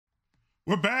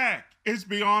We're back. It's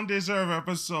Beyond Deserve,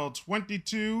 episode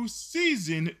 22,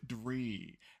 season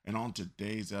 3. And on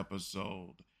today's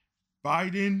episode,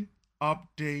 Biden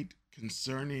update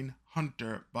concerning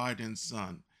Hunter Biden's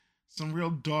son. Some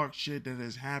real dark shit that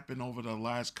has happened over the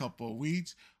last couple of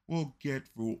weeks. We'll get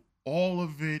through all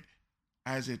of it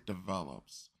as it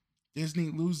develops.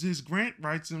 Disney loses grant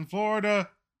rights in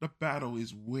Florida. The battle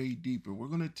is way deeper. We're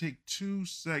going to take two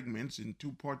segments and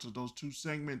two parts of those two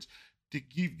segments to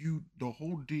give you the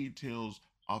whole details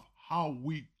of how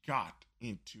we got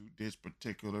into this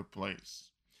particular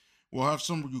place. We'll have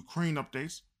some Ukraine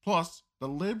updates. Plus, the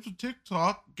libs of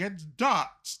TikTok gets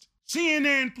doxxed.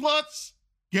 CNN Plus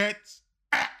gets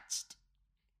axed.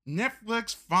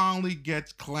 Netflix finally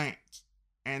gets clamped.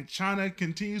 And China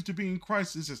continues to be in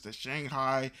crisis as the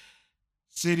Shanghai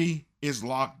city is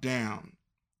locked down.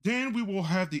 Then we will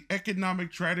have the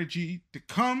economic strategy to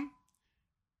come,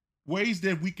 ways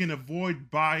that we can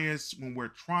avoid bias when we're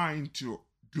trying to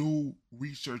do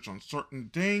research on certain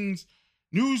things,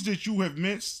 news that you have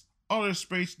missed, other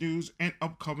space news, and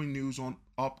upcoming news on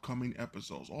upcoming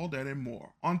episodes. All that and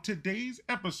more on today's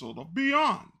episode of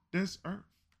Beyond This Earth.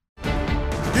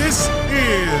 This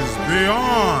is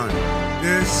Beyond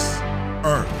This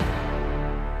Earth.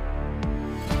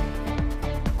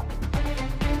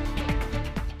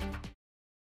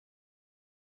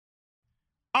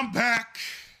 I'm back.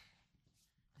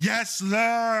 Yes,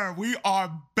 sir. We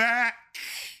are back.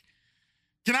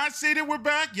 Can I say that we're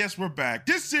back? Yes, we're back.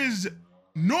 This is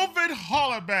Novid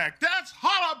Hollerback. That's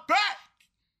Hollerback.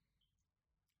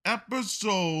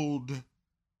 Episode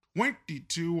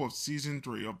 22 of season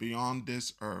 3 of Beyond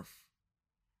This Earth.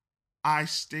 I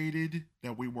stated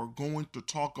that we were going to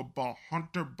talk about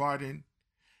Hunter Biden,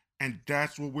 and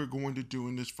that's what we're going to do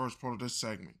in this first part of this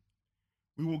segment.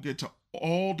 We will get to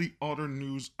all the other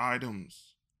news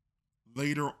items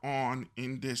later on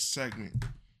in this segment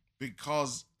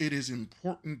because it is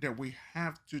important that we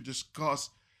have to discuss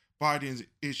Biden's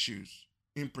issues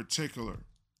in particular.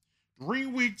 3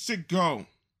 weeks ago,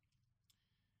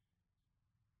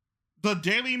 the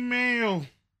Daily Mail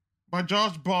by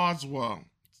Josh Boswell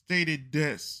stated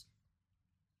this: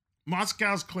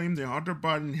 Moscow's claim that Hunter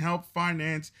Biden helped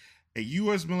finance a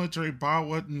U.S. military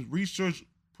bioweapons research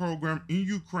program in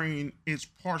Ukraine is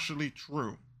partially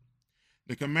true.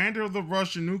 The commander of the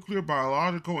Russian Nuclear,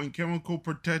 Biological, and Chemical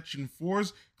Protection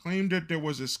Force claimed that there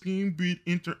was a scheme-based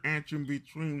interaction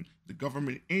between the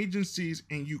government agencies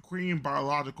and Ukrainian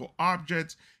biological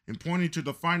objects, and pointing to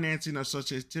the financing of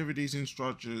such activities and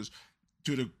structures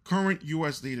to the current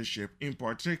U.S. leadership, in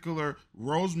particular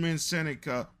Rosemont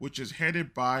Seneca, which is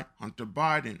headed by Hunter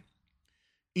Biden.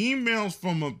 Emails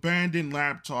from abandoned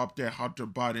laptop that Hunter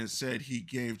Biden said he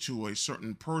gave to a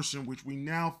certain person, which we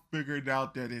now figured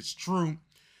out that it's true,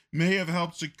 may have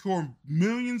helped secure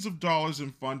millions of dollars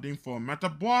in funding for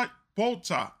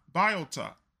Biota,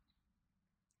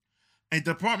 a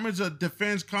Department of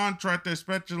Defense contractor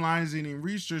specializing in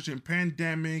research in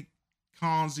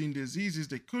pandemic-causing diseases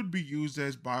that could be used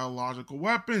as biological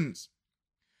weapons.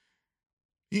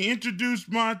 He introduced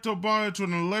Biota to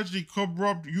an allegedly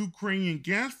corrupt Ukrainian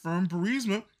gas firm,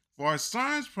 Burisma, for a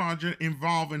science project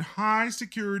involving high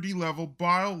security level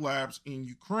biolabs in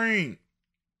Ukraine.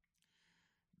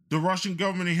 The Russian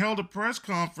government held a press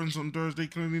conference on Thursday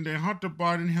claiming that Hunter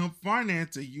Biden helped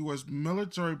finance a U.S.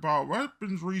 military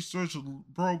bioweapons research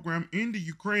program in the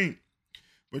Ukraine.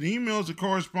 But emails and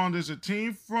correspondence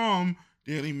obtained from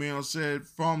Daily Mail said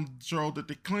showed that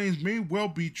the claims may well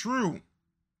be true.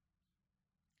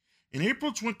 In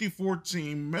April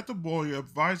 2014, Metabolia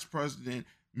Vice President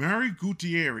Mary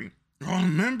Gutierrez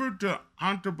remembered to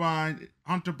Hunter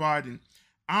Biden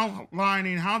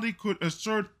outlining how they could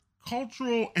assert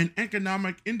cultural and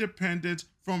economic independence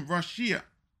from Russia.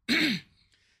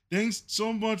 Thanks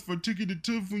so much for taking the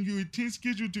time from your intense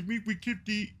schedule to meet with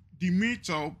Kitty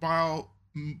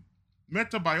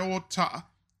Metabiota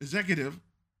executive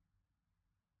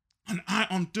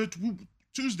on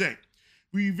Tuesday.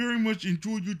 We very much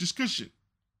enjoyed your discussion.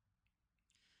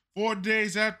 4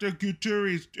 days after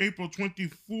Gutierrez's April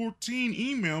 2014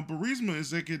 email, Burisma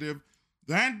executive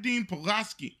Vladimir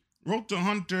Pulaski wrote to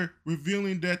Hunter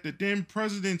revealing that the then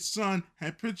president's son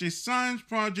had pitched a science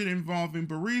project involving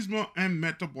Burisma and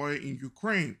Metabolia in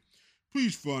Ukraine.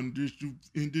 Please find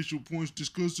additional points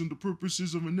discussing the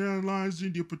purposes of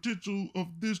analyzing the potential of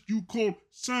this you call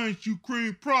Science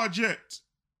Ukraine project.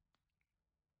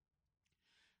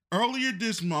 Earlier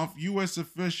this month, U.S.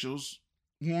 officials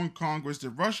warned Congress that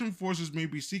Russian forces may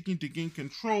be seeking to gain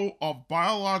control of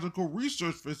biological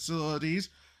research facilities,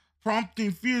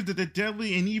 prompting fears that the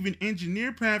deadly and even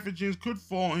engineered pathogens could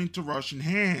fall into Russian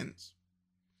hands.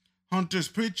 Hunter's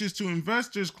pitches to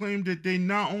investors claimed that they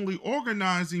not only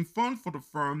organizing funds for the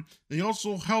firm, they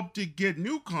also helped it get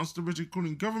new customers,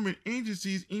 including government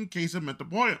agencies in case of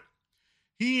Metaboya.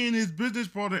 He and his business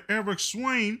partner Eric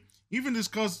Swain even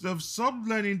discussed of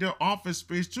subletting their office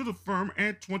space to the firm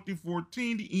at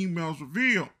 2014, the emails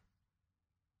reveal.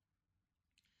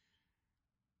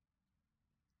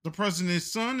 The president's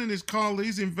son and his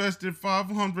colleagues invested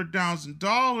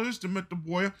 $500,000 to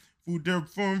Metaboya through their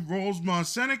firm Rosemont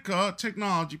Seneca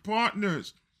Technology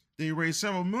Partners. They raised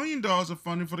several $1 million of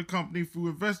funding for the company through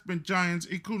investment giants,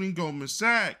 including Goldman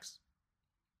Sachs.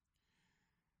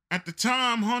 At the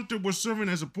time, Hunter was serving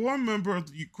as a board member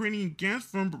of the Ukrainian gas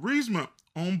firm Burisma,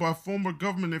 owned by former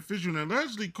government official and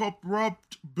allegedly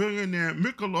corrupt billionaire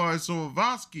Mykolai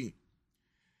Zolovarsky.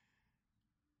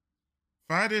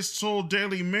 Faddis told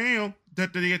Daily Mail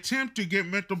that the attempt to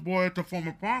get Metaboya to form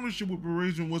a partnership with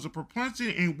Burisma was a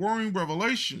perplexing and worrying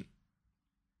revelation.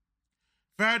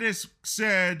 Faddis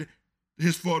said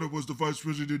his father was the vice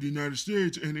president of the United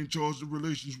States and in charge of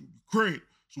relations with Ukraine.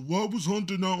 So why was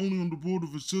Hunter not only on the board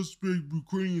of a suspect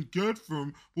Ukrainian gas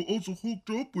firm, but also hooked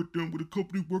up with them with a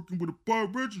company working with a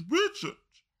bioregion research?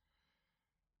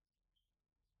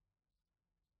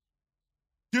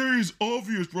 There is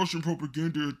obvious Russian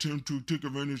propaganda attempt to take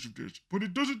advantage of this, but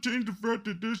it doesn't change the fact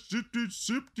that there's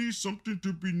simply something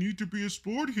to need to be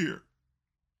explored here.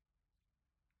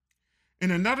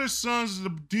 In another sense of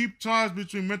the deep ties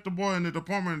between Metaboya and the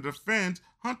Department of Defense,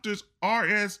 Hunter's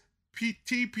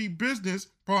RSTP business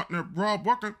partner Rob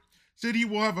Walker said he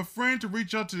will have a friend to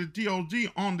reach out to the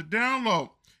DoD on the down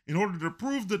low in order to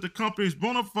prove that the company is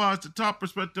bona fide to top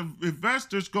prospective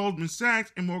investors Goldman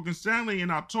Sachs and Morgan Stanley in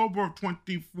October of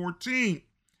 2014.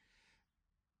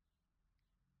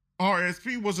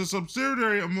 RSP was a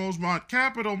subsidiary of Rosemont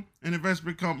Capital, an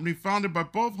investment company founded by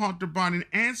both Hunter Biden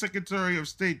and Secretary of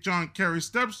State John Kerry's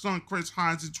stepson Chris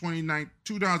Hines in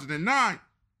 2009.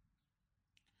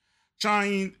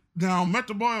 Now,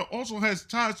 Metaboya also has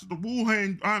ties to the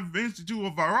Wuhan Institute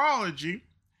of Virology,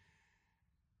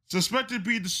 suspected to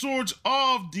be the source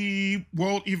of the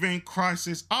World Event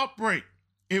Crisis outbreak.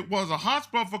 It was a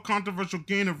hotspot for controversial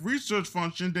gain of research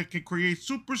function that can create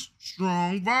super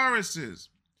strong viruses.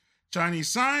 Chinese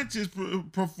scientists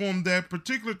performed that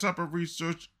particular type of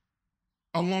research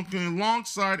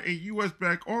alongside a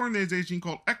US-backed organization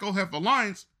called EcoHealth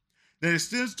Alliance that has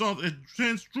since done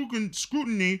intense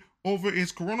scrutiny over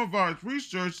its coronavirus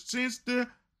research since the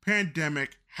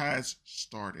pandemic has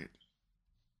started.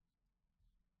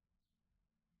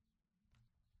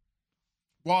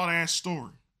 Wild ass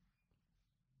story.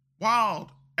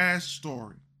 Wild ass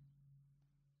story.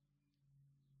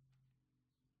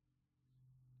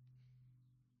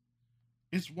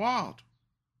 It's wild.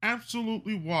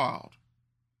 Absolutely wild.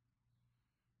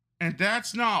 And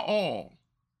that's not all.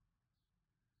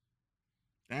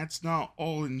 That's not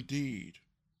all indeed.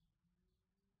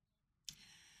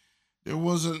 There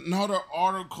was another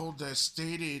article that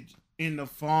stated in the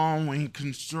following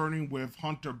concerning with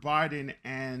Hunter Biden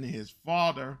and his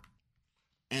father.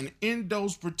 And in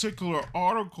those particular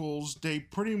articles, they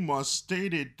pretty much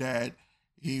stated that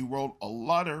he wrote a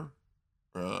letter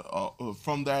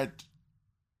from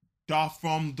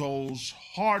those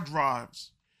hard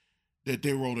drives, that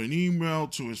they wrote an email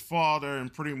to his father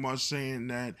and pretty much saying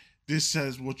that this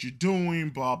says what you're doing,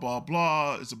 blah, blah,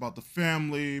 blah. It's about the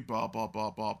family, blah, blah,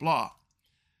 blah, blah, blah.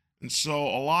 And so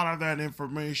a lot of that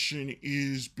information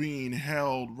is being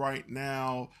held right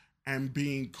now and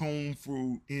being combed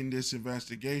through in this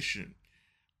investigation.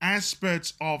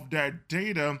 Aspects of that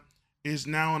data is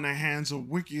now in the hands of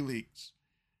WikiLeaks.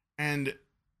 And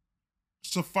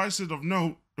suffice it of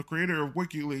note, the creator of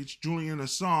WikiLeaks, Julian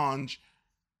Assange,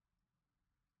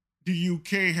 the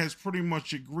UK has pretty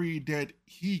much agreed that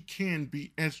he can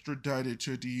be extradited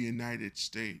to the United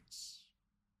States.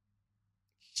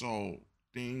 So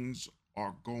things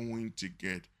are going to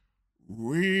get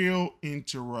real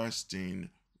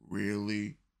interesting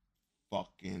really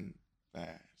fucking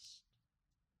fast.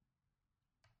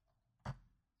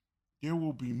 There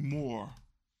will be more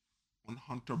on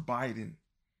Hunter Biden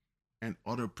and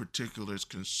other particulars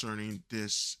concerning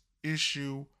this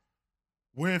issue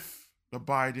with the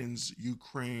Biden's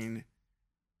Ukraine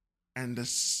and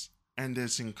this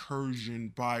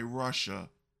incursion by Russia.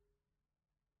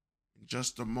 In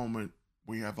just a moment,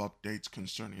 we have updates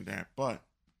concerning that. But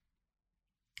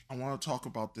I want to talk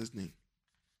about Disney.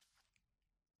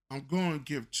 I'm going to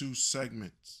give 2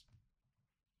 segments,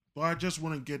 but I just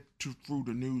want to get through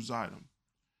the news item.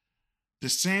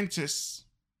 DeSantis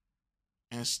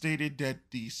has stated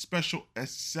that the special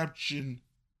exception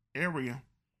area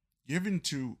given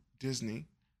to Disney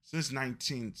since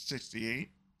 1968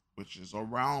 which is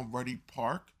around Ready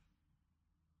Park,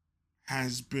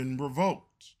 has been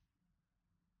revoked.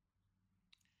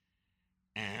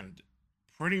 And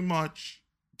pretty much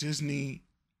Disney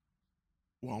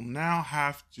will now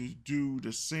have to do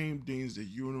the same things that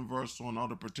Universal and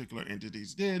other particular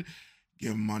entities did,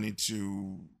 give money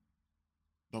to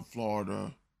the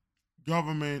Florida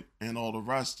government and all the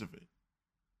rest of it.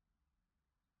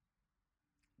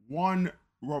 One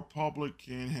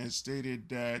Republican has stated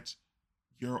that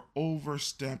you're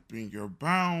overstepping your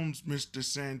bounds, Mr.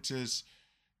 DeSantis.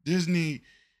 Disney,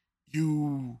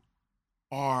 you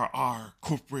are our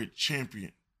corporate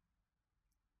champion.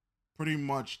 Pretty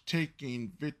much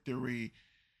taking victory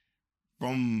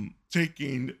from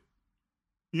victory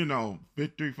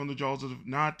from the jaws of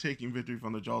not taking victory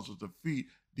from the jaws of defeat,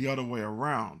 the other way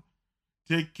around.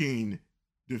 Taking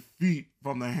defeat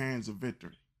from the hands of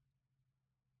victory.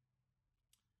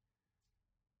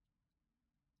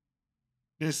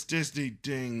 This Disney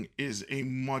thing is a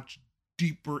much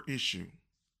deeper issue.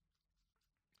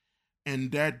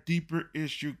 And that deeper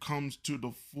issue comes to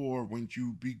the fore when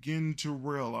you begin to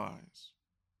realize,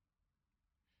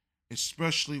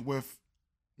 especially with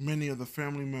many of the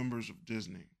family members of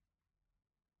Disney,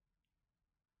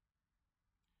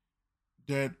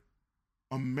 that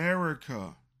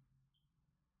America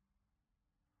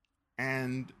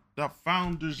and the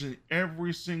founders in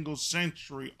every single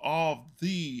century of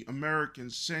the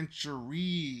American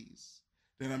centuries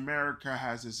that America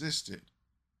has existed.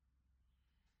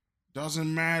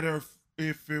 Doesn't matter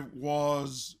if it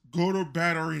was good or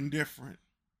bad or indifferent.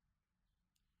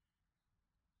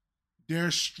 Their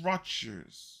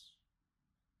structures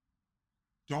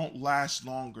don't last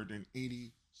longer than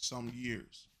 80 some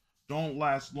years. Don't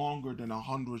last longer than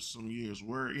 100 some years.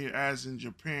 Whereas in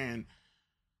Japan,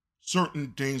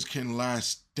 certain things can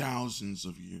last thousands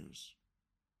of years.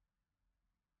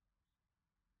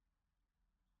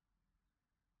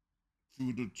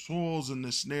 Through the tools and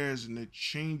the snares and the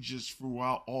changes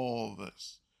throughout all of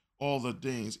this, all the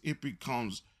things, it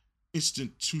becomes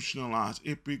institutionalized.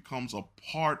 It becomes a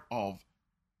part of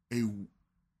the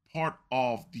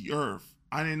earth.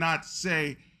 I did not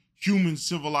say human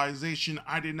civilization.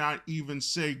 I did not even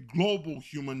say global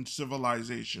human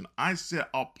civilization. I said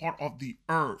a part of the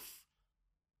earth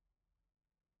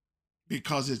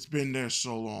because it's been there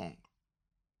so long.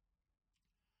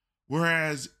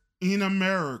 Whereas in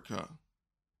America,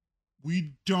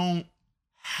 we don't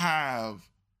have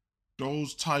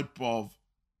those type of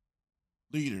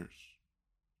leaders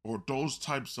or those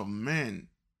types of men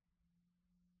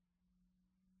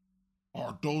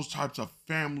or those types of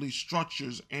family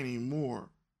structures anymore,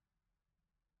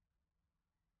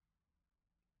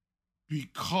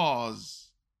 because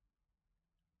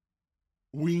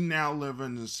we now live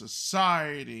in a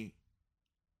society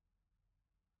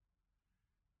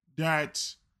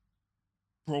that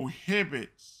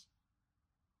prohibits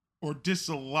or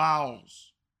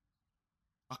disallows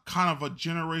a kind of a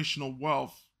generational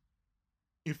wealth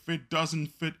if it doesn't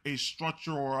fit a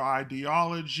structure or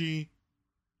ideology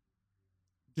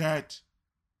that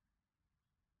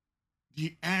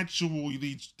the actual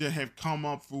elites that have come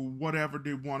up for whatever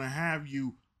they want to have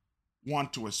you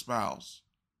want to espouse.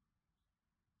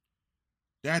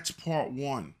 That's part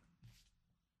one.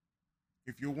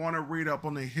 If you want to read up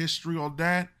on the history of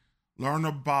that, learn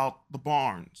about the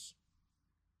Barnes.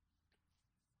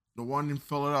 The one in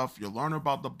Philadelphia. Learn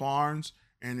about the Barnes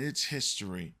and its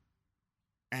history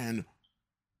and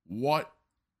what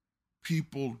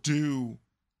people do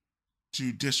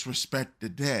to disrespect the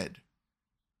dead.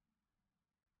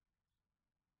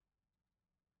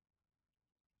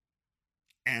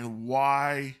 And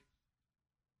why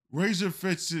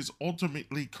Razorfist is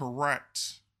ultimately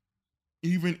correct,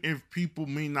 even if people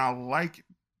may not like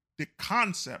the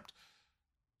concept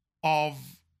of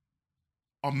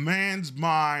a man's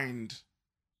mind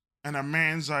and a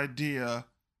man's idea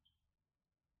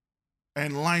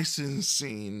and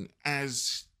licensing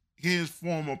as his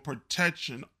form of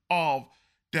protection of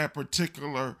that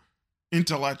particular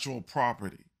intellectual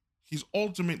property. He's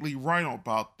ultimately right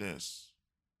about this,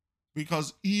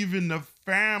 because even the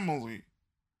family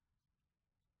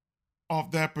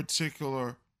of that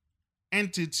particular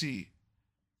entity,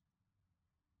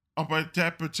 about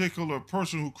that particular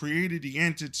person who created the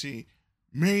entity,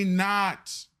 may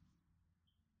not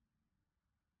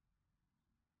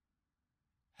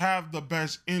have the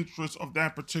best interest of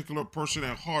that particular person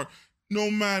at heart, no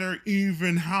matter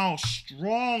even how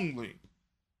strongly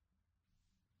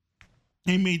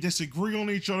they may disagree on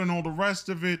each other and all the rest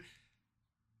of it.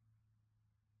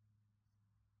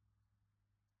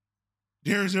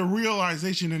 There is a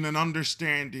realization and an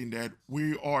understanding that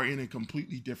we are in a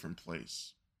completely different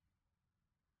place.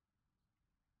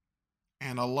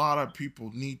 And a lot of people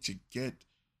need to get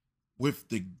with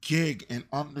the gig and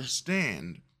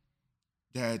understand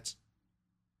that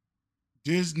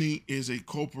Disney is a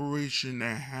corporation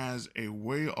that has a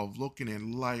way of looking at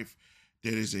life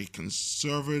that is a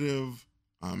conservative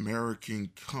American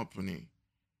company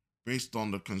based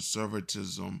on the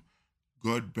conservatism,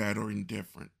 good, bad, or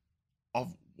indifferent,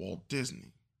 of Walt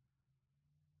Disney.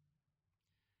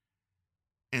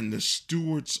 And the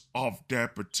stewards of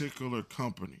that particular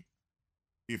company,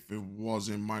 if it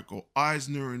wasn't Michael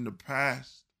Eisner in the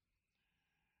past,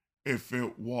 if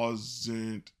it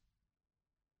wasn't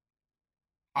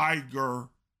Iger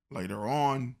later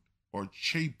on, or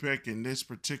Chapek in this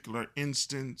particular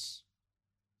instance,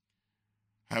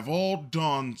 have all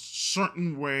done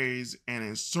certain ways and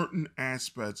in certain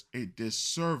aspects a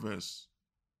disservice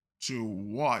to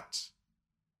what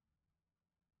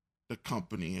the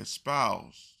company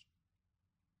espoused.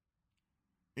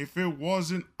 If it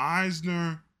wasn't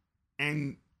Eisner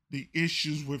and the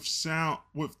issues with sound,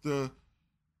 with the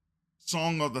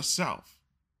Song of the South,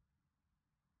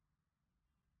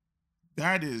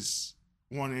 that is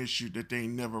one issue that they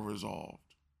never resolved.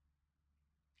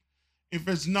 If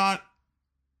it's not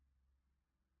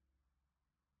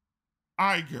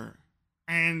Iger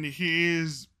and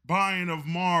his buying of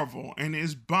Marvel and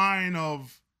his buying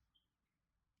of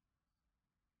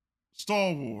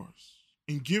Star Wars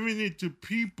and giving it to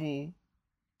people,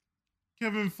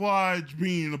 Kevin Feige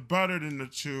being better than the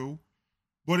two,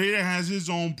 but it has its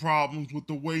own problems with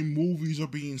the way movies are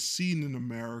being seen in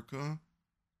America.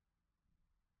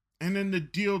 And then the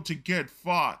deal to get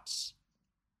Fox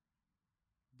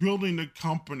building the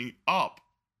company up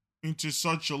into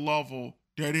such a level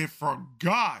that it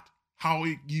forgot how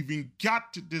it even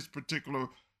got to this particular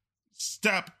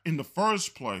step in the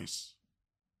first place.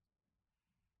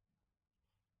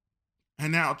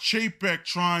 And now Chapek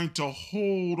trying to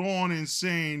hold on and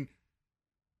saying,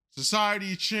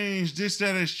 society changed, this,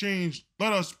 that has changed.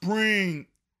 Let us bring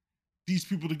these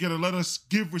people together. Let us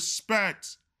give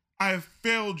respect. I have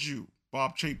failed you,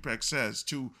 Bob Chapek says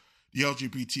to the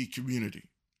LGBT community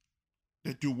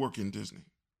that do work in Disney.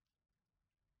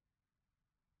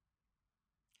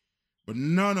 But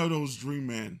none of those dream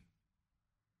men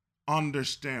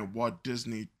understand what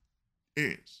Disney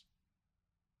is.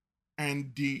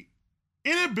 And the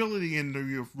inability and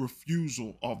the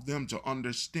refusal of them to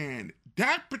understand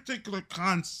that particular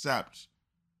concept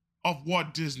of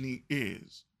what Disney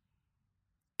is,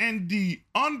 and the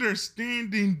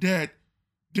understanding that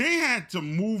they had to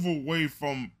move away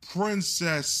from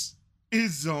princess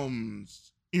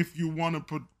isms, if you want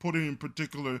to put it in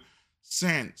particular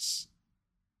sense.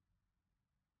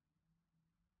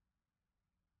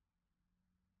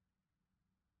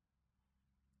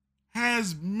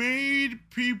 Has made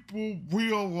people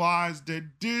realize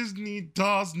that Disney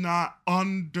does not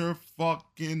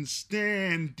fucking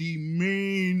stand the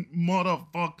main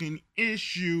motherfucking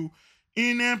issue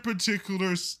in that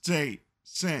particular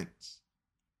sense.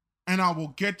 And I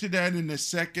will get to that in the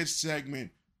second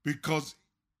segment, because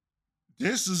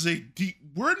this is a deep,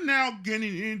 we're now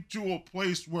getting into a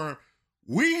place where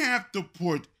we have to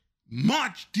put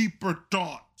much deeper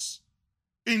thoughts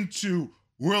into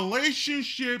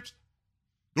relationships,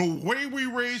 the way we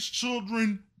raise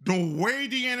children, the way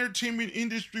the entertainment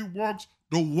industry works,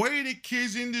 the way the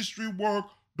kids industry work,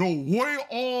 the way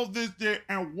all this there,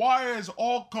 and why it's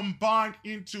all combined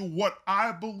into what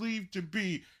I believe to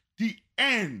be the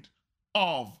end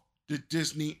of the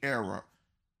Disney era.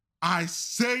 I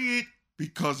say it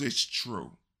because it's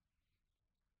true.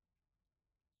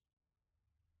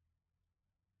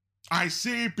 I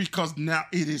say it because now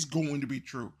it is going to be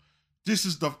true. This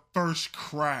is the first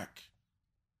crack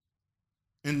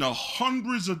in the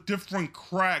hundreds of different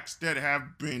cracks that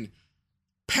have been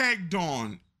pegged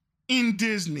on in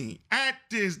Disney, at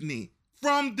Disney,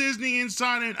 from Disney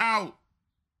inside and out.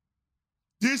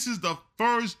 This is the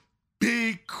first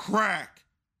big crack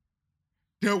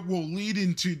that will lead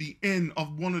into the end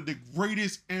of one of the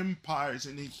greatest empires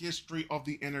in the history of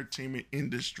the entertainment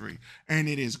industry. And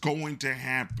it is going to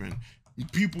happen.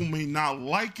 People may not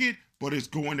like it, but it's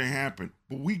going to happen.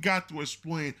 But we got to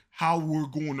explain how we're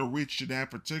going to reach to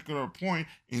that particular point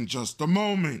in just a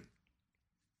moment.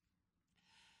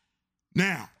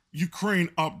 Now, Ukraine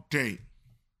update.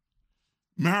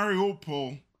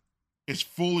 Mariupol is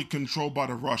fully controlled by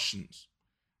the Russians.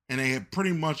 And they have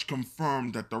pretty much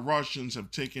confirmed that the Russians have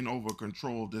taken over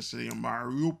control of the city of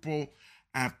Mariupol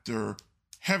after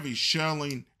heavy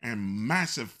shelling and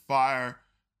massive fire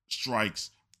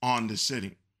strikes on the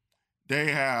city.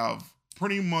 They have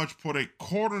pretty much put a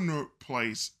cordon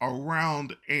place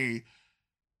around a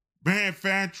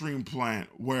manufacturing plant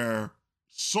where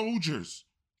soldiers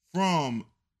from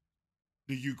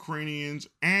the Ukrainians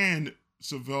and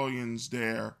civilians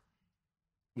there,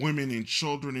 women and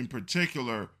children in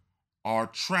particular, are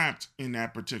trapped in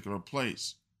that particular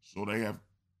place. So they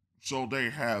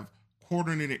have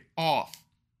cordoned it off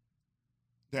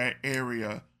that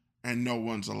area and no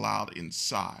one's allowed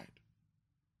inside.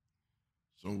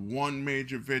 So one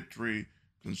major victory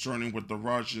concerning with the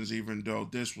Russians, even though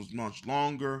this was much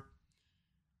longer,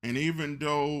 and even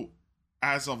though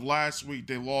as of last week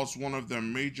they lost one of their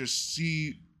major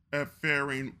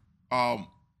seafaring, one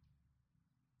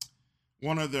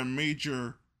of their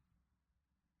major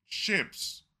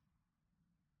ships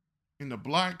in the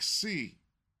Black Sea.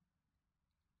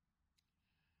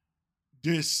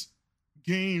 This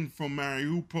gain from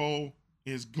Mariupol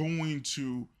is going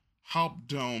to help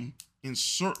them in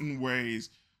certain ways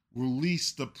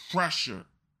release the pressure.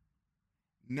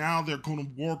 Now they're going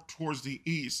to work towards the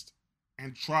east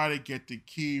and try to get to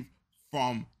Kyiv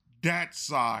from that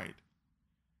side.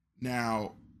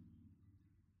 Now,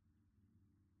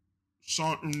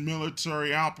 certain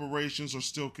military operations are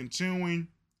still continuing,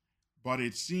 but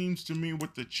it seems to me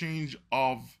with the change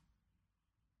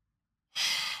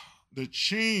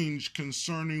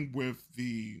concerning with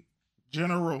the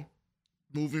general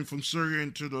moving from Syria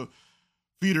into the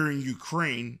theater in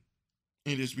Ukraine,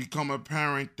 it has become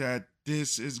apparent that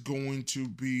this is going to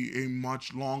be a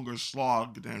much longer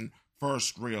slog than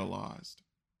first realized.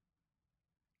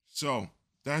 So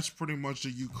that's pretty much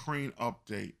the Ukraine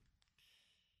update.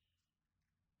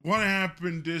 What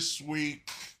happened this week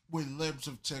with Libs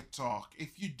of TikTok?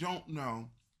 If you don't know,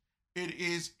 it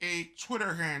is a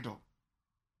Twitter handle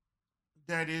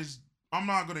that is, I'm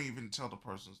not going to even tell the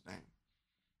person's name.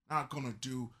 Not going to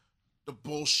do the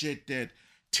bullshit that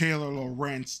Taylor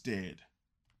Lorenz did.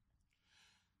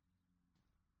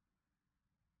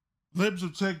 Libs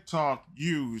of TikTok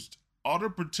used other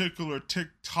particular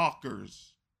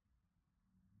TikTokers'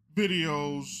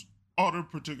 videos, other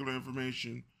particular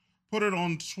information, put it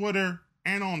on Twitter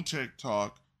and on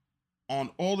TikTok on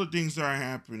all the things that are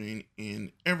happening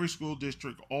in every school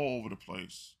district all over the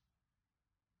place.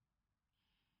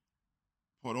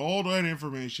 Put all that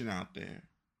information out there.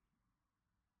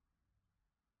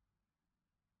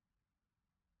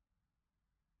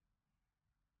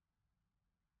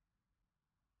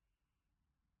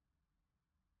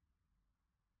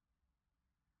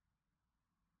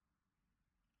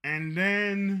 And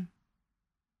then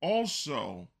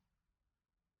also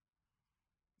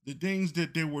the things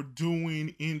that they were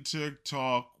doing in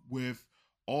TikTok with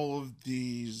all of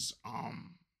these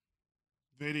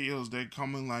videos that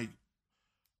coming like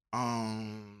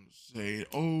say,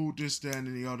 oh, this, that,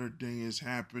 and the other thing is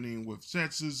happening with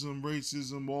sexism,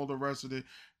 racism, all the rest of it.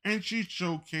 And she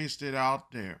showcased it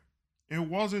out there. It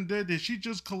wasn't that she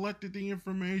just collected the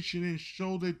information and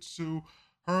showed it to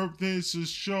her this to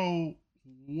show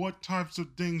what types of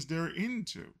things they're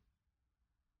into.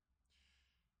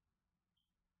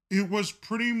 It was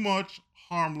pretty much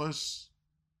harmless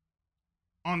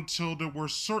until there were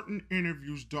certain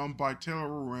interviews done by Taylor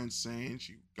Lorenz saying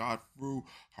she got through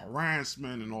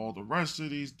harassment and all the rest of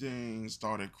these things,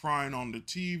 started crying on the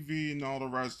TV and all the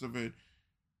rest of it.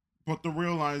 But the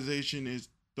realization is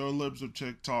the Libs of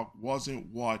TikTok wasn't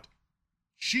what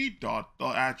she thought the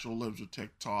actual Libs of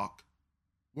TikTok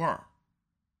were.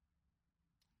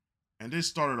 And this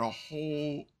started a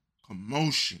whole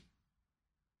commotion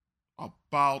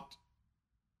about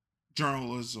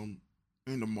journalism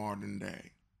in the modern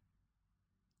day.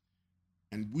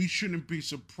 And we shouldn't be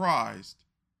surprised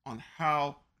on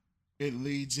how it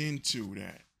leads into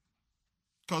that.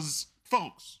 Because,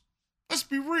 folks, let's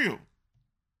be real.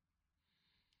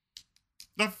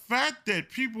 The fact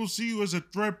that people see you as a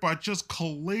threat by just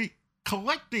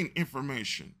collecting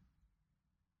information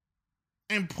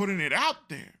and putting it out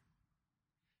there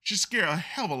should scare a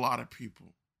hell of a lot of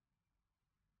people.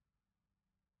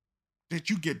 That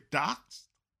you get doxxed?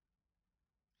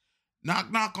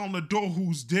 Knock, knock on the door,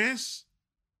 who's this?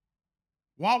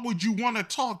 Why would you want to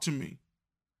talk to me?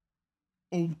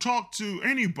 Or talk to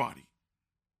anybody?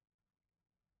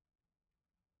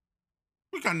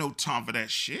 We got no time for that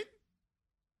shit.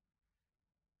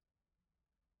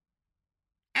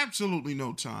 Absolutely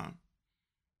no time.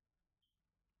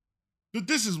 But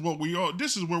this is what we are.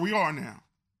 This is where we are now.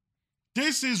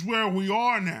 This is where we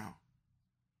are now.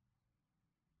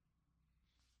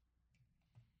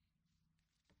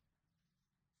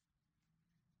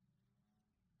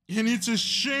 And it's a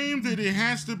shame that it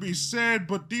has to be said,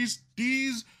 but these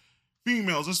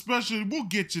females, especially, we'll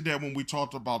get to that when we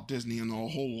talked about Disney and a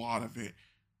whole lot of it.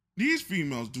 These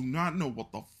females do not know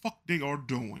what the fuck they are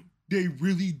doing. They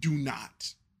really do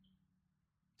not.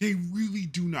 They really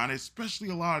do not, especially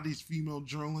a lot of these female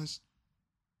journalists.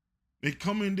 They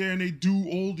come in there and they do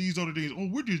all these other things. Oh,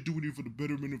 we're just doing it for the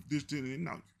betterment of this, and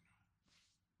no,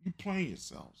 you're playing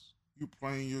yourselves. You're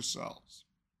playing yourselves.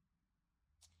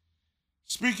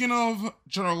 Speaking of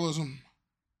journalism,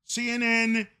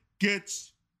 CNN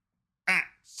gets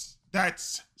axed.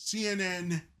 That's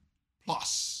CNN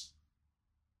Plus.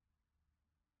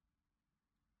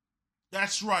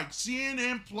 That's right,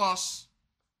 CNN Plus,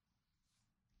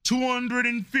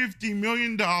 $250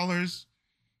 million,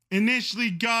 initially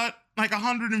got like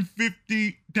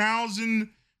 150,000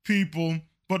 people,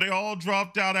 but they all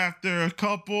dropped out after a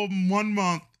 1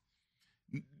 month.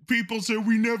 People said,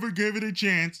 we never gave it a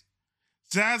chance.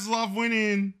 Zaslav went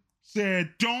in,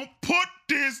 said, don't put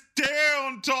this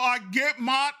down until I get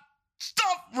my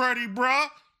stuff ready, bruh.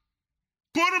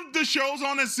 Put the shows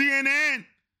on the CNN.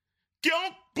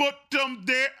 Don't put them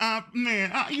there.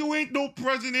 You ain't no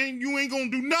president. You ain't gonna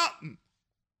do nothing.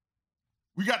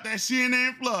 We got that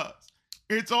CNN Plus.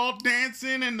 It's all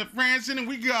dancing and the prancing, and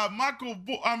we got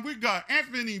we got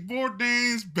Anthony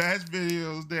Bourdain's best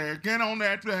videos there. Get on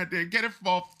that there. Get it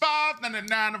for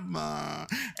 $5.99 a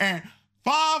month and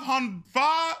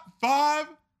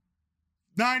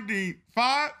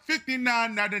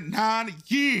 $59.99 a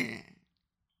year.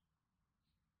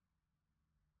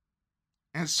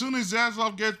 As soon as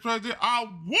Zaslav gets president, I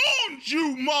warned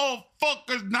you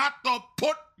motherfuckers not to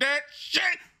put that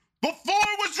shit before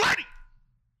it was ready.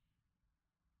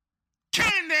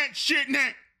 Can that shit now.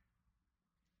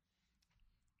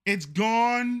 It's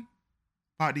gone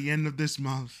by the end of this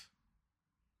month.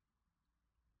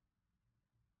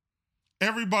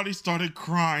 Everybody started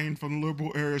crying from the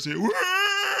liberal area. Said,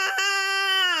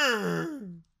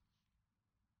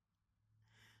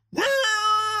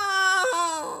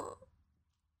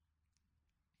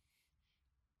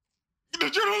 the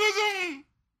journalism,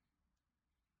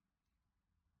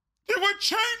 they were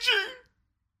changing.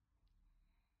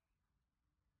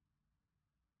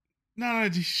 None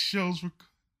of these shows were good.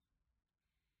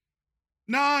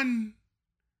 None.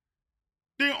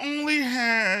 They only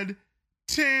had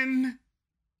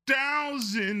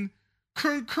 10,000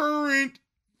 concurrent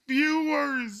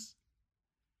viewers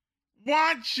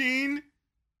watching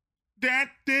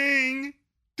that thing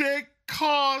that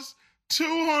cost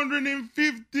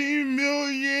 $250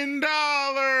 million.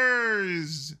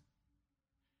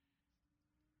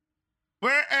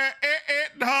 Where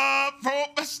the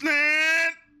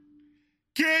president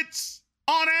gets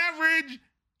on average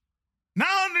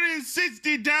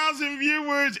 960,000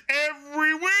 viewers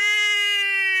every week.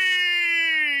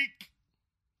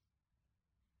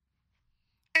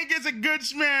 And gets a good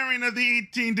smattering of the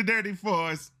 18 to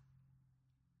 34s.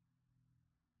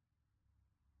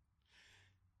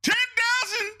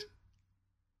 10,000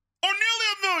 or nearly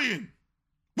a million.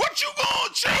 What you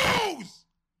gonna choose?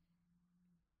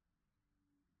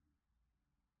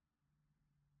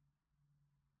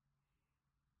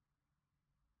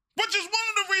 Which is one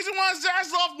of the reasons why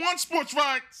Zaslav won sports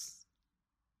rights.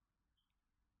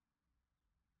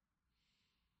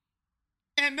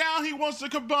 And now he wants to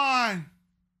combine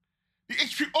the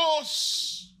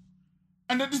HBOs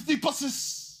and the Disney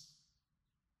Pluses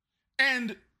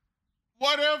and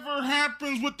whatever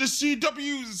happens with the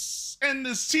CWs and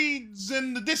the Seeds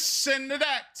and the this and the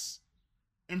that,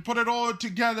 and put it all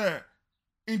together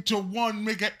into one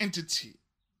mega entity.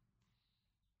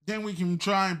 Then we can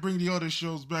try and bring the other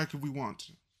shows back if we want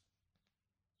to.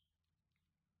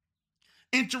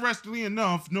 Interestingly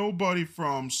enough, nobody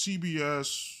from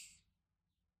CBS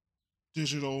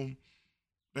Digital,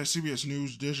 that CBS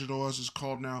News Digital as it's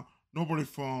called now, nobody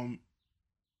from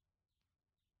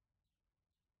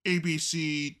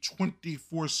ABC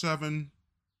 24/7,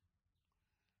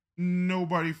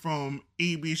 nobody from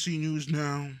ABC News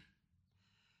Now,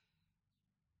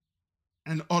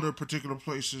 and other particular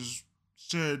places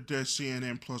said that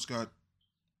CNN Plus got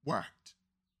whacked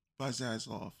by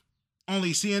Zaslav.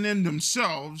 Only CNN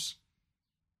themselves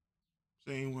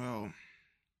saying, well,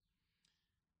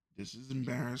 this is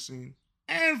embarrassing.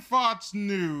 And Fox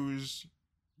News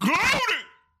gloated.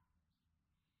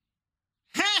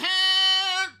 You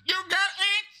got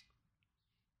it?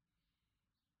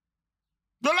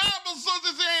 The Bible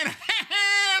sources saying,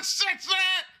 sex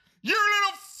that, you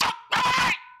little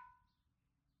fuckboy.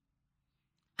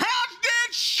 How's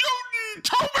that shooting,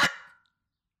 Tobin?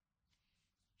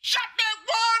 Shot that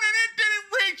one and it didn't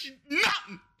reach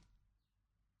nothing.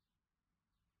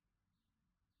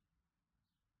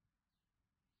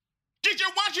 Did you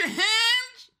wash your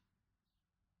hands,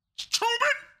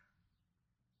 Tobin?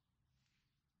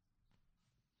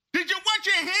 Did you wash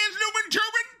your hands,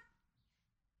 Tobin?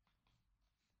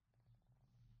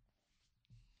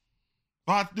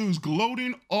 Batu's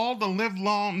gloating all the live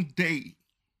long day.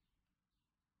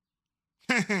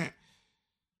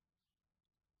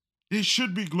 It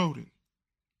should be gloating.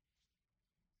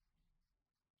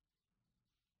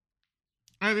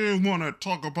 I didn't want to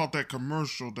talk about that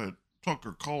commercial that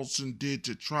Tucker Carlson did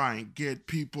to try and get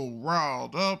people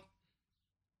riled up,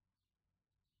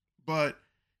 but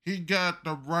he got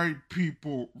the right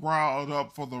people riled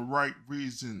up for the right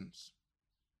reasons.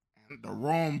 And the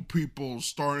wrong people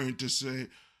starting to say,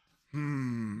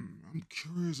 I'm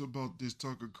curious about this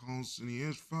Tucker Carlson. He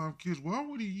has 5 kids. Why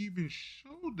would he even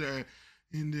show that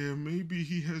in there? Maybe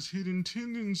he has hidden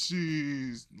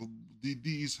tendencies.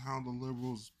 These how the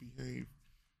liberals behave.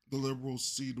 The liberals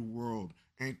see the world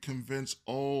and convince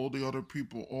all the other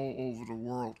people all over the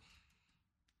world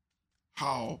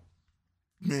how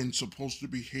men supposed to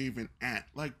behave and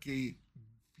act like a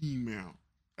female,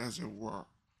 as it were.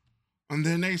 And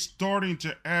then they starting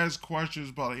to ask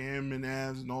questions about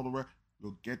M&Ms and all the rest.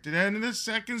 We'll get to that in the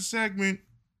second segment.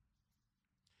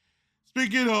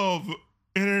 Speaking of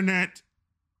internet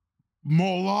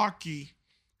malarkey,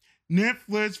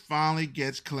 Netflix finally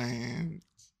gets clams.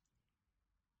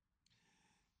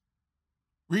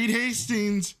 Reed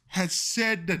Hastings had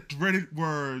said the dreaded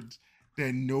words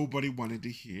that nobody wanted to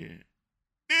hear.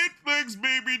 Netflix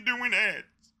may be doing ads.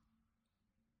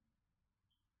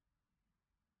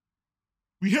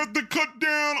 We have to cut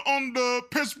down on the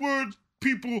pest words,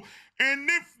 people, and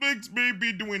Netflix may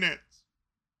be doing ads.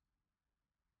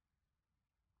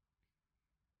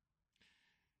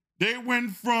 They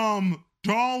went from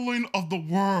darling of the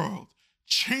world,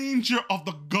 changer of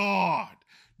the god,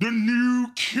 the new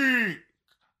king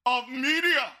of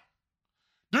media,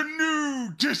 the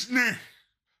new Disney,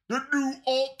 the new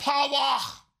all power,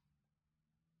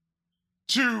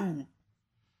 to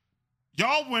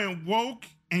y'all went woke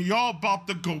and y'all about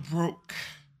to go broke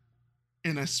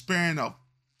in a span of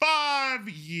 5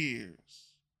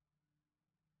 years.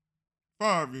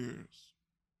 5 years.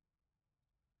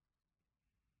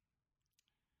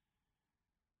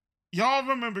 Y'all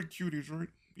remember Cuties, right?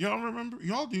 Y'all remember?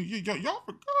 Y'all do. Y'all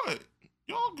forgot.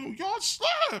 Y'all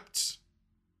slept.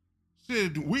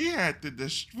 Said we had to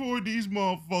destroy these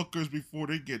motherfuckers before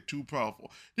they get too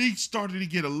powerful. They started to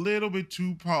get a little bit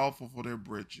too powerful for their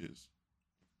britches.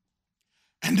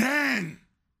 And then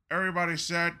everybody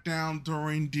sat down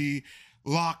during the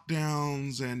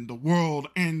lockdowns and the world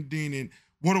ending, and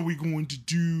what are we going to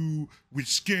do? We're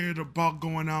scared about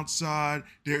going outside.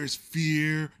 There's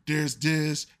fear. There's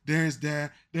this. There's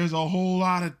that. There's a whole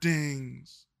lot of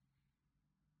things.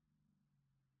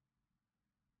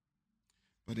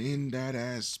 But in that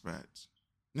aspect,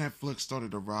 Netflix started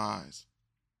to rise.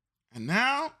 And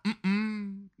now,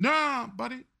 nah,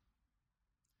 buddy.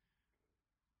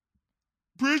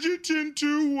 Bridgerton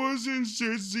 2 wasn't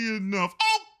sexy enough.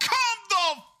 Oh, come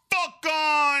the fuck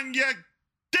on, you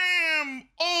damn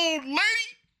old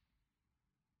lady!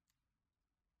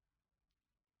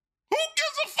 Who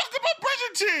gives a fuck about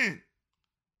Bridgerton?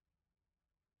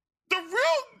 The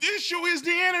real issue is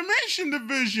the animation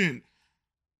division.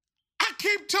 I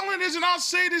keep telling this, and I'll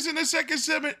say this in the second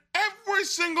segment every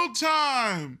single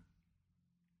time.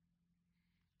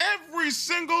 Every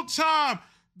single time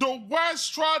the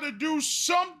West try to do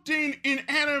something in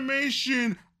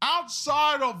animation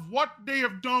outside of what they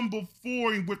have done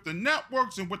before with the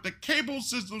networks and with the cable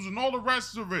systems and all the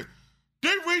rest of it,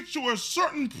 they reach to a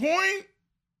certain point,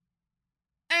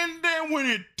 and then when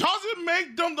it doesn't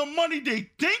make them the money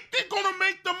they think they're gonna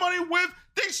make the money with,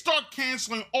 they start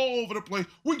canceling all over the place.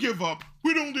 We give up.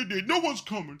 We don't do that. No one's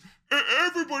coming.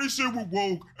 Everybody said we're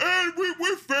woke, and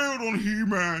we failed on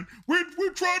He-Man. We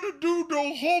tried to do the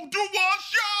whole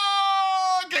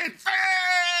do-what and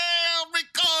failed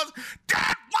because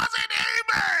that wasn't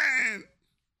He-Man.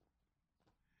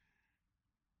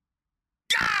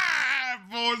 God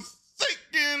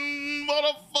forsaken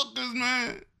motherfuckers,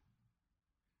 man.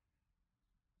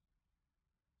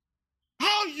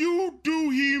 How you do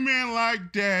He-Man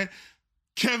like that,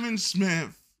 Kevin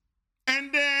Smith,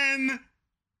 and then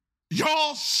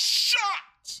y'all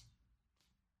shot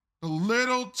the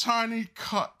little tiny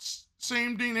cuts.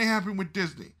 Same thing that happened with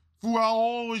Disney throughout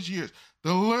all those years.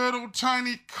 The little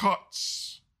tiny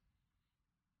cuts.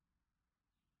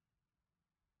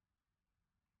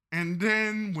 And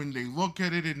then when they look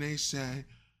at it and they say,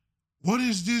 what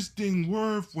is this thing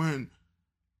worth when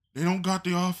they don't got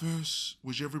The Office,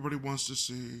 which everybody wants to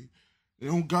see. They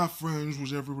don't got Friends,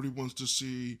 which everybody wants to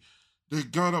see. They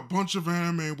got a bunch of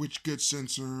anime which gets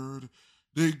censored.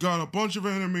 They got a bunch of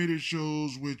animated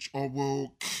shows which are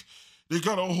woke. They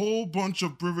got a whole bunch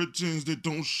of Bridgertons that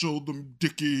don't show them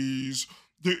dickies.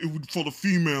 For the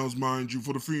females, mind you,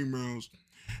 for the females.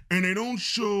 and they don't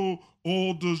show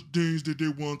all the things that they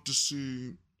want to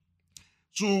see.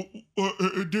 So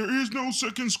there is no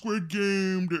second Squid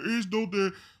Game. There is no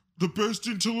the best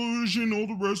in television, all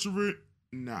the rest of it.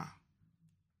 Nah.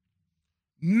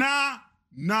 Nah.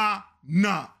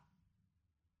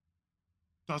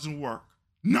 Doesn't work.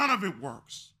 None of it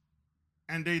works.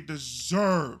 And they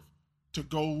deserve to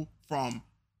go from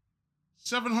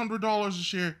 $700 a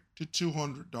share to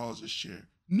 $200 a share.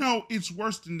 No, it's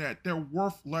worse than that. They're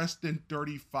worth less than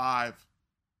 $35.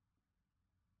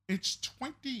 It's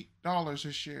 $20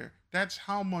 a share. That's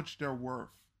how much they're worth.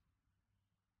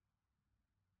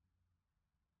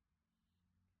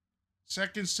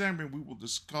 Second segment, we will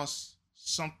discuss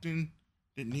something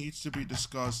that needs to be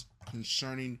discussed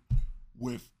concerning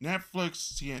with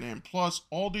Netflix, CNN Plus,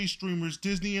 all these streamers,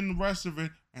 Disney, and the rest of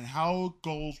it, and how it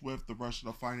goes with the rest of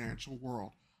the financial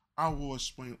world. I will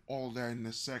explain all that in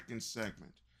the second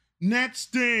segment.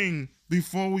 Next thing,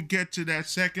 before we get to that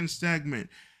second segment,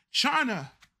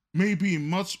 China may be in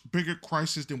much bigger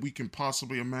crisis than we can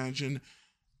possibly imagine.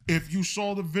 If you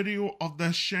saw the video of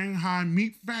the Shanghai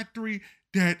meat factory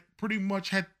that pretty much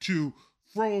had to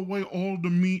throw away all the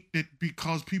meat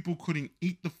because people couldn't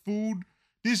eat the food,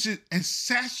 this is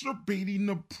exacerbating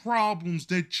the problems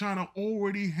that China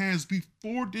already has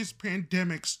before this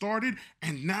pandemic started,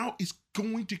 and now it's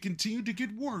going to continue to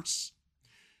get worse.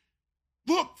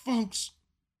 Look, folks,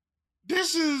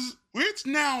 it's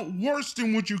now worse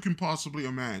than what you can possibly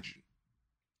imagine.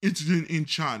 It's in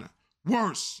China.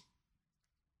 Worse.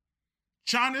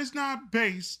 China is not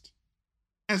based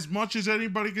as much as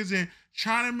anybody can say.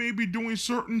 China may be doing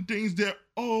certain things that,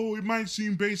 it might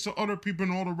seem based to other people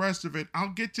and all the rest of it. I'll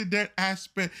get to that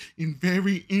aspect in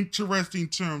very interesting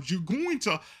terms. You're going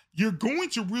to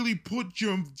really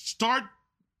start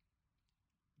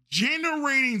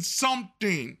generating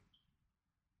something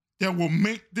that will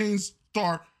make things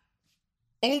start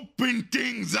open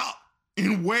things up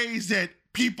in ways that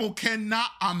people cannot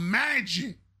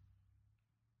imagine.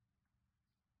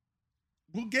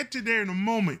 We'll get to there in a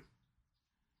moment.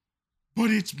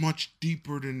 But it's much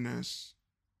deeper than this.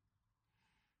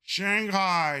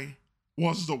 Shanghai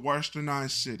was the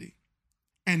westernized city,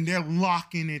 and they're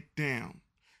locking it down.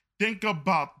 Think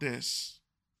about this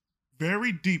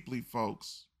very deeply,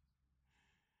 folks.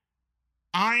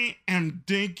 I am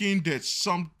thinking that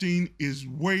something is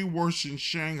way worse in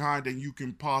Shanghai than you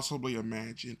can possibly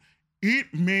imagine.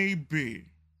 It may be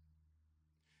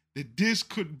that this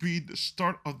could be the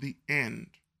start of the end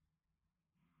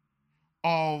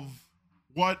of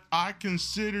what I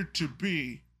consider to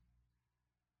be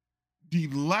the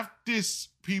leftist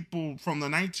people from the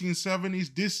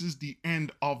 1970s. This is the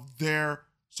end of their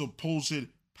supposed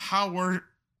power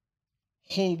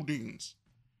holdings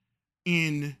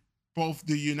in both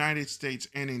the United States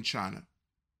and in China,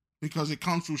 because it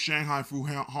comes through Shanghai, through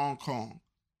Hong Kong.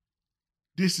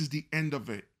 This is the end of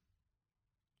it.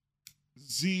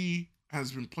 Xi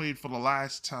has been played for the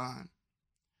last time.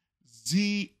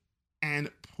 Xi and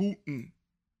Putin.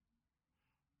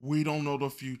 We don't know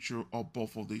the future of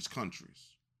both of these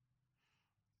countries.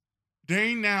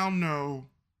 They now know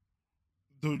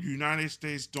the United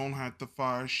States don't have to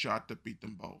fire a shot to beat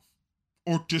them both,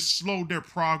 or to slow their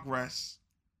progress,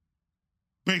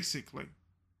 basically.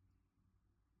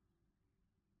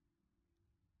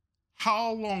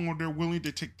 How long are they willing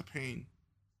to take the pain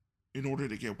in order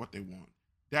to get what they want?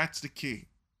 That's the key.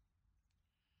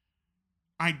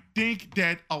 I think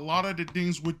that a lot of the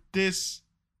things with this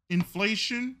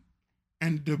inflation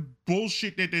and the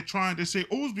bullshit that they're trying to say,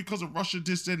 it's because of Russia,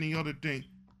 this, and the other thing.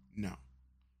 No.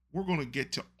 We're going to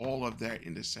get to all of that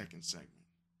in the second segment.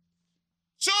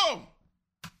 So,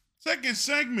 second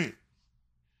segment.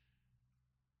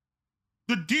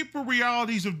 The deeper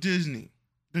realities of Disney,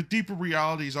 the deeper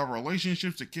realities of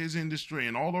relationships, the kids industry,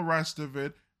 and all the rest of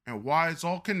it, and why it's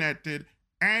all connected,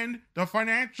 and the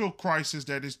financial crisis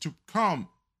that is to come,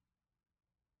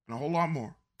 and a whole lot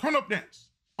more. Coming up next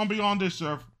on Beyond This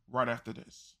Earth, right after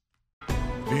this.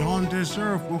 Beyond This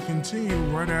Earth will continue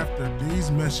right after these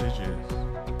messages.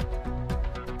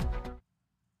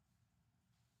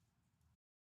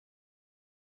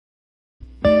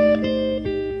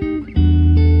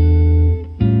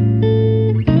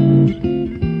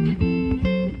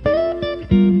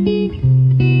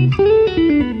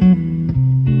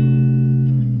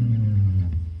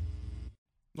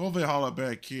 Nove Holla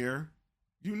back here.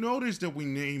 You notice that we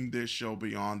named this show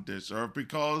Beyond This Earth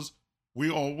because we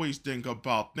always think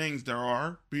about things that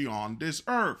are beyond this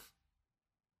earth.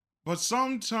 But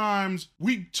sometimes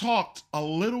we talked a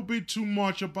little bit too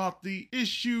much about the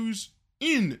issues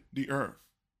in the earth.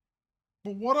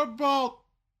 But what about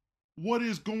what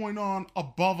is going on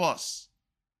above us?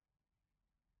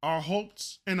 Our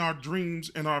hopes and our dreams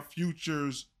and our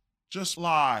futures just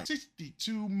lie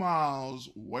 62 miles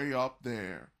way up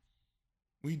there.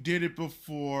 We did it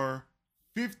before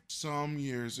 50 some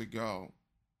years ago.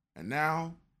 And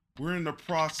now we're in the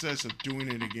process of doing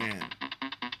it again.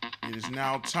 It is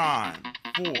now time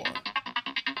for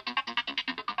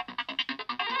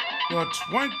the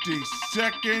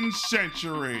 22nd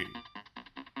century.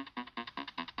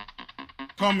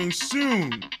 Coming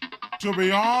soon to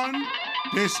Beyond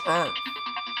This Earth.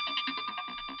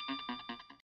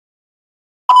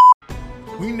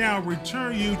 We now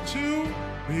return you to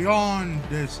Beyond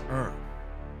This Earth.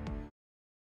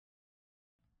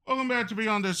 Welcome back to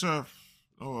Beyond This Earth.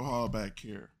 Oh, haul back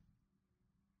here.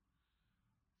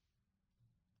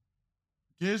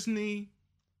 Disney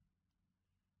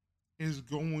is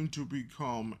going to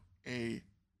become a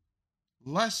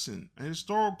lesson, a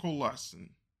historical lesson,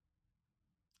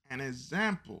 an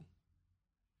example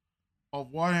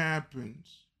of what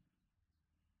happens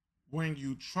when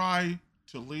you try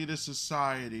to lead a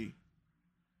society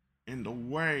in the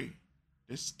way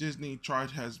this Disney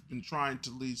has been trying to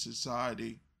lead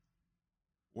society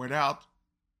without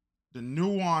the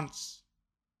nuance,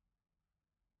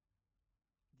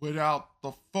 without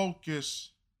the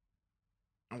focus,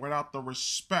 and without the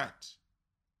respect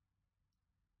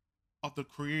of the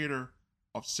creator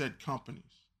of said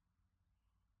companies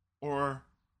or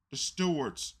the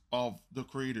stewards of the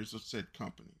creators of said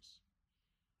companies.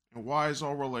 And why is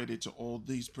all related to all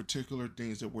these particular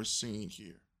things that we're seeing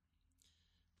here.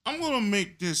 I'm going to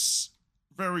make this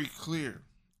very clear,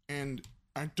 and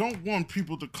I don't want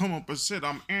people to come up and say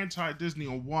I'm anti-Disney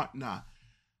or whatnot.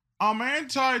 I'm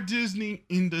anti-Disney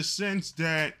in the sense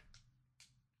that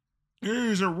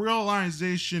there is a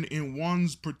realization in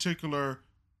one's particular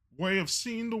way of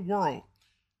seeing the world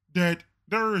that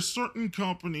there are certain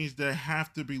companies that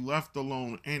have to be left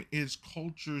alone, and its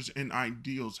cultures and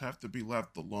ideals have to be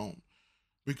left alone.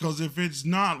 Because if it's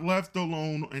not left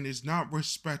alone and it's not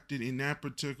respected in that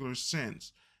particular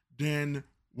sense, then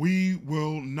we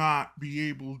will not be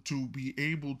able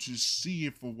to see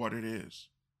it for what it is.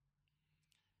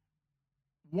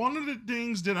 One of the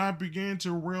things that I began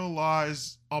to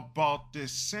realize about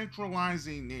this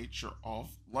centralizing nature of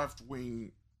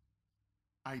left-wing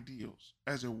ideals,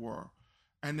 as it were,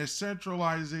 and the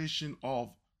centralization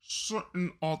of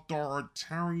certain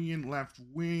authoritarian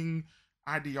left-wing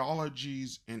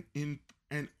ideologies and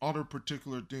other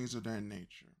particular things of that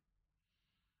nature,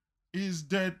 is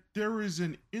that there is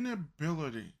an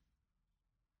inability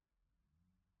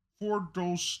for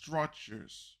those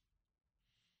structures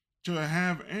to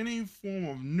have any form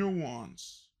of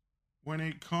nuance when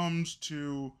it comes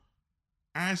to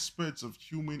aspects of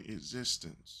human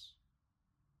existence,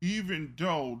 even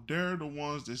though they're the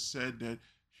ones that said that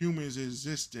human's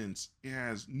existence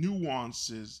has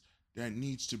nuances that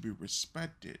needs to be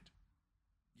respected.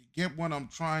 You get what I'm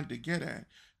trying to get at?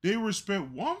 They respect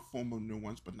one form of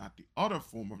nuance, but not the other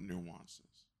form of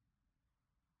nuances.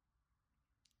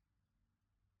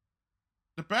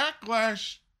 The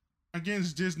backlash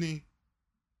against Disney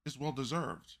is well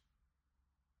deserved.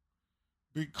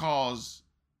 Because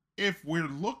if we're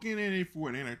looking at it through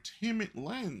an entertainment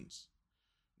lens,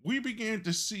 we began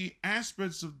to see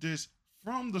aspects of this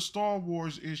from the Star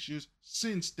Wars issues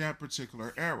since that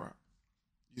particular era.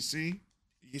 You see?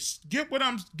 You get what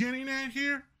I'm getting at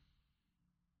here?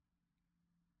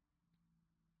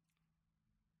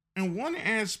 And one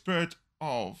aspect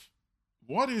of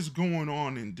what is going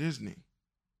on in Disney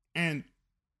and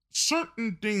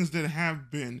certain things that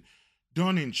have been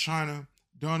done in China,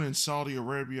 done in Saudi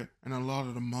Arabia, and a lot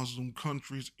of the Muslim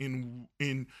countries in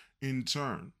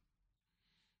turn,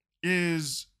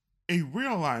 is a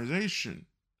realization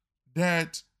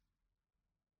that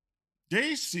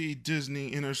they see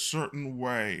Disney in a certain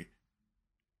way,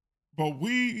 but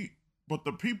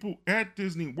the people at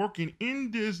Disney, working in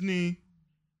Disney,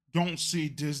 don't see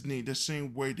Disney the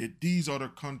same way that these other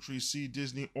countries see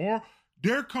Disney, or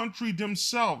their country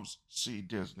themselves see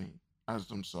Disney as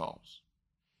themselves,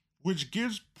 which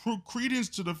gives credence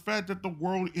to the fact that the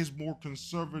world is more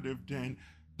conservative than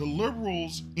the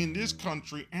liberals in this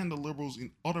country and the liberals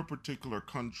in other particular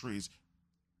countries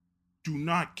do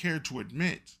not care to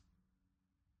admit.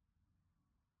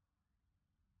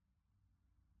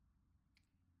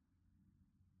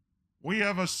 We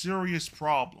have a serious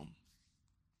problem.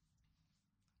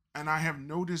 And I have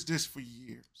noticed this for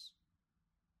years.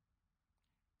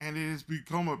 And it has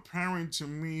become apparent to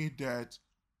me that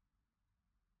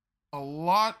a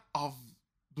lot of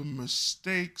the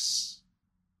mistakes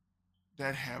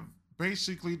that have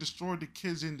basically destroyed the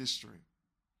kids industry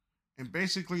and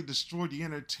basically destroyed the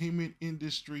entertainment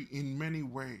industry in many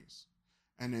ways,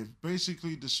 and it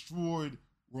basically destroyed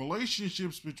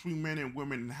relationships between men and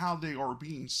women and how they are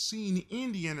being seen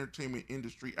in the entertainment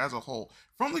industry as a whole,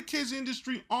 from the kids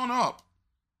industry on up,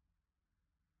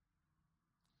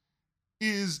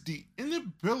 is the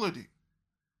inability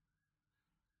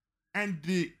and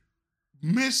the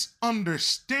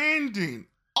misunderstanding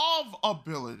of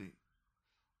ability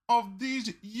of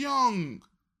these young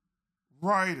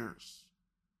writers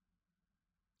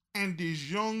and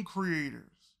these young creators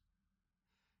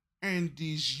and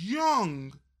these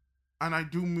young, and I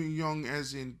do mean young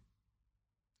as in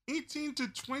 18 to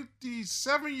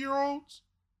 27-year-olds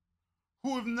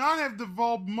who have not have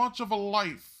developed much of a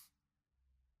life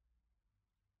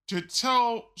to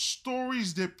tell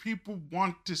stories that people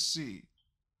want to see,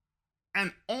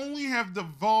 and only have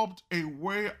developed a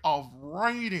way of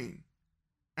writing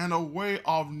and a way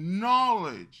of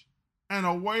knowledge and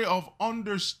a way of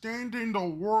understanding the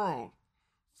world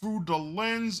through the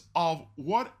lens of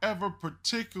whatever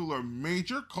particular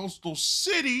major coastal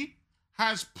city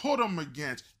has put them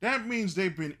against. That means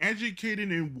they've been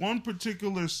educated in one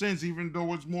particular sense, even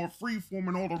though it's more freeform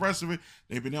and all the rest of it.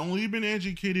 They've been only been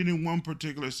educated in one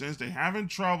particular sense. They haven't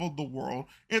traveled the world.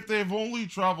 If they've only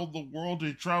traveled the world,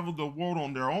 they traveled the world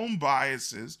on their own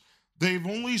biases. They've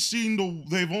only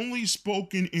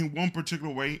spoken in one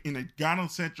particular way, in a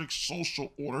gynocentric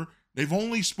social order. They've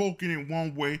only spoken in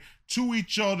one way to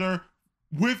each other,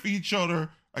 with each other,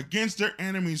 against their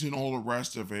enemies and all the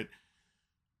rest of it.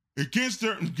 Against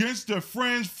their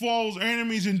friends, foes,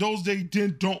 enemies, and those they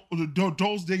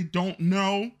don't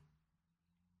know.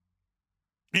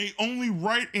 They only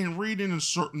write and read in a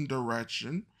certain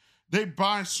direction. They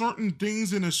buy certain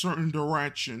things in a certain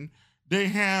direction. They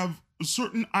have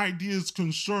certain ideas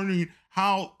concerning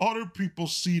how other people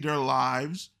see their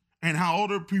lives and how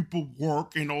other people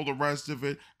work and all the rest of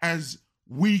it as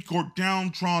weak or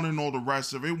downtrodden and all the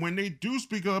rest of it. When they do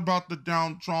speak about the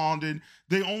downtrodden,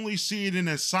 they only see it in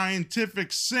a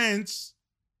scientific sense.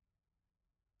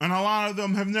 And a lot of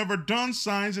them have never done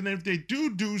science. And if they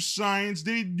do science,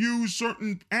 they use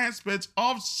certain aspects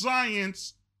of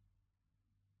science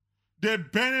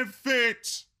that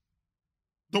benefit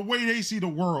the way they see the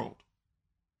world,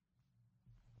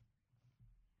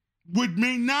 which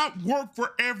may not work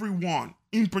for everyone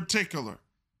in particular.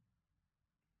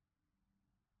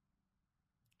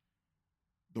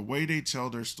 The way they tell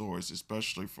their stories,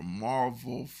 especially from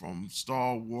Marvel, from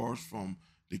Star Wars, from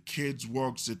the kids'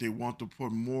 works that they want to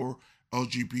put more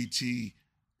LGBT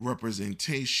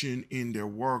representation in their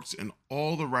works and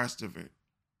all the rest of it,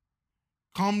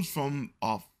 comes from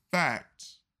a fact.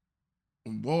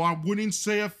 Well, I wouldn't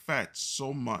say a fact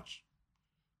so much.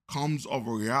 Comes of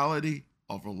a reality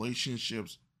of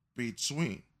relationships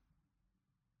between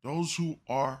those who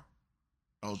are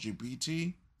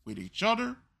LGBT with each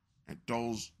other and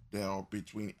those that are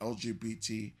between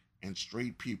LGBT and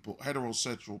straight people,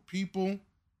 heterosexual people,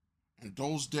 and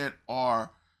those that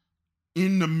are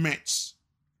in the midst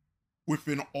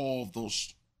within all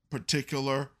those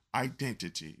particular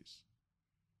identities.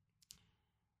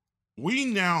 We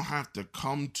now have to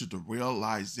come to the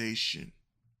realization,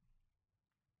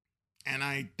 and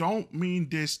I don't mean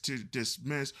this to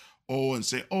dismiss, and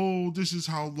say, this is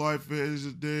how life is,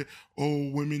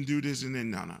 women do this, and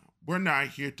then, no. We're not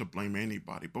here to blame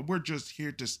anybody, but we're just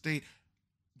here to state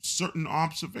certain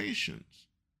observations.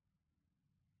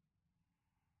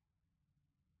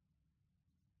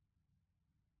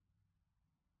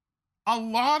 A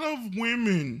lot of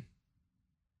women,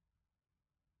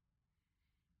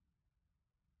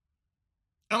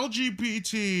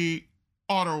 LGBT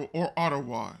or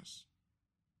otherwise,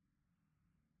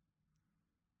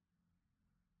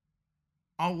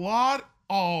 a lot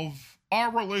of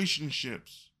our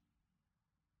relationships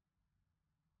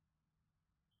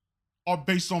are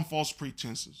based on false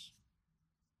pretenses.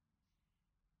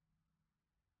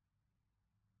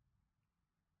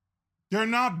 They're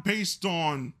not based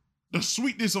on the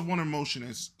sweetness of one emotion,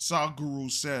 as Sadhguru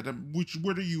said, which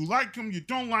whether you like him, you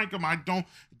don't like him, it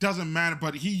doesn't matter,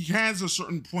 but he has a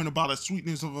certain point about a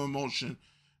sweetness of emotion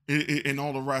and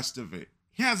all the rest of it.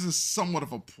 He has a somewhat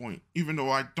of a point, even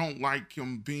though I don't like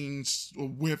him being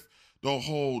with the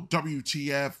whole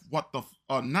WTF,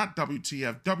 not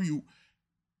WTF,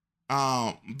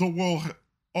 the World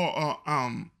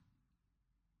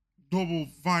Global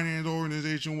Finance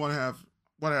Organization, what have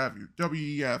you,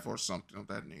 WEF or something of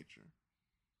that nature.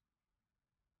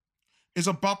 It's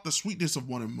about the sweetness of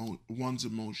one's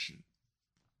emotion.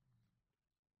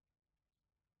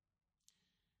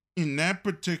 In that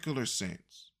particular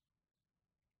sense,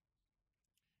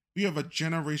 we have a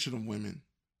generation of women.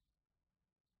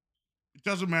 It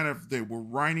doesn't matter if they were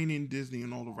writing in Disney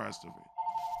and all the rest of it.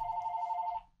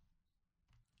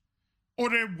 or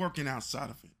they're working outside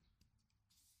of it,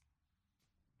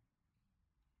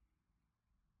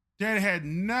 that had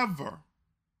never,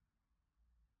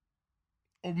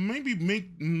 or maybe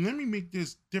let me make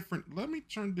this different, let me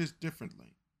turn this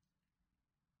differently,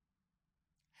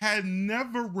 had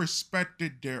never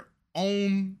respected their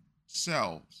own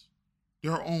selves,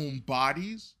 their own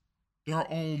bodies,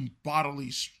 their own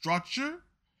bodily structure,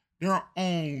 their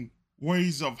own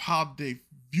ways of how they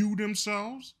view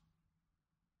themselves.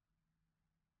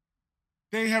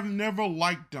 They have never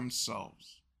liked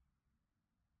themselves.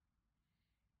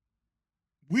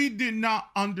 We did not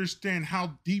understand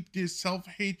how deep this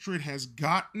self-hatred has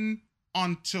gotten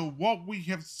until what we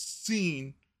have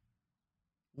seen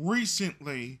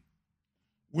recently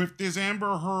with this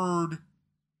Amber Heard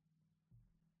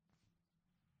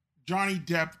Johnny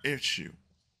Depp issue.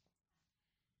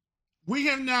 We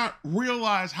have not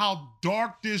realized how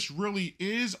dark this really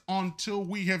is until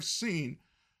we have seen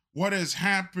what has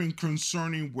happened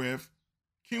concerning with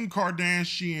Kim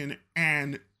Kardashian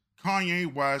and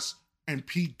Kanye West and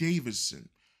Pete Davidson.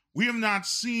 We have not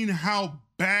seen how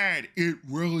bad it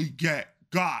really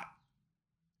got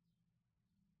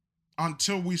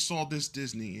until we saw this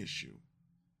Disney issue.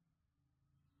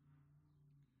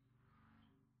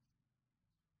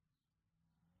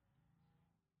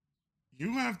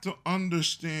 You have to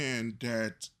understand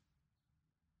that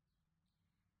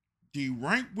the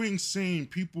right wing saying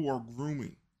people are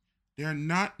grooming, they're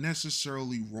not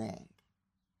necessarily wrong.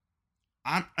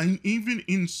 I'm even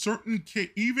in certain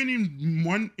even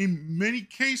in many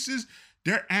cases,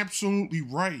 they're absolutely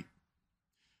right.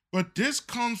 But this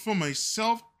comes from a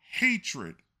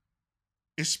self-hatred,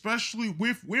 especially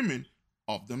with women,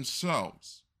 of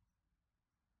themselves.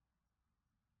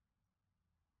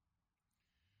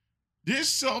 This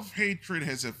self-hatred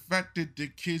has affected the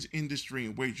kids industry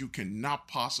in ways you cannot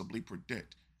possibly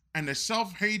predict. And the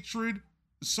self-hatred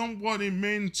somewhat in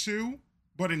men too,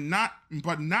 but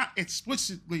not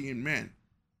explicitly in men.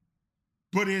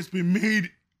 But it has been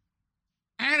made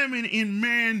adamant in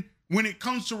men when it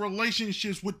comes to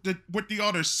relationships with the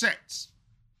other sex.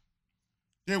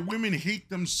 That women hate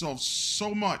themselves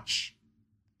so much.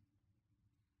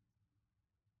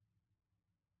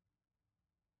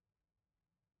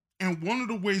 And one of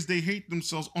the ways they hate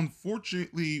themselves,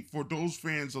 unfortunately for those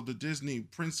fans of the Disney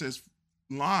princess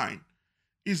line,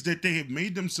 is that they have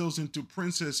made themselves into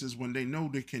princesses when they know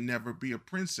they can never be a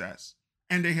princess.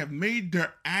 And they have made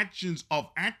their actions of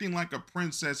acting like a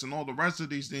princess and all the rest of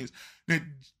these things that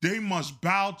they must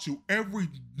bow to every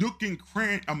nook and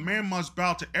cranny. A man must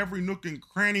bow to every nook and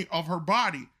cranny of her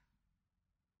body,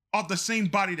 of the same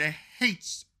body that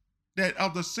hates, that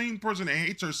of the same person that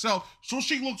hates herself. So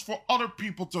she looks for other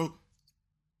people to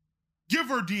give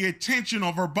her the attention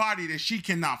of her body that she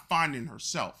cannot find in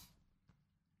herself.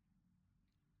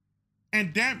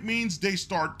 And that means they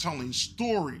start telling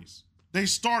stories. They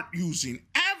start using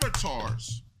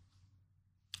avatars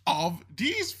of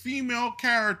these female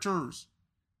characters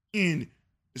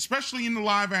especially in the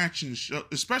live action show,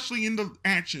 especially in the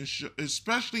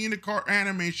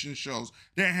animation shows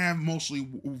that have mostly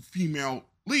female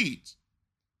leads,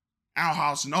 Owl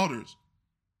House and others.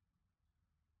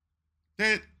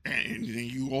 And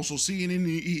you also see it in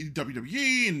the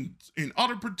WWE and in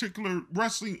other particular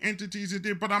wrestling entities it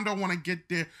did, but I don't want to get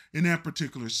there in that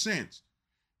particular sense.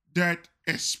 That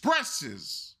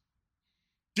expresses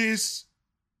this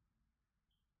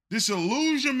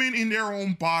disillusionment in their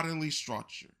own bodily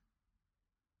structure,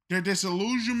 their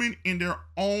disillusionment in their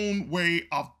own way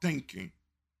of thinking,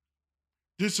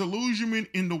 disillusionment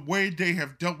in the way they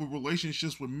have dealt with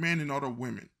relationships with men and other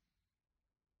women,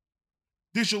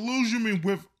 disillusionment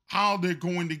with how they're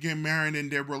going to get married in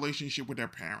their relationship with their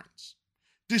parents,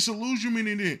 disillusionment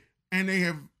in it, and they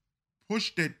have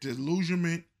pushed that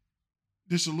disillusionment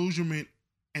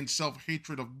and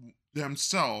self-hatred of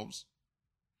themselves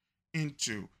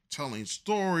into telling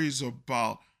stories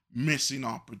about missing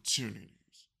opportunities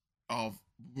of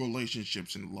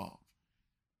relationships and love,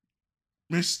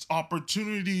 missed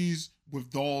opportunities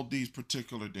with all these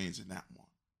particular things in that one,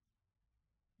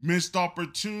 missed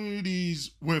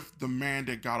opportunities with the man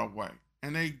that got away,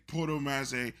 and they put him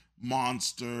as a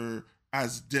monster,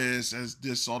 as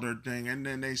this other thing, and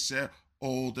then they said,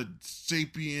 oh, the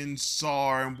sapien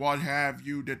czar and what have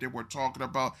you that they were talking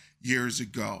about years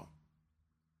ago.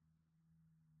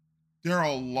 There are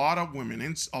a lot of women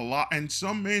and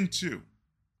some men too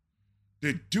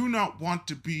that do not want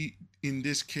to be in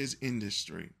this kids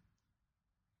industry.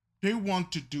 They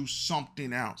want to do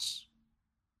something else.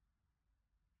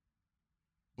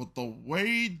 But the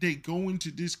way they go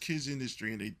into this kids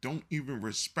industry and they don't even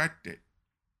respect it,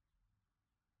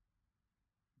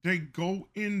 they go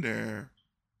in there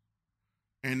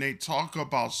and they talk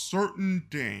about certain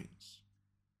things.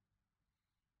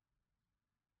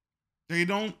 They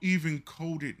don't even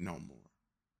code it no more.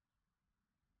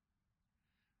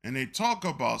 And they talk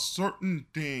about certain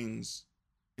things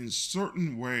in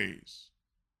certain ways,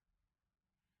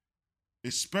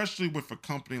 especially with a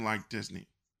company like Disney.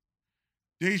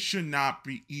 They should not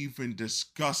be even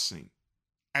discussing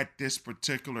at this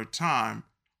particular time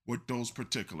with those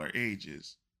particular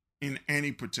ages in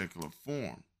any particular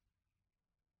form.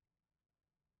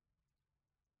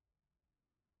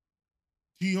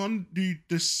 The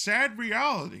sad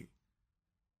reality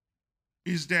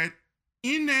is that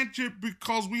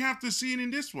because we have to see it in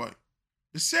this way.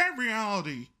 The sad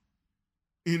reality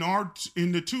in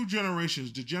the two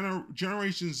generations, the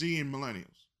Generation Z and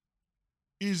Millennials,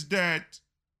 is that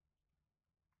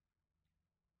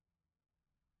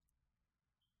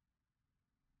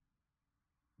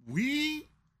we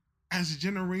as a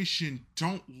generation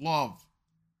don't love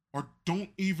or don't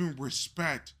even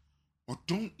respect or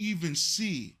don't even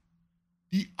see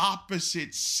the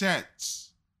opposite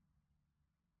sex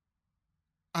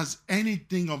as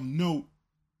anything of note.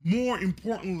 More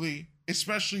importantly,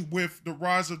 especially with the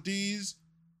rise of these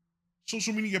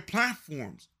social media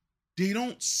platforms, they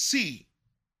don't see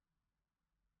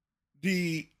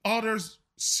the other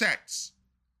sex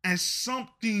as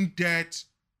something that,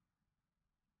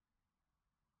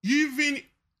 even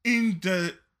in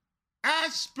the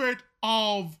aspect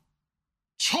of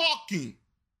talking,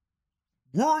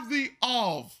 worthy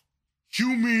of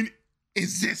human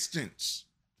existence.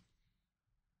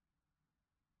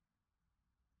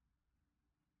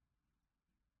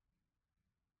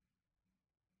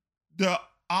 The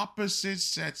opposite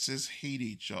sexes hate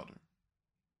each other,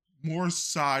 more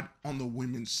side on the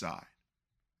women's side.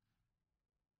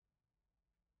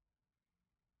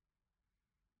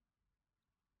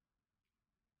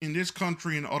 In this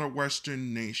country and other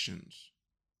Western nations,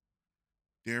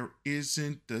 there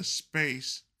isn't the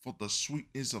space for the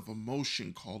sweetness of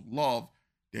emotion called love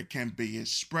that can be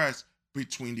expressed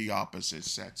between the opposite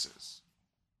sexes.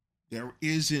 There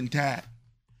isn't that.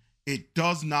 It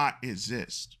does not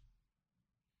exist.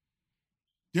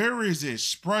 There is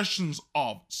expressions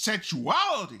of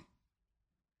sexuality,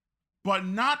 but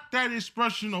not that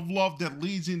expression of love that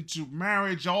leads into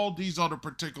marriage, all these other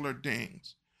particular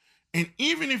things. And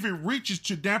even if it reaches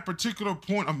to that particular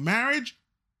point of marriage,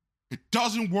 it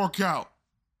doesn't work out.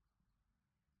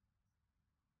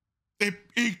 It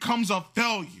becomes a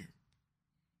failure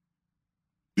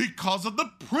because of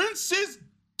the princess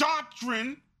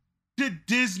doctrine that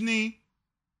Disney,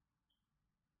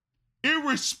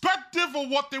 irrespective of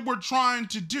what they were trying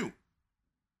to do,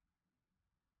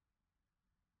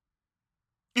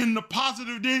 in the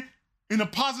positive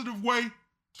way,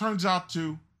 turns out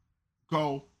to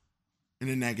go in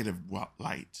a negative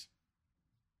light.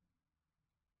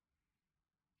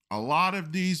 A lot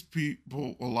of these people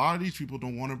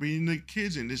don't want to be in the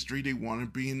kids industry. They want to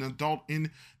be in the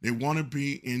they want to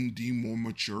be in the more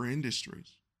mature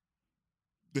industries.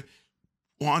 They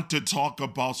want to talk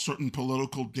about certain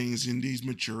political things in these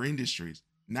mature industries.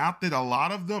 Now that a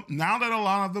lot of them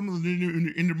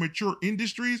in the mature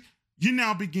industries, you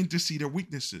now begin to see their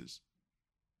weaknesses.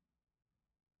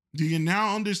 Do you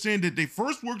now understand that they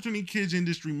first worked in the kids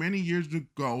industry many years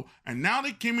ago, and now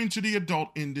they came into the adult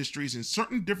industries in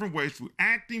certain different ways through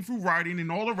acting, through writing, and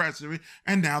all the rest of it,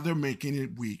 and now they're making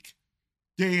it weak.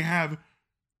 They have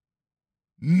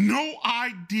no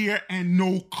idea and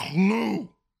no clue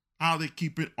how to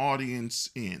keep an audience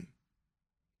in.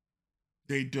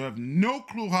 They have no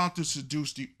clue how to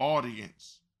seduce the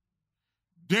audience.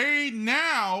 They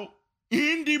now,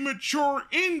 in the mature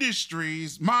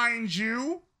industries, mind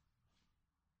you,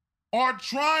 are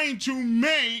trying to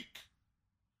make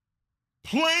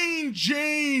plain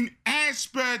Jane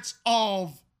aspects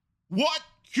of what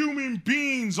human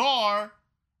beings are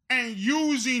and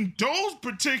using those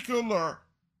particular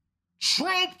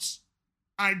tropes,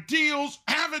 ideals,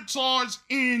 avatars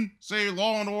in, say,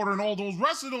 Law and Order and all those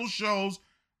rest of those shows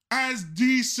as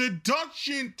the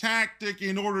seduction tactic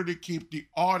in order to keep the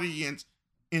audience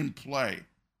in play.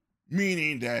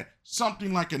 Meaning that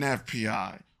something like an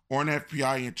FBI or an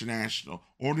FBI International,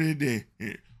 or they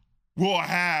will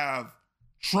have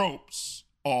tropes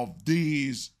of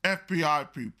these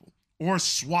FBI people or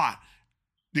SWAT,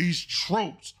 these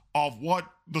tropes of what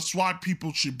the SWAT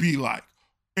people should be like,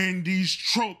 and these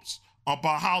tropes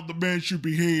about how the man should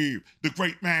behave, the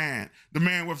great man, the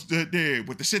man with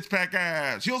the six-pack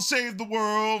ass. He'll save the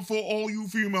world for all you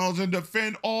females and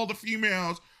defend all the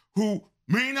females who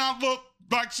may not look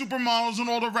like supermodels and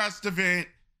all the rest of it.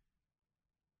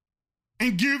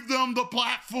 and give them the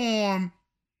platform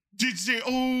to say,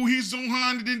 oh, he's so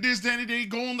haunted and this, that, and they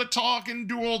go on the talk and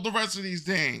do all the rest of these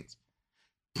things.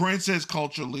 Princess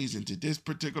culture leads into this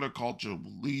particular culture,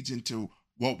 leads into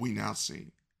what we now see.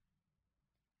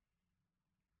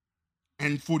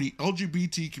 And for the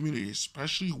LGBT community,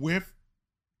 especially with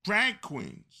drag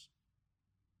queens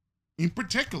in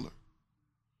particular,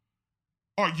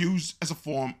 are used as a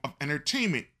form of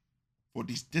entertainment for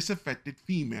these disaffected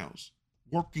females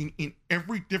working in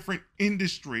every different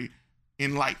industry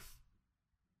in life.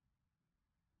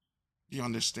 Do you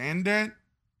understand that?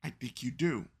 I think you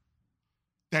do.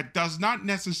 That does not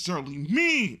necessarily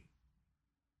mean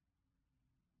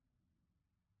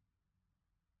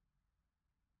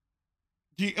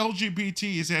the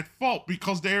LGBT is at fault,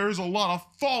 because there is a lot of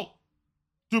fault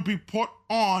to be put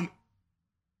on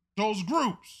those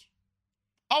groups.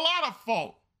 A lot of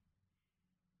fault.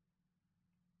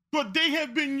 But they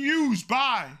have been used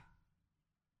by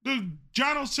the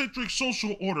gynocentric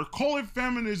social order. Call it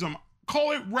feminism,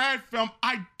 call it rad fem,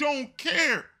 I don't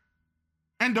care.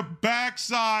 And the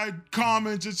backside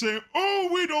comments and saying, oh,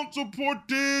 we don't support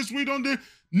this, we don't do.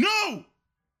 No!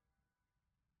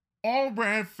 All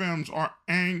rad femmes are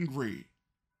angry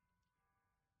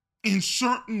in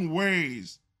certain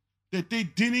ways that they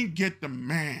didn't get the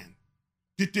man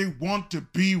that they want to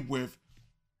be with,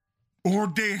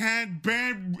 or they had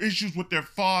bad issues with their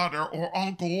father or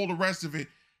uncle, all the rest of it,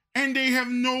 and they have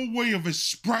no way of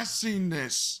expressing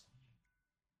this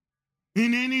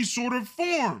in any sort of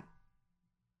form.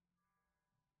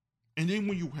 And then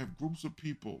when you have groups of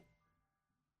people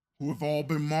who have all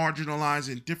been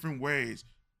marginalized in different ways,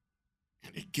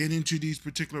 and they get into these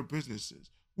particular businesses,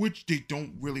 which they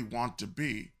don't really want to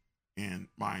be, and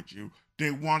mind you, they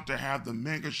want to have the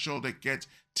mega show that gets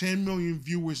 10 million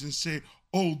viewers and say,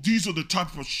 oh, these are the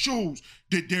type of shows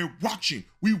that they're watching.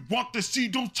 We want to see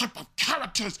those type of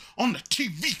characters on the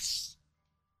TVs.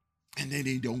 And then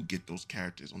they don't get those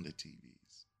characters on the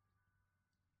TVs.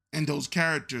 And those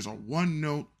characters are one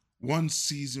note, one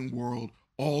season world,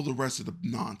 all the rest of the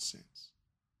nonsense.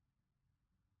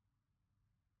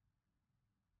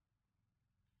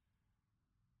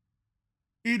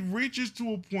 It reaches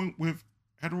to a point with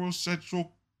heterosexual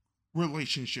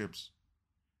relationships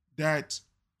that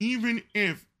even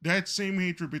if that same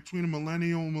hatred between a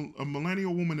millennial woman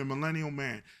and a millennial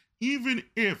man, even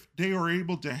if they are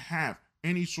able to have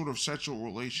any sort of sexual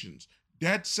relations,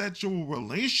 that sexual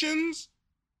relations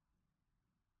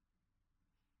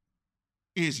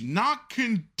is not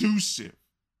conducive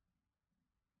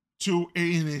to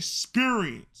an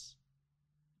experience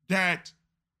that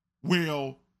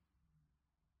will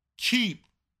keep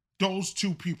those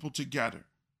two people together.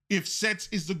 If sex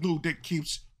is the glue that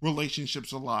keeps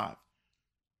relationships alive,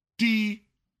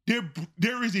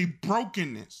 there is a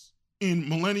brokenness in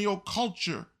millennial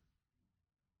culture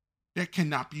that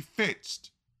cannot be fixed.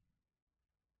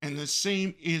 And the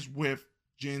same is with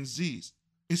Gen Zs,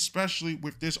 especially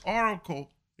with this article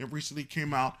that recently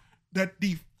came out that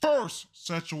the first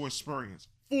sexual experience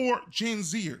for Gen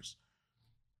Zers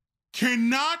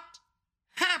cannot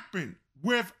happen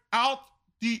without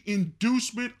the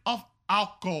inducement of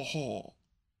alcohol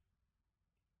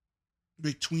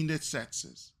between the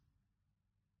sexes.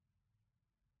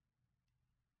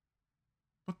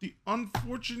 But the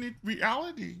unfortunate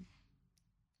reality,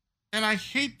 and I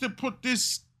hate to put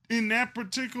this in that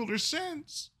particular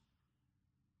sense,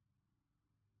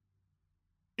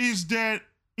 is that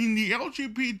in the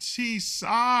LGBT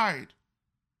side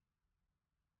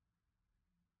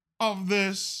of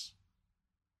this,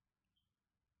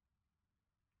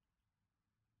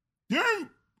 there,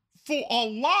 for a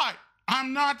lot,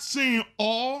 I'm not saying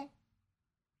all,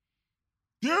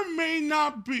 there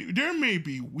may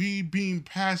be weed being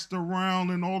passed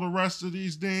around and all the rest of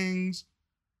these things,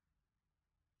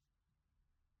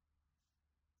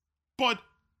 but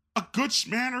a good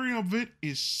smattering of it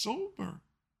is sober.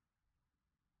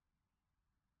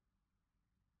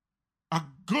 A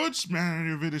good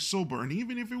smattering of it is sober, and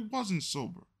even if it wasn't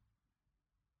sober,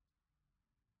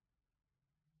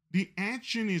 the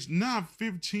action is not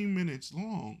 15 minutes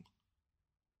long.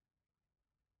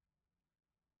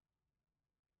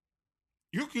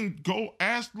 You can go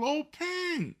ask Lo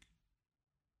Ping.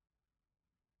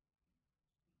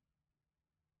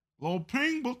 Lo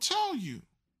Ping will tell you.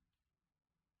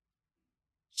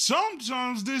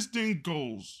 Sometimes this thing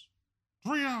goes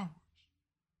 3 hours,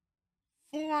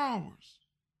 4 hours,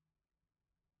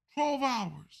 12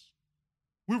 hours,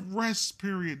 with rest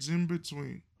periods in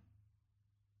between.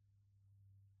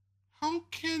 How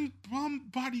can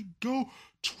somebody go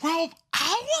 12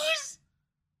 hours?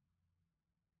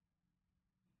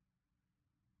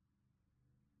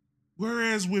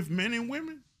 Whereas with men and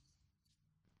women,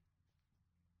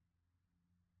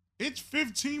 it's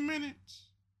 15 minutes.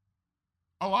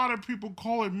 A lot of people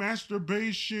call it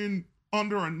masturbation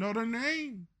under another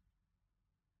name.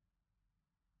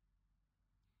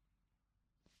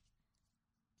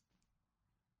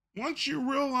 Once you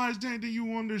realize that, then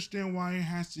you understand why it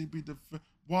has to be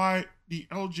why the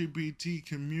LGBT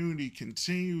community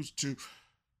continues to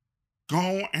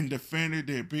go and defend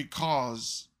it,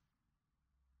 because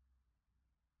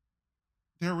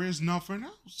there is nothing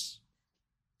else.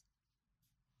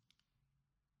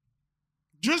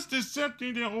 Just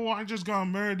accepting that, oh, I just got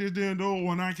married, and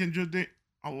oh, and I can just,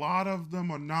 a lot of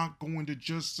them are not going to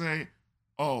just say,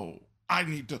 oh, I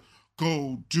need to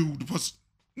go do the,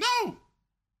 no,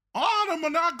 a lot of them are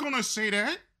not going to say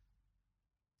that.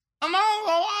 A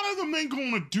lot of them ain't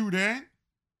going to do that.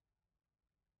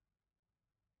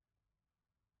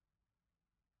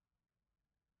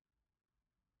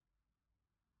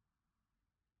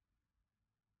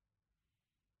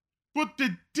 But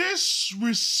the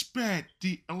disrespect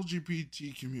the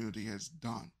LGBT community has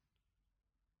done,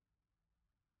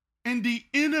 and the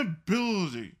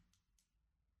inability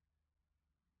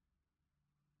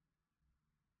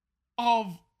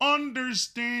of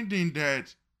understanding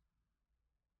that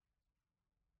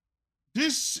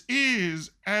this is,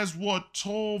 as what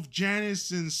Tove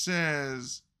Janisson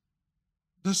says,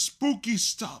 the spooky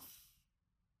stuff.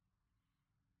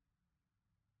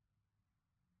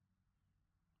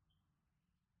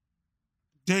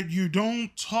 That you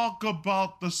don't talk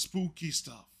about the spooky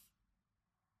stuff.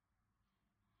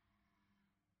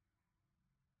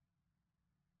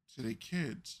 To the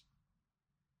kids,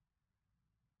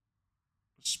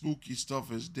 the spooky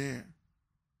stuff is there.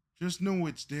 Just know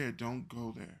it's there, don't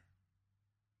go there.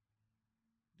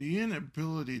 The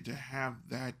inability to have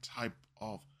that type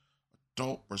of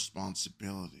adult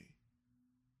responsibility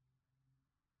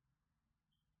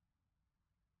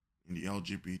in the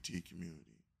LGBT community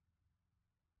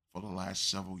for the last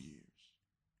several years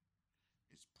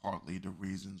is partly the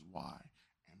reasons why,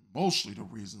 and mostly the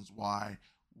reasons why,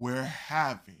 we're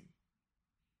having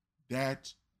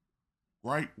that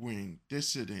right-wing,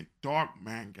 dissident, dark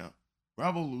manga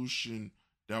revolution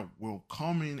that will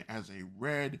come in as a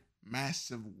red,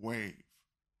 massive wave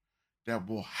that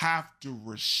will have to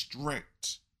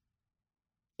restrict,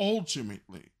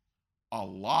 ultimately, a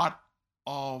lot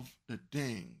of the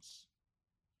things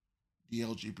the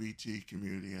LGBT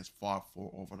community has fought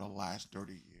for over the last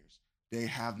 30 years. They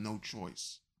have no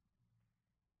choice.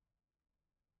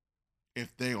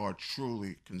 If they are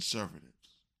truly conservatives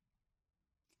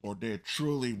or they're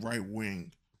truly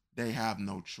right-wing, they have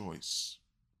no choice.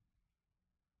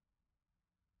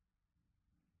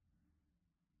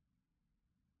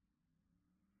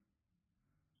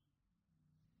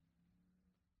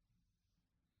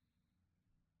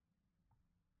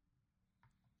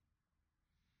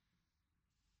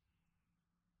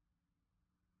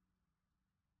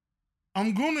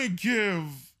 I'm going to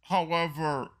give,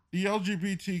 however, the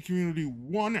LGBT community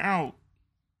one out.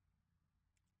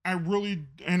 I really,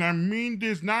 and I mean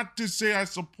this not to say I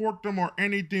support them or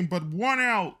anything, but one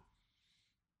out,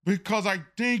 because I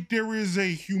think there is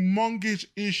a humongous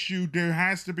issue that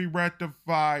has to be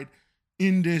rectified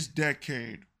in this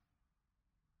decade.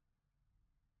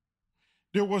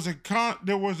 There was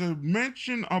a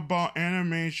mention about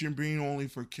animation being only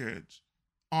for kids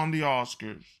on the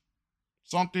Oscars.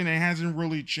 Something that hasn't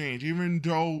really changed, even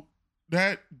though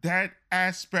that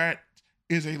aspect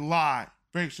is a lie,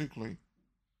 basically.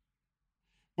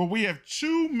 But we have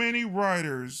too many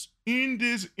writers in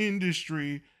this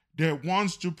industry that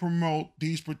wants to promote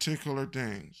these particular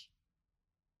things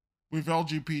with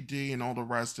LGBT and all the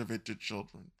rest of it to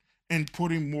children, and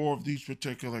putting more of these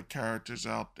particular characters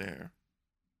out there.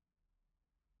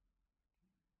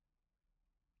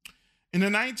 In the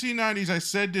 1990s, I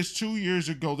said this 2 years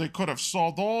ago, they could have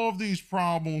solved all of these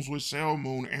problems with Sailor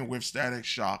Moon and with Static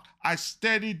Shock. I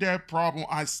studied that problem.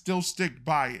 I still stick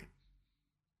by it.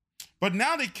 But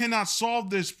now they cannot solve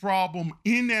this problem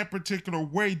in that particular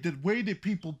way, the way that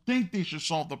people think they should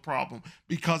solve the problem,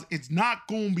 because it's not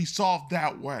going to be solved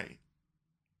that way.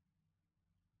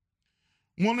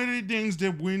 One of the things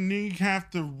that we have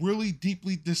to really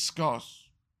deeply discuss,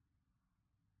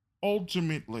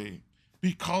 ultimately,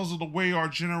 because of the way our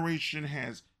generation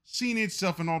has seen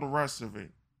itself and all the rest of it,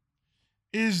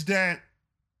 is that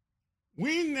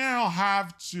we now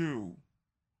have to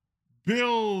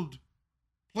build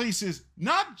places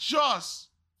not just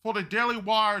for the Daily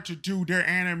Wire to do their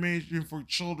animation for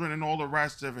children and all the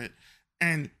rest of it,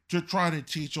 and to try to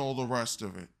teach all the rest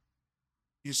of it,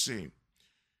 you see,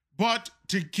 but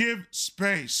to give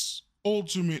space,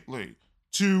 ultimately,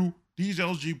 to these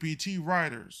LGBT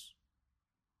writers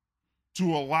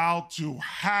to allow to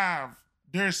have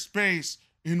their space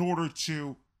in order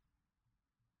to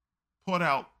put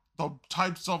out the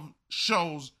types of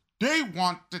shows they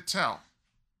want to tell.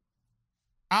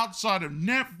 Outside of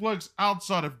Netflix,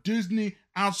 outside of Disney,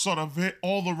 outside of it,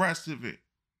 all the rest of it.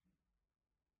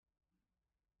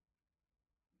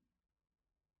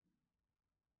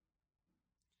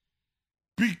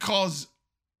 Because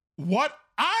what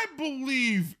I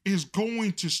believe is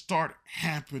going to start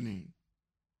happening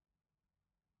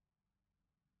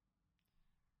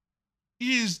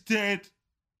is that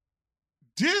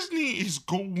Disney is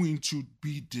going to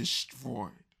be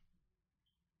destroyed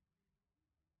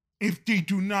if they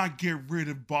do not get rid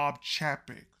of Bob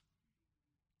Chapek,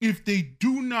 if they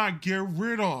do not get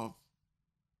rid of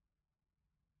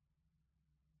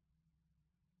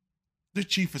the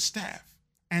chief of staff,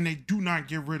 and they do not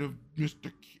get rid of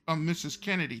Mrs.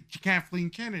 Kennedy, Kathleen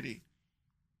Kennedy.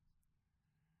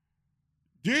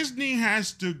 Disney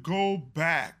has to go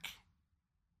back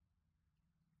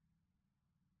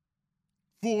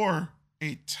for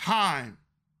a time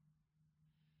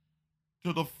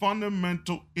to the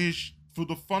fundamentals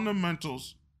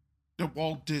that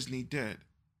Walt Disney did.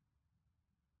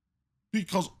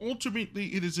 Because ultimately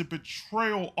it is a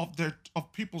betrayal of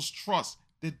people's trust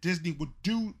that Disney would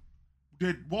do,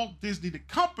 that Walt Disney, the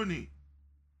company,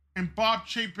 and Bob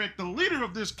Chapek, the leader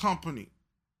of this company,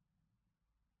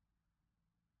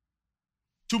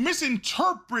 to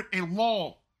misinterpret a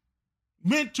law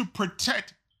meant to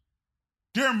protect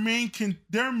their main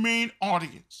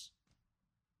audience.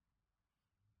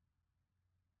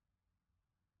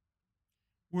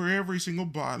 Where every single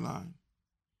byline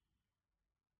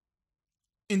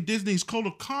in Disney's code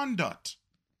of conduct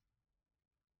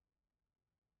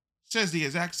says the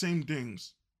exact same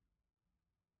things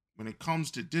when it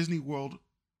comes to Disney World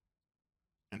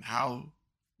and how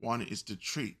one is to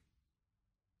treat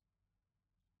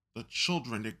the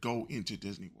children that go into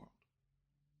Disney World.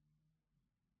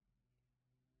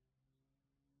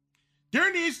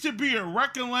 There needs to be a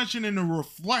recollection and a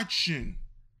reflection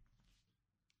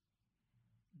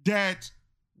that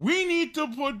we need to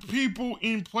put people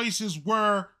in places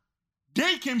where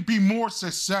they can be more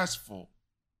successful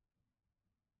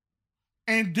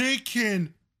and they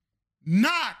can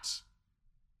not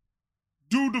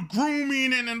do the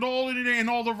grooming and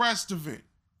all the rest of it.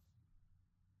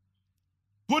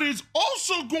 But it's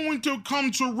also going to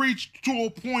come to reach to a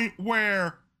point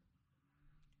where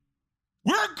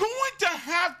we're going to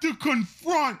have to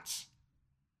confront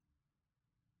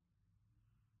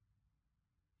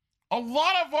a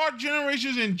lot of our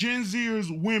generations and Gen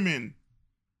Zers women.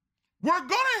 We're going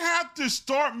to have to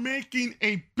start making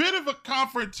a bit of a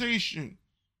confrontation.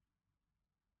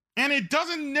 And it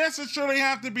doesn't necessarily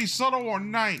have to be subtle or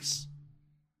nice.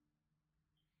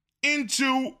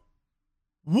 Into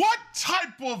what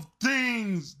type of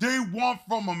things they want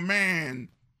from a man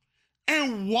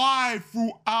and why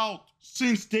throughout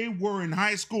since they were in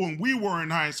high school and we were in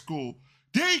high school,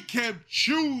 they kept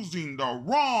choosing the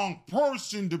wrong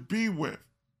person to be with.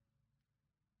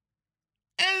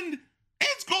 And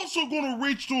it's also going to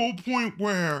reach to a point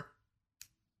where,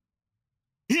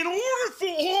 in order for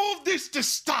all of this to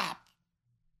stop,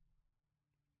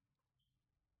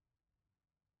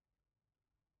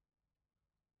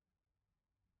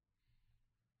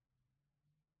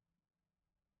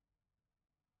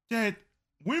 that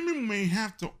women may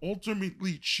have to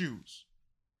ultimately choose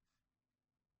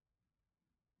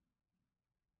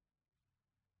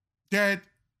that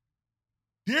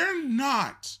they're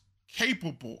not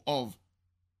capable of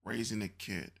raising a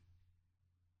kid,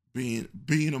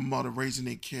 being a mother, raising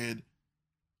a kid,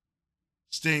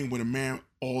 staying with a man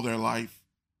all their life,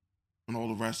 and all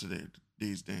the rest of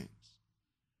these things.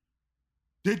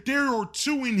 That they are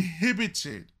too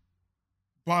inhibited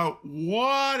by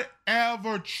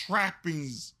whatever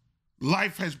trappings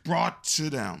life has brought to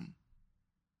them.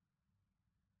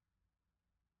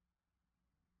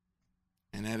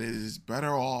 And that it is better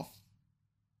off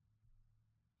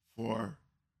for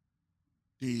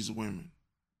these women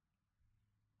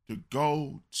to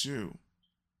go to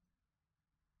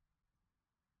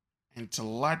and to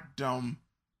let them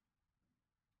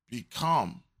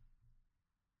become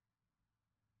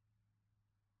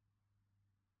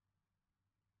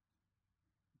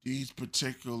these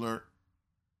particular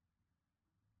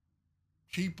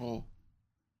people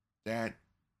that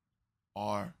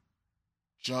are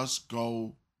just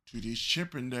go to these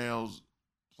Chippendales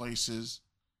places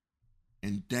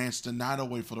and dance the night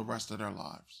away for the rest of their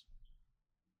lives.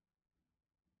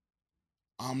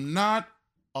 I'm not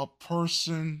a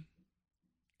person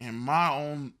in my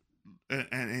own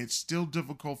and it's still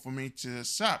difficult for me to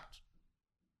accept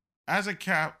as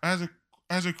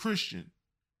a Christian.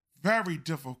 Very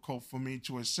difficult for me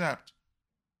to accept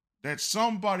that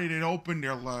somebody that opened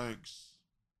their legs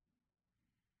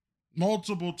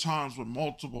multiple times with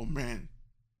multiple men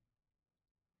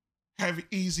have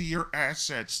easier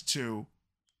access to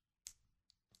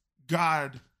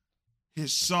God,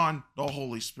 His Son, the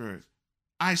Holy Spirit.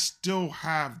 I still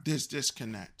have this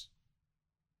disconnect.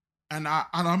 And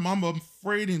I'm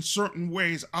afraid in certain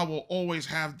ways I will always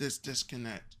have this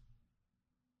disconnect.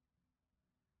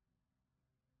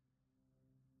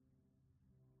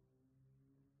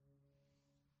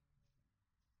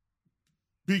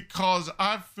 Because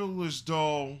I feel as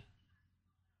though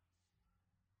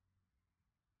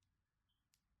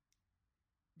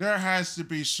there has to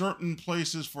be certain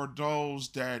places for those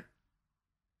that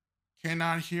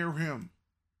cannot hear Him,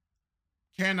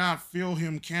 cannot feel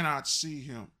Him, cannot see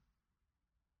Him.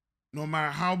 No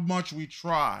matter how much we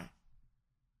try,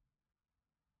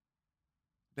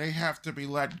 they have to be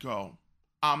let go.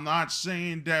 I'm not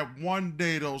saying that one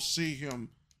day they'll see Him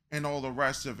and all the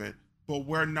rest of it, but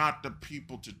we're not the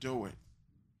people to do it.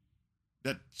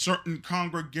 That certain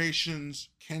congregations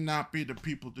cannot be the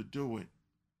people to do it.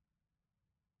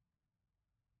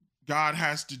 God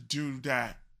has to do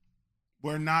that.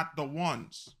 We're not the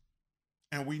ones,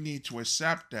 and we need to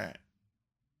accept that.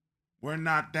 We're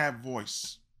not that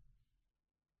voice.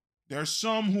 There's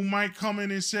some who might come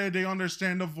in and say they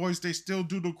understand the voice, they still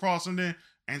do the crossing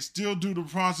and still do the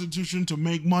prostitution to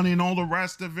make money and all the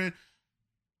rest of it.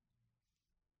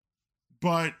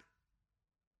 But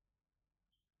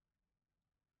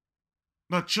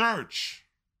the church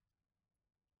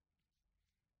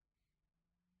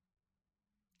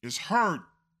is hurt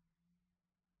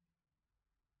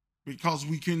because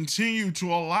we continue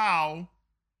to allow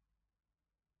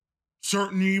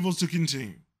certain evils to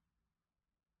continue.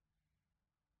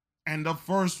 And the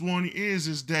first one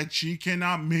is that she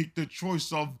cannot make the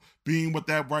choice of being with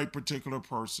that right particular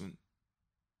person.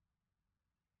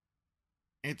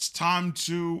 It's time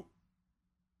to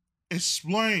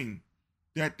explain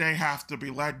that they have to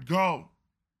be let go.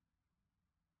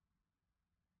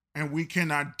 And we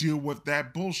cannot deal with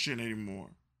that bullshit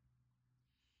anymore.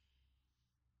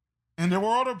 And there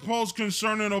were other posts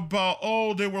concerning about,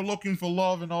 they were looking for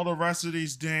love and all the rest of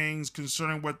these things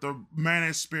concerning with the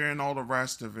manosphere and all the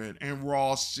rest of it. And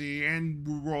Rossi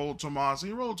and Rollo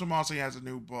Tomassi. Rollo Tomassi has a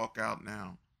new book out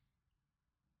now,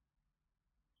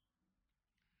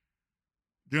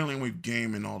 dealing with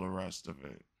game and all the rest of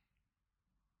it.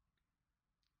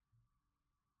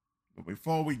 But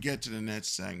before we get to the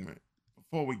next segment,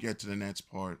 before we get to the next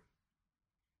part,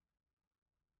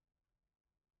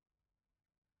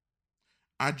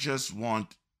 I just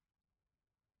want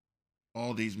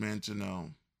all these men to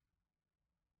know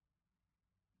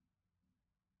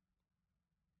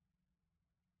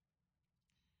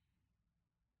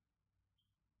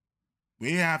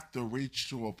we have to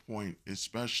reach to a point,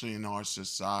 especially in our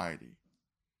society.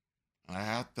 I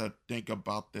have to think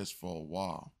about this for a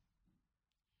while.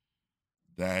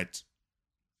 That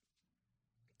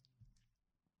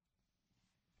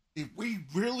if we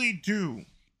really do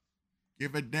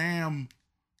give a damn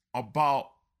about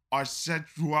our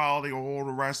sexuality or all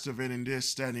the rest of it and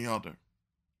this, that, and the other,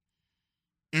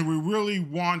 and we really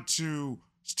want to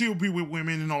still be with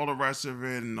women and all the rest of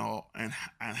it and all and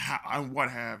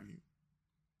what have you,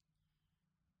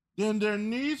 then there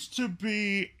needs to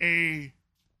be a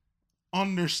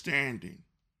understanding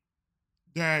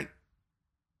that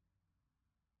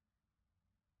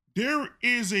there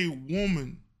is a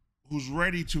woman who's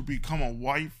ready to become a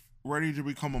wife, ready to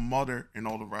become a mother, and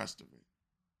all the rest of it.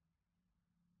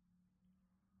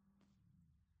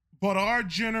 But our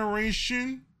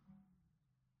generation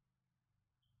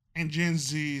and Gen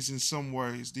Zs, in some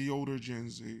ways, the older Gen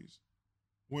Zs,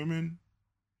 women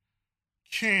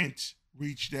can't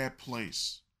reach that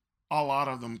place. A lot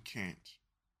of them can't.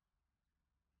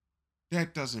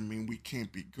 That doesn't mean we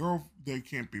can't be they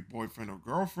can't be boyfriend or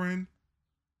girlfriend.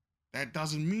 That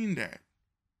doesn't mean that.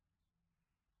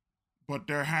 But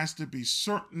there has to be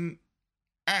certain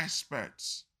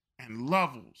aspects and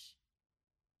levels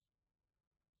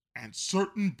and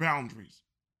certain boundaries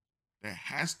that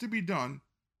has to be done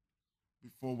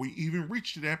before we even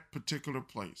reach to that particular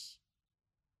place.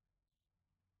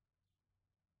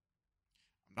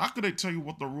 I'm not going to tell you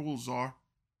what the rules are,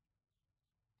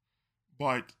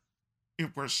 but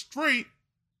if we're straight,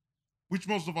 which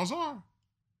most of us are,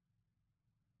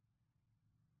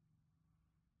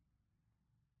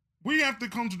 we have to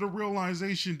come to the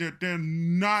realization that they're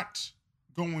not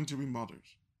going to be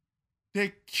mothers.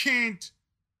 They can't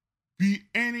be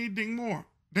anything more.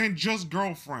 than just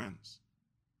girlfriends.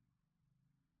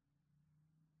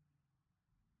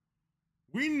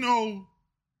 We know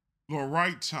the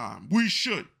right time. We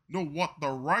should know what the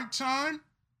right time,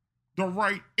 the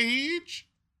right age,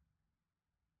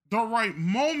 the right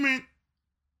moment,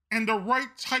 and the right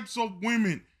types of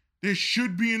women that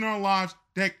should be in our lives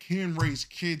that can raise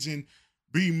kids and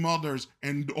be mothers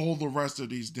and all the rest of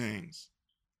these things.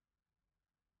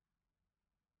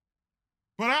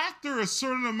 But after a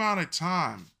certain amount of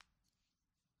time,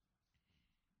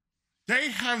 they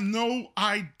have no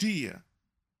idea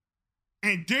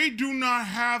and they do not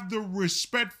have the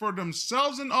respect for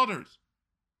themselves and others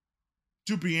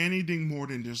to be anything more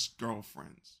than just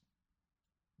girlfriends.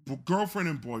 Girlfriend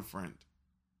and boyfriend.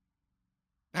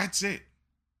 That's it.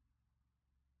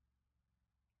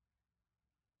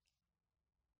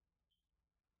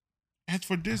 As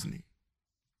for Disney,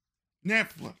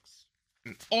 Netflix,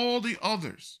 and all the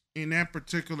others in that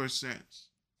particular sense,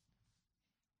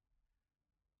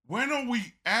 when are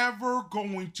we ever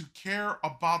going to care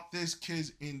about this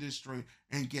kids industry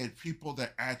and get people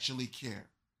that actually care?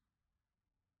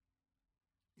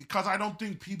 Because I don't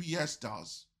think PBS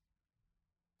does.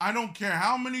 I don't care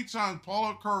how many times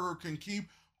Paula Kerr can keep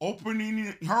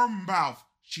opening her mouth,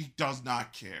 she does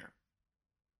not care.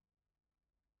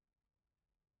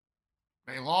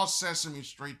 They lost Sesame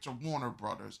Street to Warner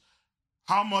Brothers.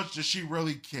 How much does she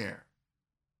really care?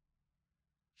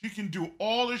 She can do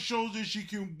all the shows that she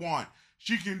can want.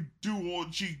 She can do all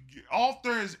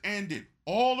Author has ended.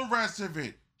 All the rest of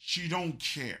it, she don't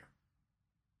care.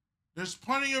 There's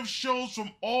plenty of shows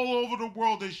from all over the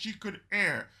world that she could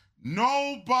air.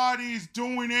 Nobody's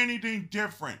doing anything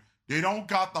different. They don't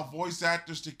got the voice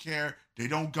actors to care. They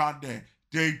don't got that.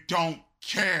 They don't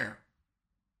care.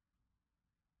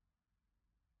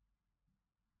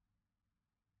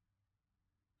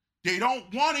 They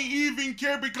don't want to even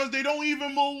care because they don't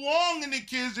even belong in the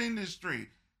kids industry.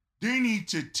 They need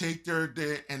to take their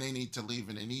and they need to leave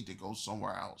and they need to go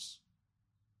somewhere else.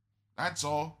 That's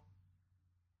all.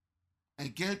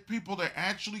 And get people that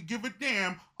actually give a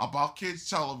damn about kids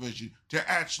television to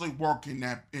actually work in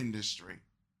that industry.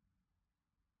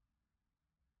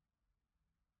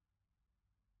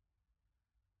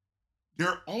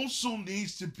 There also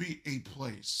needs to be a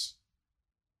place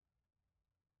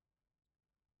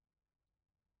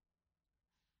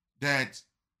that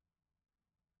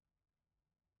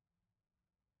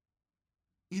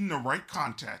in the right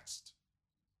context,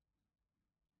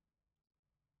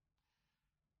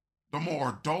 the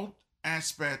more adult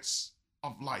aspects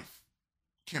of life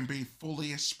can be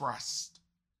fully expressed.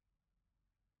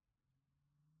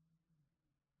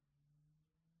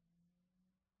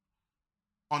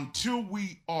 Until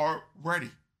we are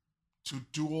ready to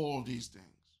do all of these things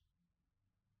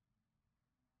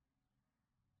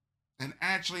and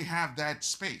actually have that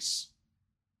space,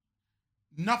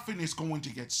 nothing is going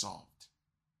to get solved.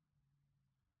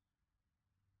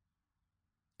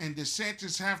 And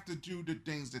DeSantis have to do the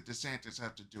things that DeSantis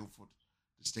have to do for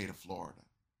the state of Florida.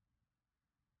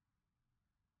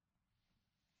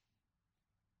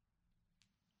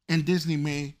 And Disney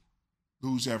may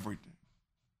lose everything.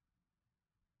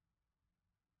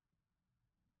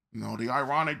 You know, the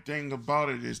ironic thing about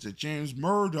it is that James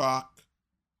Murdoch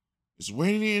is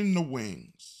waiting in the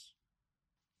wings,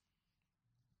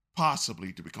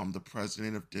 possibly to become the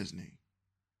president of Disney.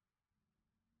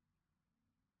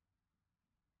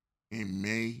 It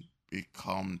may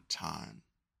become time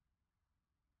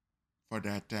for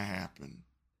that to happen.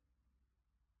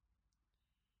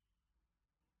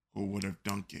 Who would have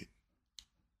done it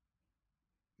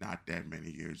not that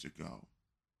many years ago?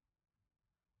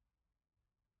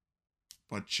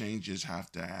 But changes have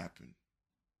to happen.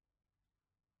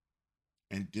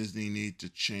 And Disney needs to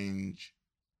change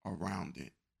around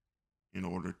it in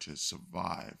order to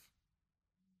survive.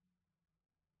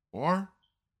 Or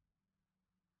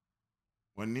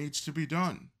what needs to be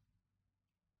done?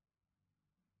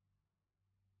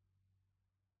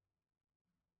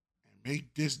 And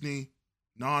make Disney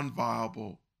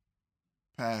non-viable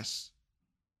past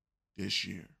this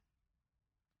year.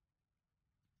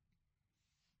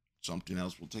 Something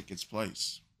else will take its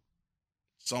place.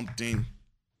 Something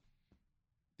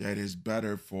that is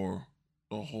better for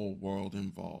the whole world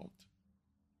involved.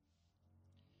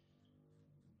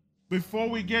 Before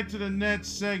we get to the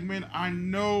next segment, I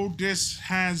know this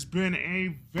has been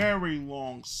a very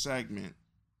long segment.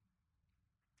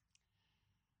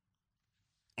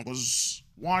 I was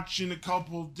watching a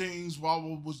couple of things while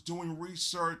I was doing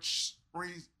research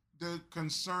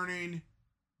concerning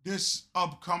this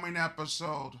upcoming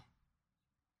episode.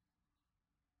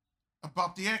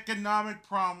 about the economic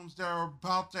problems that are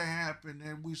about to happen.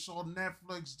 And we saw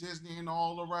Netflix, Disney, and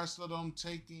all the rest of them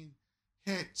taking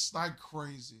hits like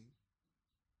crazy.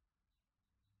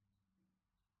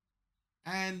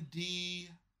 And the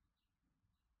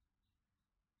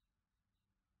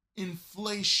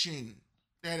inflation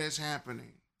that is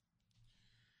happening.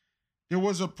 There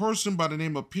was a person by the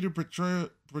name of Peter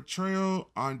Petrello,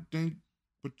 I think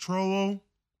Petrollo,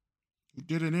 who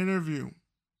did an interview.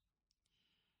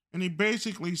 And he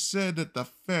basically said that the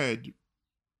Fed,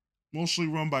 mostly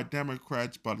run by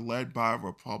Democrats but led by a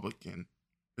Republican,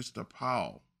 Mr.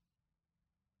 Powell,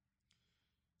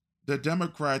 the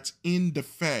Democrats in the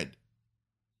Fed,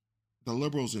 the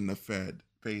liberals in the Fed,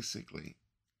 basically,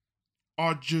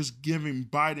 are just giving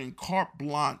Biden carte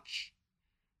blanche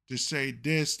to say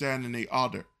this, that, and the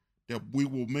other, that we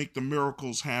will make the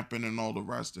miracles happen and all the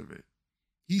rest of it.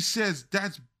 He says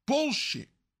that's bullshit.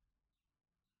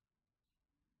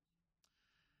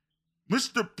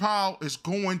 Mr. Powell is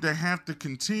going to have to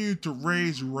continue to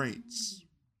raise rates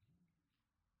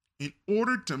in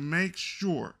order to make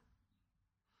sure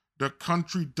the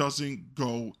country doesn't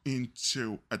go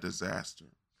into a disaster.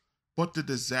 But the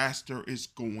disaster is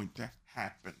going to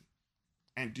happen.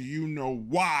 And do you know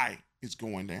why it's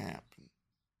going to happen?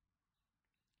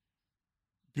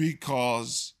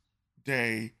 Because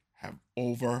they have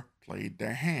overplayed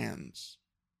their hands.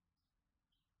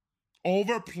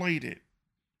 Overplayed it.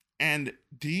 And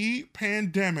the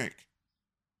pandemic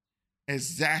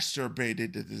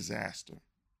exacerbated the disaster.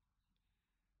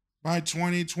 By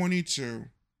 2022,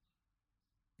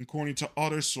 according to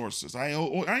other sources,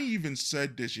 I even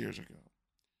said this years ago,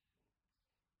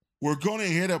 we're going to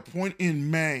hit a point in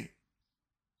May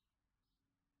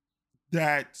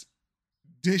that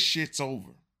this shit's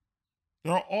over.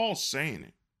 They're all saying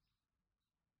it.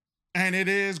 And it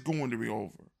is going to be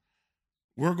over.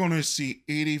 We're going to see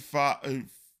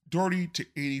 30 to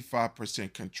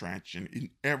 85% contraction in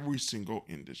every single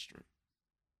industry.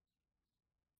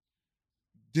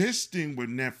 This thing with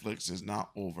Netflix is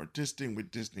not over. This thing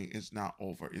with Disney is not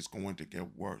over. It's going to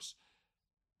get worse.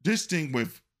 This thing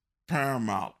with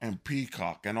Paramount and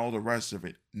Peacock and all the rest of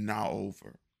it, not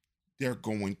over. They're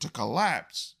going to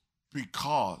collapse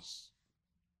because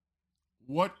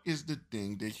what is the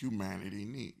thing that humanity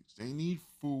needs? They need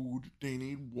food, they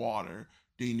need water,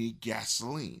 they need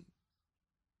gasoline.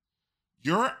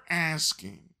 You're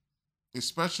asking,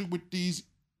 especially with these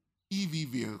EV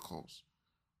vehicles,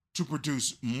 to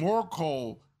produce more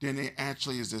coal than it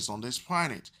actually exists on this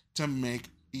planet to make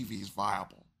EVs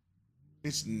viable.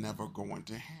 It's never going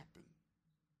to happen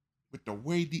with the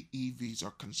way the EVs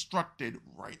are constructed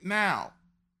right now.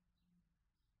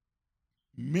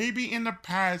 Maybe in the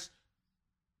past,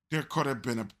 there could have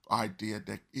been an idea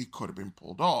that it could have been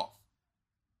pulled off.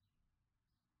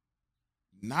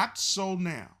 Not so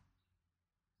now.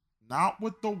 Not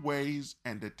with the ways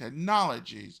and the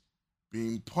technologies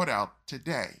being put out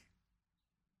today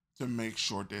to make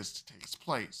sure this takes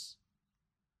place.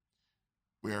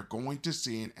 We are going to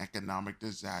see an economic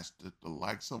disaster, the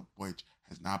likes of which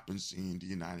has not been seen in the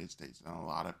United States. And a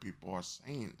lot of people are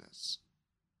saying this.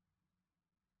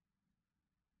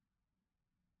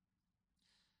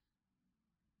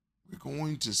 We're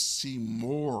going to see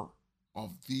more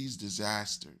of these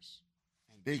disasters.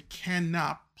 And they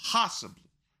cannot possibly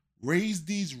raise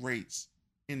these rates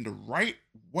in the right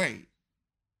way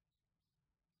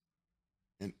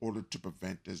in order to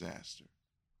prevent disaster.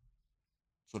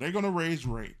 So they're going to raise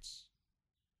rates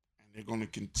and they're going to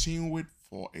continue it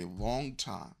for a long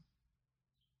time.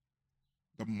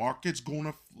 The market's going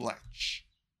to fletch.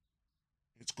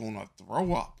 It's going to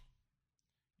throw up.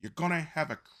 You're going to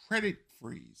have a credit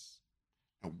freeze.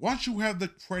 And once you have the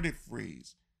credit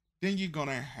freeze, then you're going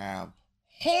to have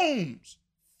homes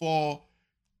fall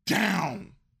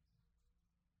down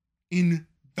in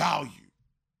value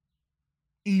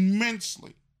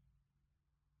immensely.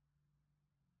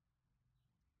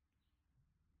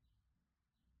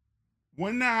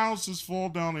 When the houses fall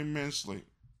down immensely,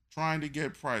 trying to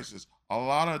get prices, a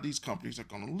lot of these companies are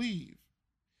going to leave.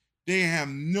 They have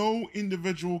no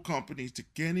individual companies to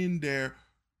get in there,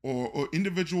 or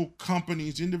individual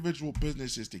companies, individual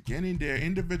businesses to get in there,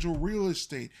 individual real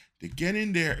estate to get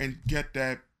in there and get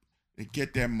that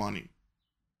money.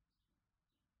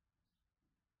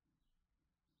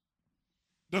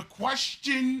 The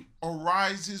question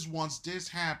arises once this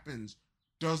happens,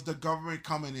 does the government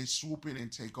come in and swoop in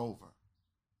and take over?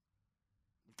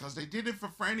 Because they did it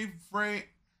for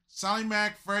Sally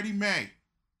Mac, Freddie Mae.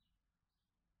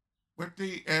 With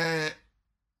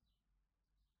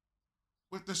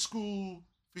the school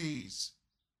fees.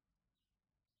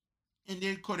 And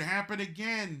it could happen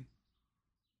again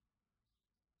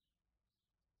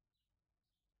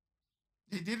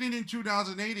They did it in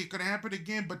 2008. It could happen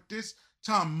again, but this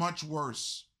time much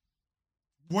worse.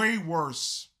 Way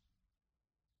worse.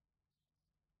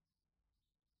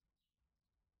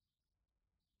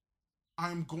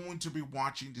 I'm going to be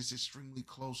watching this extremely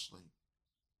closely.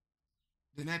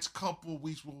 The next couple of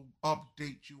weeks will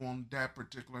update you on that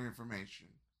particular information.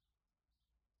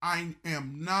 I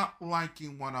am not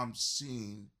liking what I'm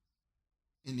seeing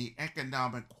in the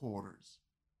economic quarters.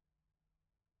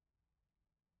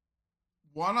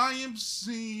 What I am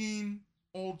seeing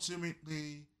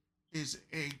ultimately is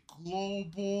a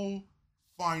global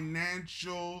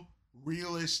financial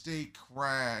real estate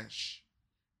crash,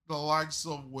 the likes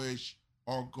of which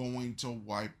are going to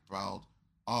wipe out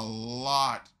a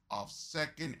lot of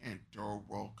second and third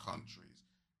world countries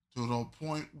to the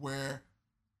point where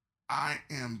I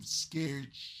am scared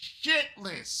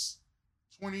shitless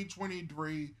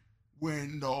 2023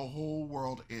 when the whole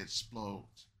world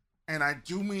explodes. And I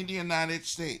do mean the United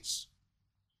States,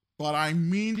 but I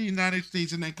mean the United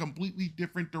States in a completely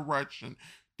different direction.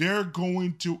 They're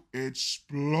going to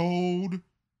explode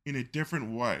in a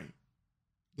different way.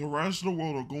 The rest of the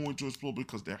world are going to explode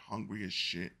because they're hungry as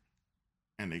shit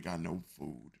and they got no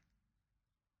food.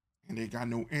 And they got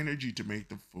no energy to make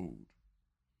the food.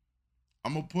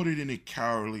 I'm gonna put it in a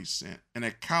calorie sense,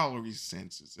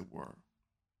 as it were.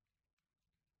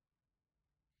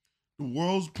 The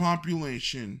world's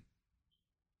population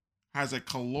has a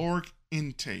caloric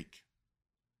intake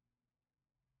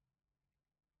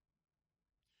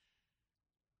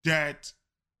that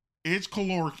its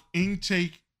caloric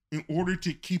intake, in order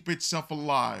to keep itself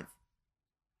alive,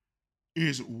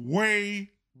 is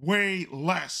way, way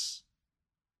less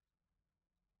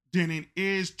than it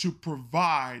is to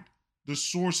provide the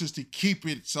sources to keep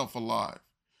itself alive,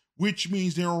 which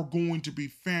means there are going to be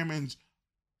famines,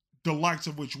 the likes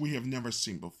of which we have never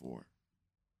seen before.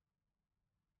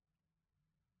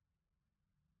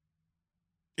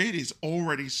 It is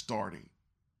already starting.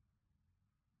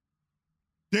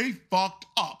 They fucked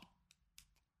up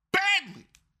badly.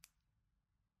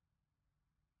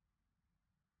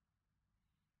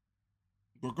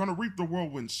 We're going to reap the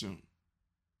whirlwind soon.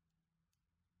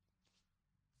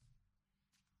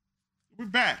 We're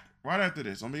back right after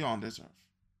this on Beyond This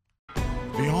Earth.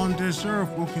 Beyond This Earth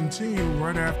will continue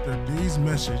right after these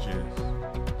messages.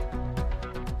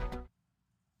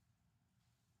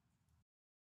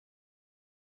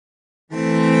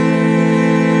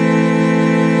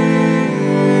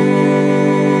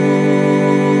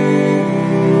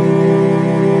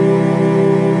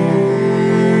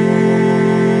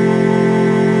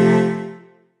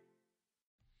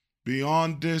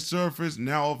 Beyond This Earth is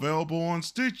now available on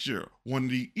Stitcher, one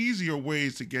of the easier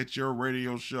ways to get your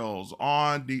radio shows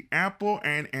on the Apple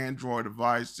and Android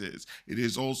devices. It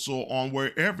is also on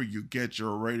wherever you get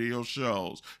your radio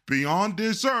shows. Beyond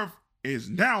This Earth is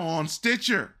now on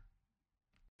Stitcher.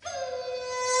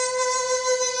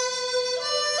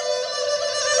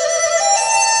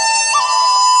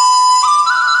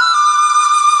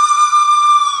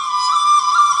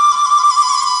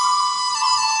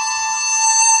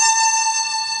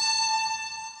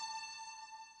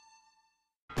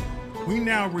 We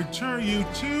now return you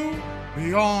to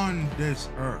Beyond This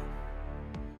Earth.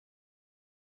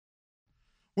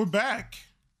 We're back.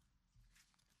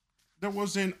 There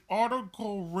was an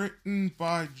article written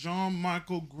by John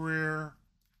Michael Greer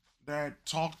that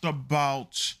talked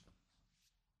about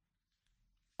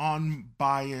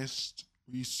unbiased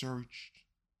research,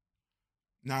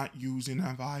 not using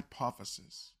a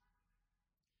hypothesis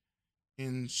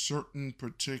in certain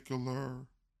particular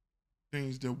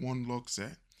things that one looks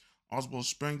at. Oswald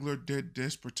Spengler did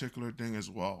this particular thing as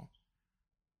well.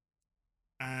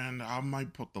 And I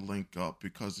might put the link up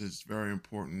because it's very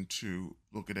important to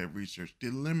look at that research.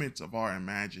 The limits of our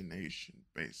imagination,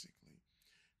 basically,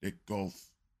 that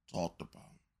Goethe talked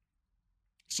about.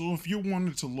 So if you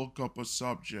wanted to look up a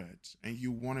subject and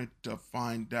you wanted to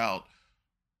find out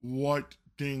what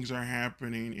things are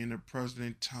happening in the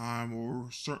present time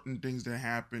or certain things that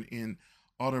happen in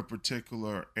other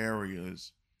particular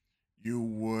areas, you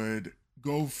would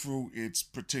go through its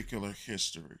particular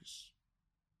histories.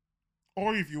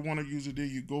 Or if you want to use it there,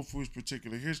 you go through its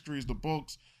particular histories, the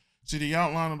books, see the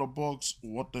outline of the books,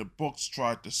 what the books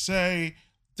tried to say,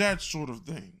 that sort of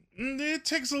thing. And it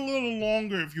takes a little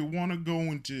longer if you want to go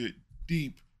into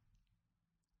deep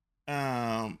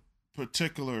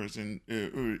particulars and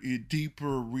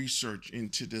deeper research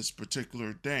into this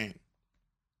particular thing,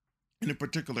 in a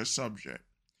particular subject.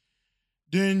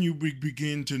 Then you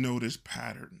begin to notice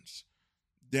patterns.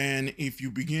 Then if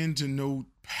you begin to note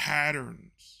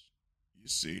patterns, you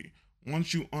see,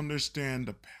 once you understand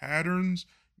the patterns,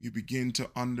 You begin to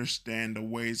understand the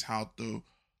ways how to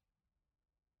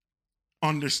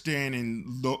understand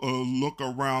and look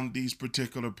around these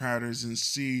particular patterns and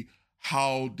see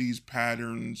how these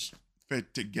patterns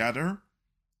fit together.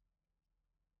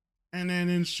 And then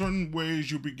in certain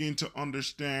ways, you begin to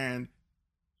understand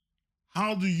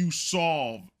how do you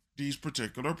solve these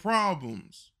particular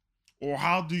problems? Or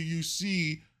how do you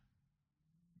see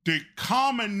the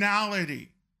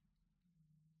commonality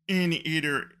in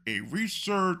either a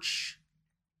research,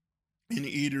 in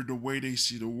either the way they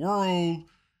see the world,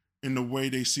 in the way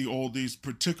they see all these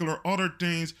particular other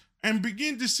things, and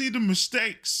begin to see the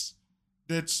mistakes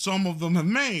that some of them have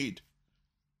made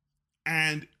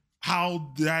and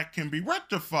how that can be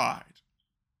rectified.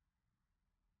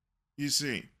 You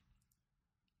see,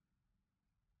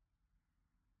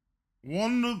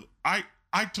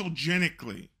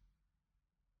 itogenically,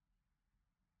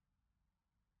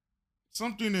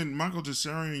 something that Michael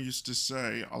Tsarion used to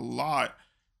say a lot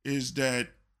is that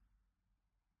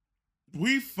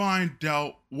we find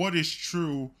out what is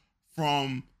true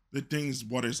from the things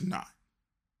what is not.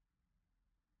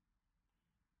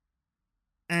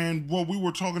 And what we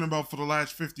were talking about for the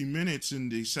last 50 minutes in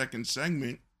the second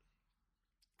segment,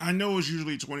 I know it's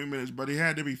usually 20 minutes, but it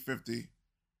had to be 50,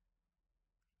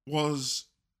 was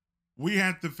we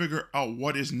had to figure out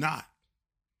what is not.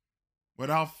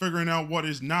 Without figuring out what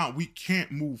is not, we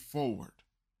can't move forward.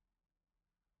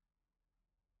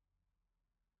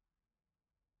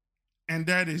 And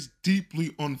that is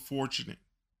deeply unfortunate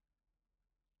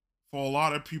for a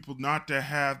lot of people not to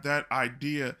have that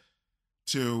idea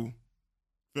to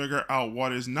figure out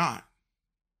what is not.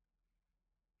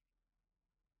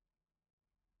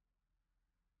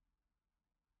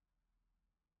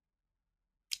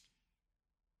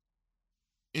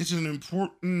 It's an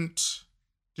important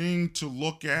thing to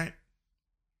look at,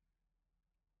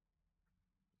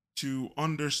 to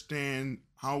understand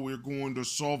how we're going to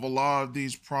solve a lot of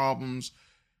these problems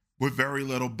with very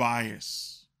little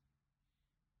bias.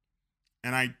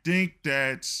 And I think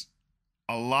that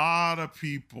a lot of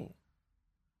people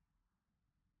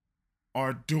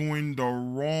are doing the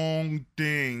wrong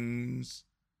things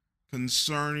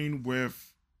concerning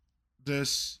with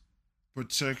this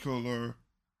particular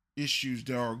issues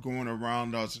that are going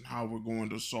around us and how we're going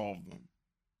to solve them.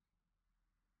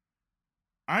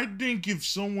 I think if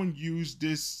someone used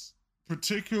this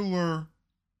particular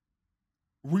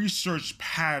research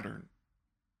pattern,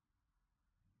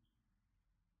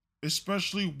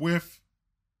 especially with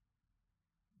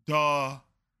the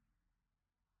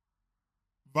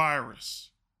virus,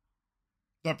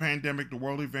 the pandemic, the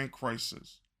world event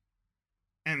crisis,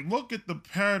 and look at the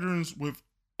patterns with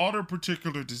other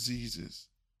particular diseases,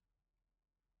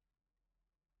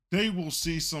 they will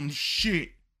see some shit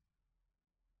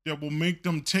that will make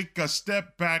them take a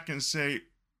step back and say,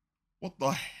 what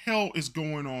the hell is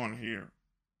going on here?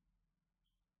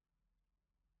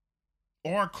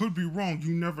 Or I could be wrong,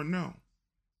 you never know.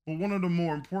 But one of the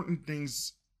more important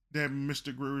things that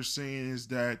Mr. Greer is saying is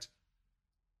that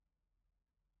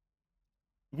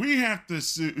we have to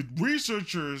see,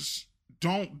 researchers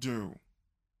don't do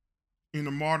in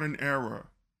the modern era,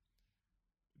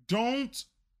 don't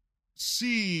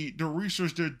see the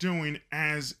research they're doing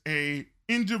as a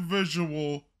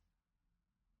individual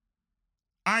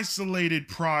isolated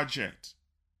project.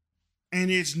 And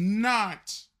it's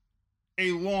not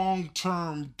a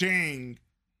long-term thing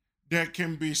that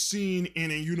can be seen in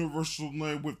a universal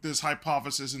way with this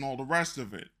hypothesis and all the rest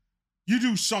of it. You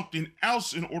do something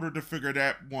else in order to figure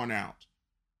that one out.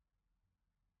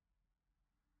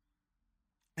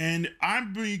 And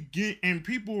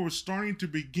people are starting to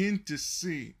begin to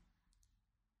see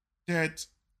that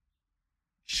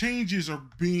changes are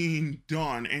being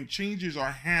done and changes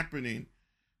are happening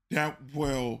that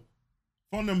will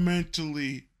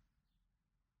fundamentally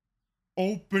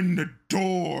open the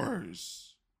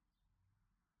doors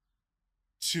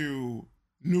to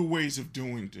new ways of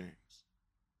doing things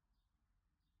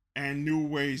and new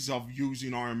ways of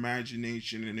using our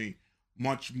imagination in a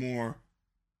much more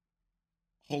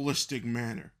holistic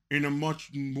manner, in a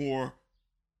much more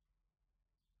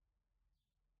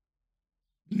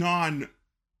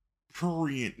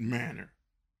non-prurient manner,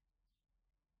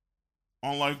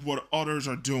 unlike what others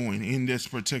are doing in this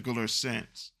particular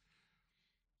sense.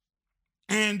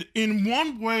 And in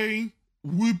one way,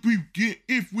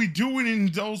 if we do it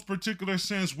in those particular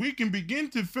sense, we can begin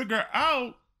to figure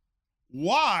out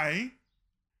why.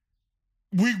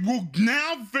 We will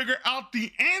now figure out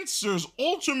the answers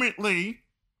ultimately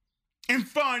and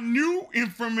find new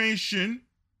information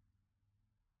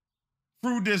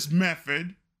through this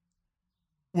method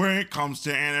when it comes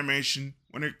to animation,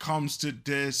 when it comes to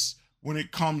this, when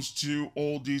it comes to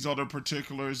all these other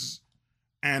particulars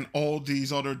and all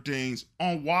these other things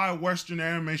on why Western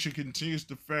animation continues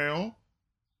to fail,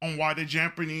 on why the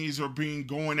Japanese are being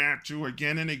going at you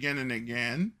again and again and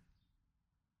again,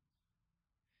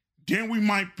 then we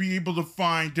might be able to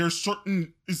find there's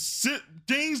certain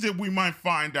things that we might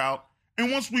find out.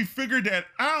 And once we figure that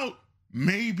out,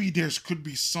 maybe there could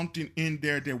be something in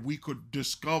there that we could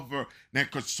discover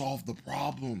that could solve the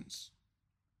problems.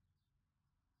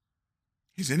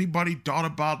 Has anybody thought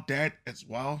about that as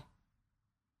well?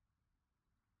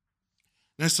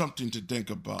 That's something to think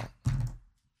about.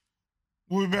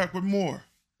 We'll be back with more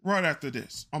right after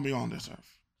this on Beyond This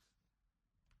Earth.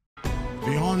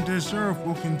 Beyond This Earth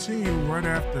will continue right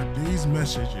after these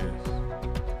messages.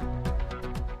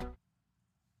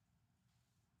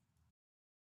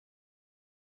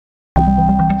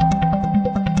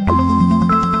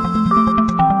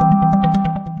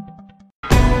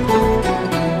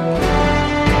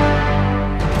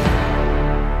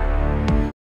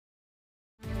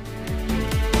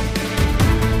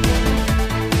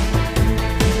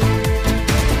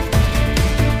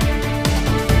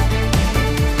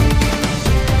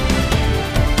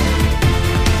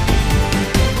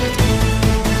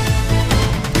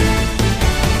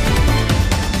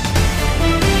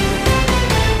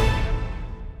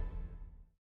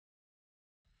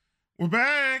 We're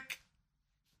back.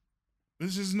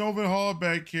 This is Nova Hall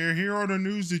back here. Here are the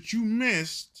news that you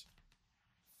missed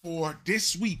for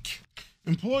this week.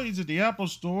 Employees at the Apple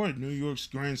Store at New York's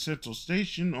Grand Central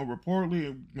Station are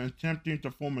reportedly attempting to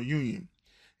form a union.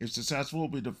 If successful, it will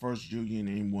be the first union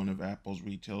in one of Apple's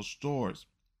retail stores.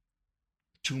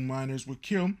 2 minors were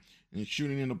killed in a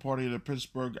shooting in a party at a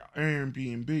Pittsburgh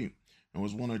Airbnb. It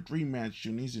was one of 3 mass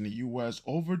shootings in the U.S.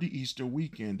 over the Easter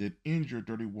weekend that injured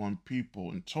 31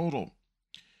 people in total.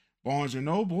 Barnes &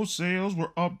 Noble sales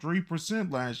were up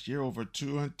 3% last year over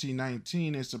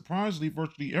 2019, and surprisingly,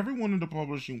 virtually everyone in the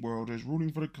publishing world is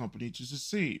rooting for the company to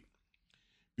succeed.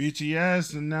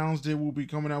 BTS announced they will be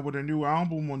coming out with a new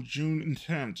album on June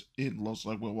 10th. It looks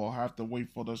like we will have to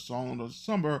wait for the song of the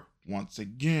summer once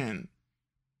again.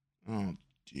 Oh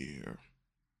dear.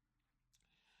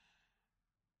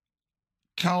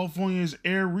 California's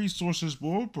Air Resources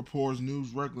Board proposed new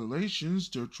regulations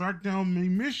to track down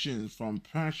emissions from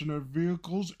passenger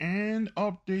vehicles and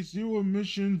update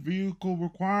zero-emission vehicle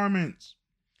requirements.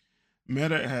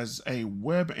 Meta has a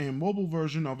web and mobile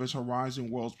version of its Horizon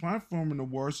Worlds platform in the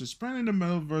works, expanding the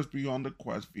metaverse beyond the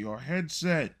Quest VR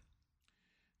headset.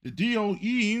 The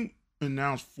DOE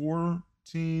announced $14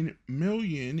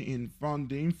 million in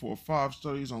funding for 5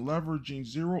 studies on leveraging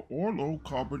zero or low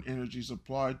carbon energy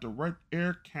supply direct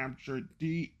air capture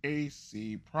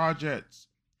DAC projects.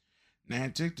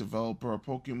 Niantic, developer of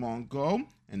Pokemon Go,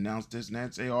 announced its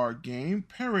next AR game,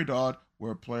 Peridot,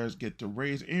 where players get to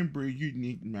raise and breed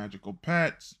unique magical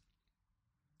pets.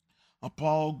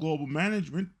 Apollo Global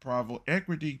Management, private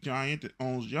equity giant that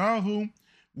owns Yahoo,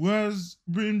 was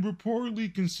been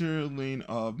reportedly considering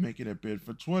making a bid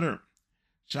for Twitter.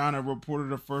 China reported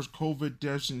the first COVID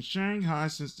deaths in Shanghai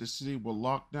since the city was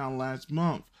locked down last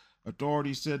month.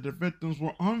 Authorities said the victims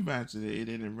were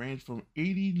unvaccinated and ranged from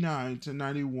 89 to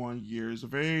 91 years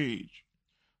of age.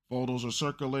 Photos are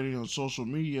circulating on social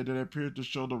media that appear to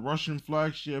show the Russian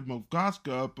flagship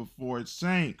Movgatska before it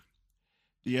sank.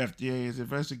 The FDA is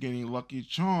investigating Lucky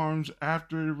Charms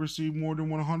after it received more than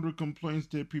 100 complaints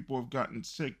that people have gotten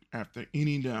sick after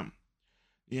eating them.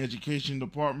 The Education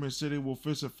Department said it will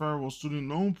fix a federal student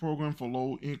loan program for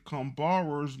low-income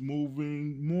borrowers,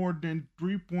 moving more than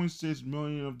 3.6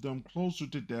 million of them closer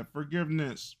to debt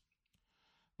forgiveness.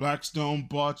 Blackstone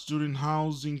bought student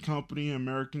housing company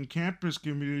American Campus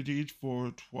Communities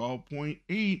for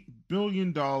 $12.8 billion,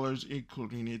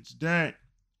 including its debt.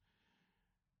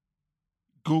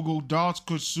 Google Docs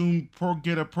could soon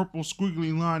get a purple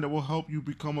squiggly line that will help you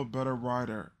become a better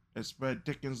writer. Expect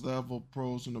Dickens level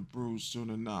prose in the brews soon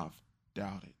enough.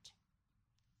 Doubt it.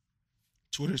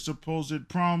 Twitter's supposed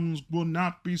problems will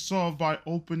not be solved by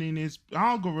opening its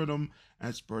algorithm,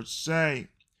 experts say.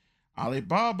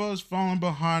 Alibaba is falling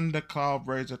behind the cloud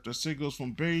race after signals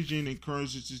from Beijing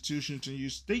encourage institutions to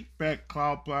use state-backed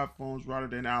cloud platforms rather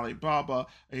than Alibaba,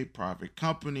 a private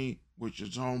company which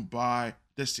is owned by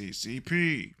the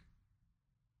CCP.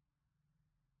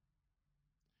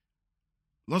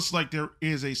 Looks like there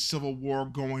is a civil war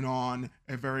going on,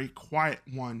 a very quiet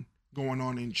one going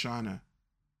on in China.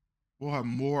 We'll have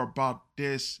more about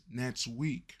this next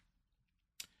week.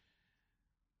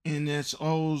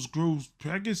 NSO's group's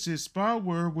Pegasus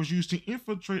spyware was used to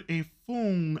infiltrate a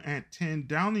phone at 10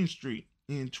 Downing Street.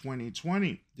 in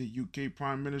 2020. The UK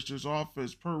Prime Minister's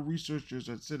office, per researchers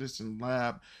at Citizen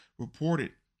Lab,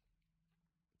 reported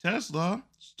Tesla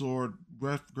stored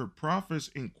record profits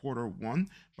in quarter one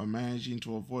by managing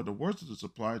to avoid the worst of the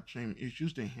supply chain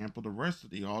issues that hamper the rest of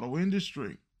the auto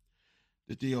industry.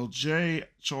 The DOJ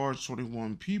charged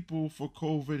 21 people for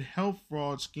COVID health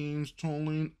fraud schemes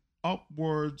totaling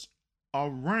upwards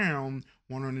around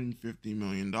 $150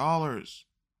 million.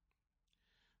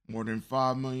 More than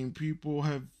 5 million people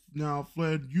have now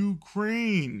fled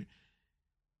Ukraine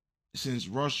since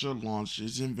Russia launched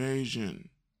its invasion.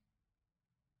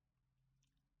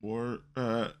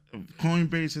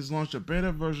 Coinbase has launched a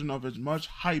beta version of its much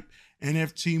hyped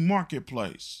NFT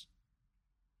marketplace.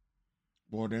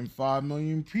 More than 5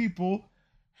 million people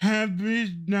have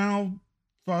been now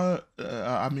fan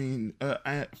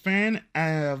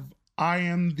of I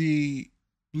Am the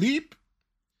Bleep,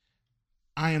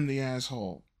 I Am the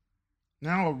Asshole.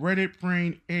 Now a Reddit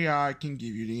brain AI can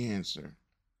give you the answer.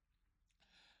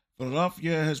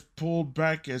 Philadelphia has pulled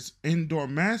back its indoor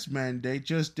mask mandate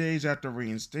just days after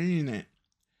reinstating it.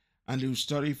 A new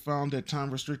study found that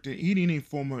time-restricted eating, a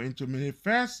form of intermittent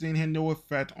fasting, had no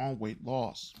effect on weight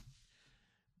loss.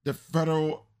 The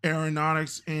Federal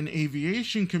Aeronautics and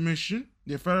Aviation Commission,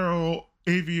 the Federal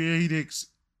Avionics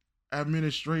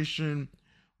Administration,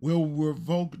 will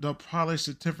revoke the pilot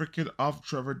certificate of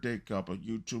Trevor Jacob, a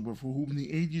YouTuber for whom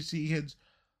the agency had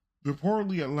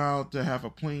reportedly allowed to have a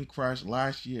plane crash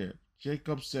last year.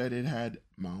 Jacob said it had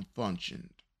malfunctioned.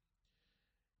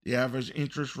 The average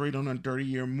interest rate on a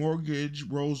 30-year mortgage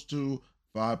rose to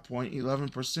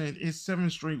 5.11%, its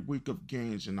seventh straight week of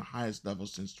gains and the highest level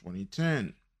since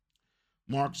 2010.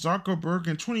 Mark Zuckerberg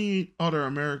and 28 other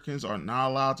Americans are not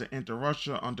allowed to enter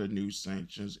Russia under new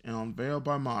sanctions unveiled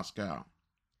by Moscow.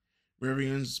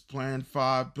 Rivian's planned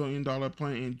 $5 billion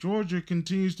plant in Georgia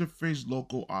continues to face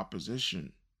local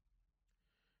opposition.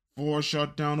 Ford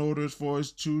shut down orders for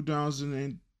its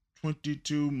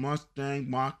 2022 Mustang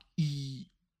Mach-E.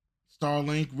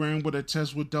 Starlink ran with a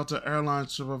test with Delta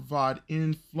Airlines to provide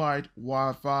in-flight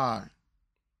Wi-Fi.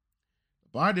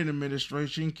 The Biden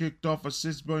administration kicked off a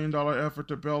 $6 billion effort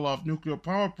to bail off nuclear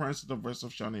power plants at the risk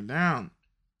of shutting down.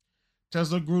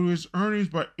 Tesla grew its earnings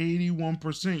by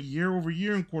 81% year over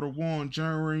year in quarter one,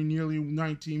 generating nearly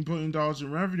 $19 billion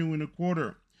in revenue in the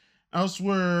quarter.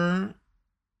 Elsewhere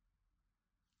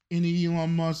in the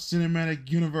Elon Musk cinematic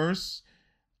universe,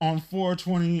 on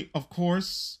 420, of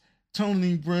course,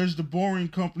 Tony Bridge, the Boring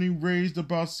Company, raised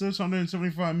about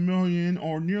 $675 million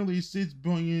or nearly $6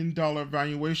 billion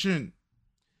valuation.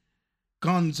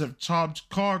 Guns have topped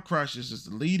car crashes as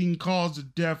the leading cause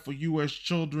of death for U.S.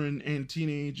 children and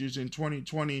teenagers in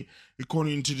 2020,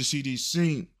 according to the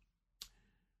CDC.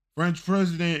 French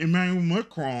President Emmanuel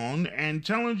Macron and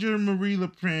challenger Marie Le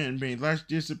Pen made last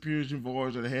disappearing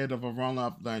voice ahead of a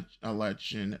runoff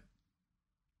election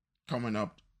coming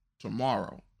up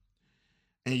tomorrow.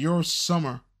 And your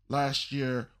summer last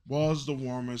year was the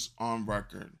warmest on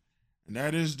record. And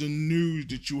that is the news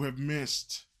that you have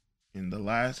missed in the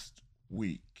last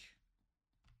week.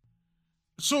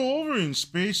 So over in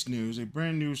space news, a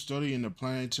brand new study in the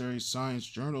Planetary Science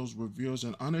Journals reveals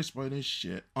an unexplained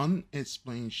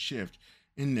shift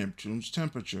in Neptune's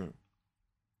temperature.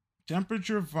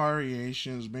 Temperature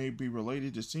variations may be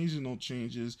related to seasonal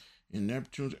changes in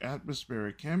Neptune's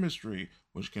atmospheric chemistry,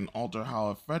 which can alter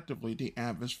how effectively the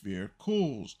atmosphere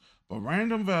cools. But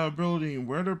random variability in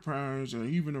weather patterns and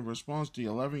even a response to the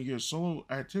 11-year solar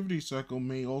activity cycle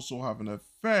may also have an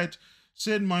effect,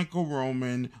 said Michael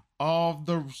Roman, a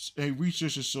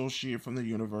research associate from the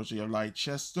University of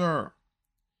Leicester.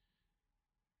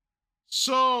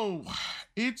 So,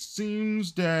 it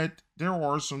seems that there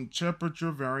are some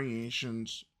temperature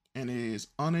variations and it is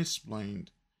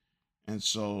unexplained. And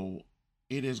so,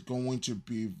 it is going to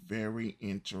be very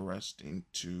interesting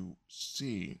to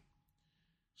see.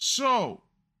 So,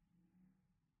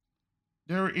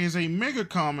 there is a mega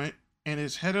comet and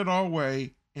it's headed our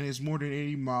way and it's more than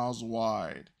 80 miles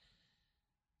wide.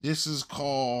 This is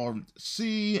called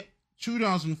C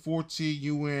 2014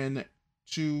 UN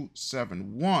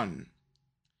 271,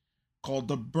 called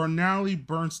the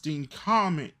Bernali-Bernstein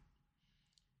Comet.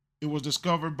 It was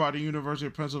discovered by the University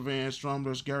of Pennsylvania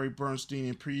astronomers Gary Bernstein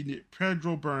and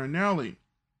Pedro Bernali.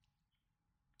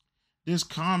 This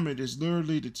comet is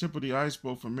literally the tip of the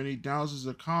iceberg for many thousands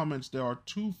of comets that are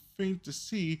too faint to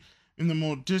see in the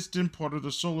more distant part of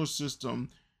the solar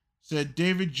system, said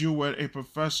David Jewett, a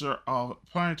professor of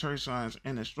planetary science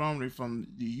and astronomy from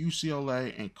the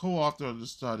UCLA and co-author of the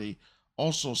study,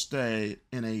 also stated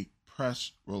in a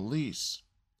press release.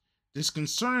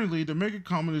 Disconcertingly, the mega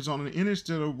comet is on an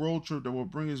interstellar road trip that will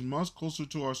bring us much closer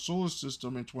to our solar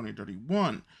system in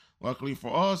 2031. Luckily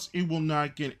for us, it will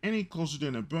not get any closer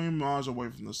than a billion miles away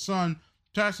from the Sun,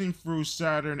 passing through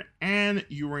Saturn and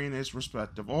Uranus'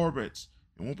 respective orbits.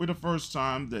 It won't be the first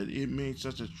time that it made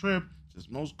such a trip, since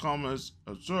most comets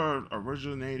observed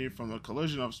originated from the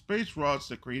collision of space rods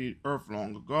that created Earth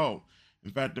long ago.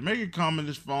 In fact, the mega comet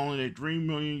is following a 3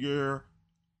 million year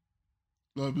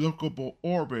elliptical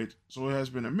orbit, so it has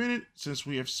been a minute since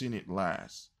we have seen it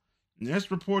last. The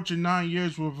next report in 9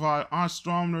 years will provide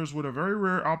astronomers with a very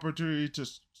rare opportunity to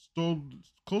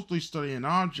closely study an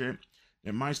object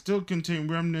that might still contain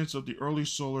remnants of the early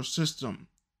solar system.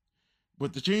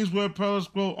 With the James Webb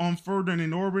Telescope on further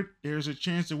in orbit, there is a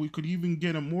chance that we could even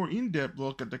get a more in-depth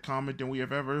look at the comet than we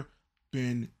have ever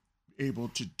been able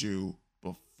to do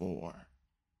before.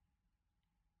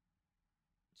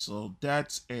 So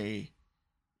that's a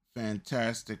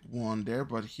fantastic one there,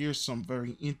 but here's some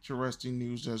very interesting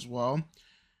news as well.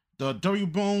 The W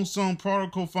boson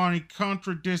particle finding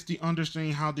contradicts the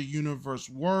understanding how the universe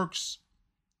works.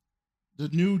 The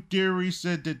new theory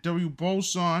said that W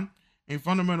boson, a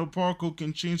fundamental particle,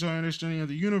 can change our understanding of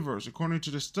the universe. According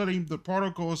to the study, the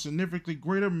particle has significantly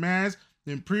greater mass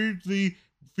than previously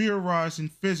theorized in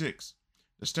physics.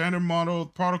 The standard model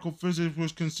of particle physics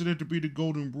was considered to be the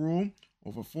golden rule.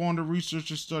 Over 400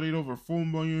 researchers studied over 4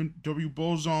 million W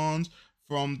bosons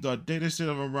from the dataset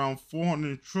of around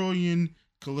 400 trillion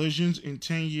collisions in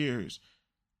 10 years.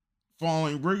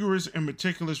 Following rigorous and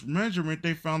meticulous measurement,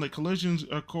 they found that collisions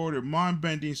occurred at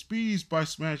mind-bending speeds by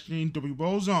smashing W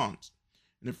bosons.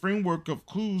 In the framework of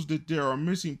clues that there are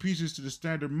missing pieces to the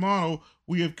standard model,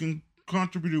 we have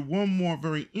contributed one more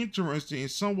very interesting and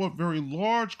somewhat very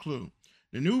large clue.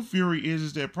 The new theory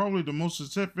is that probably the most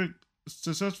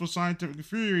successful scientific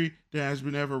theory that has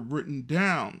been ever written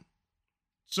down.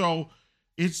 So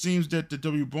it seems that the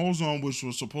W boson, which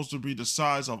was supposed to be the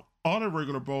size of other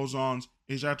regular bosons,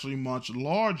 is actually much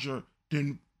larger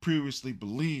than previously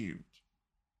believed.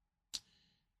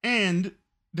 And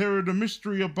the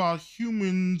mystery about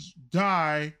humans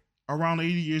die around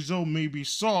 80 years old may be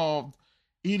solved.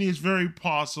 It is very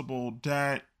possible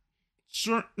that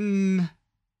certain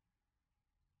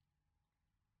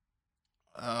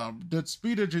that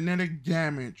speed of genetic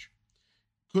damage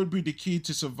could be the key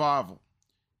to survival.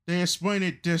 They explain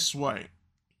it this way.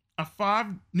 A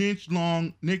 5-inch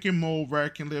long naked mole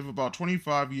rat can live about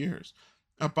 25 years,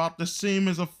 about the same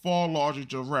as a far larger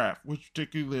giraffe, which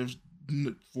particularly lives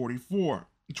 24,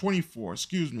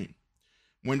 excuse me.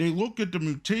 When they look at the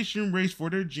mutation rates for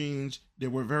their genes, they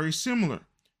were very similar.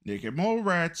 Naked mole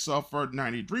rats suffered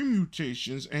 93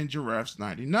 mutations and giraffes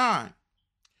 99.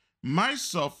 Mice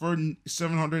suffer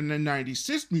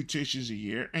 796 mutations a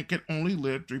year and can only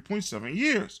live 3.7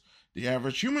 years. The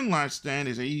average human lifespan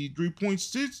is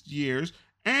 83.6 years,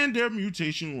 and their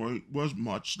mutation rate was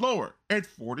much slower at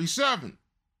 47.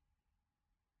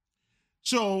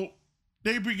 So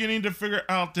they're beginning to figure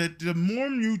out that the more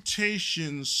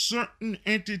mutations certain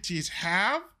entities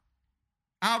have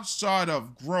outside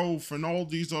of growth and all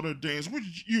these other things,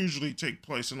 which usually take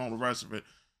place and all the rest of it,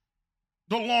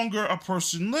 the longer a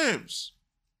person lives.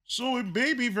 So it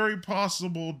may be very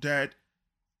possible that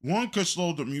one could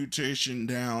slow the mutation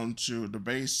down to the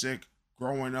basic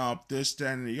growing up, this,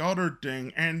 that, and the other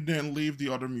thing, and then leave the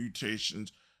other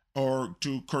mutations or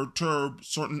to curtail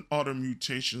certain other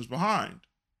mutations behind.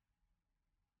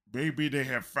 Maybe they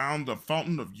have found the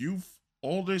fountain of youth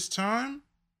all this time?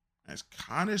 That's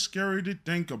kind of scary to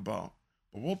think about.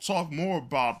 But we'll talk more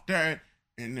about that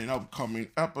in an upcoming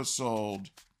episode.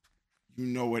 You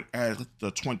know it as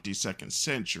the 22nd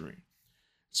century.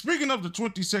 Speaking of the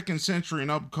 22nd century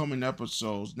and upcoming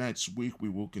episodes, next week we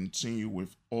will continue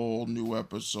with all new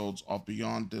episodes of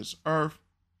Beyond This Earth.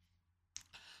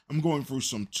 I'm going through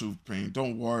some tooth pain.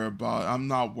 Don't worry about it. I'm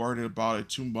not worried about it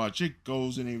too much. It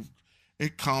goes and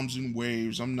it comes in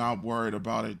waves. I'm not worried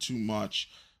about it too much.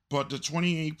 But the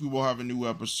 28th, we will have a new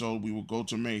episode. We will go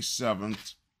to May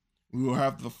 7th. We will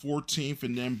have the 14th,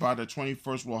 and then by the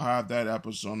 21st, we'll have that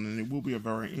episode, and it will be a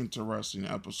very interesting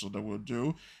episode that we'll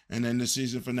do. And then the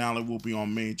season finale will be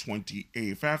on May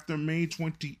 28th. After May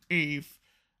 28th,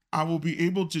 I will be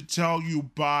able to tell you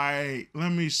by,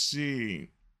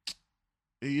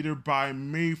 either by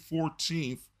May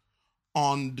 14th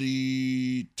on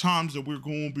the times that we're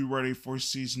going to be ready for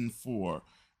season 4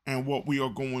 and what we are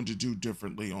going to do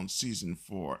differently on season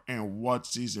 4 and what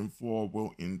season 4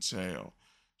 will entail.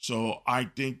 So I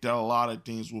think that a lot of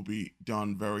things will be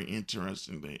done very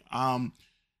interestingly. I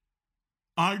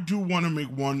do want to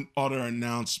make one other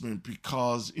announcement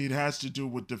because it has to do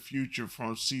with the future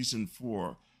from season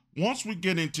 4. Once we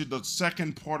get into the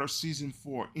second part of season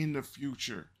 4 in the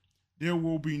future, there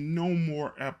will be no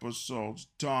more episodes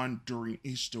done during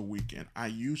Easter weekend. I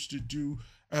used to do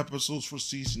episodes for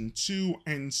season 2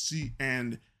 and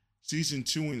season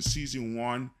 2 and season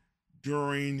 1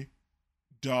 during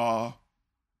the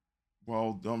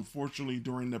unfortunately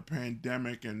during the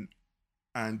pandemic and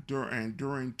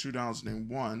during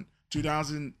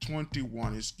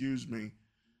 2021, excuse me,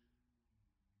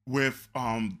 with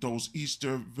those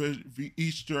Easter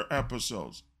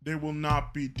episodes. They will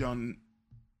not be done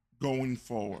going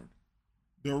forward.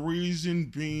 The reason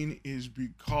being is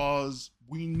because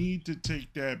we need to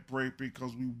take that break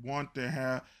because we want to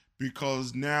have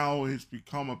because now it's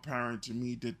become apparent to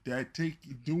me that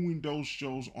doing those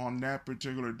shows on that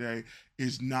particular day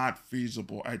is not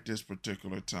feasible at this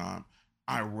particular time.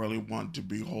 I really want to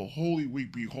be Holy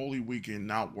Week, and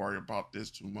not worry about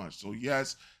this too much. So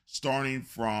yes, starting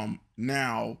from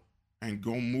now and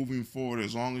moving forward,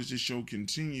 as long as the show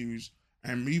continues,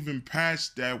 and even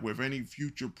past that with any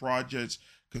future projects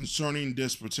concerning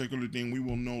this particular thing, we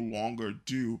will no longer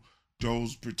do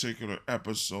those particular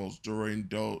episodes during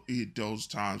those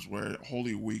times where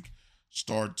Holy Week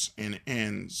starts and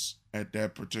ends at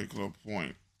that particular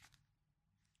point.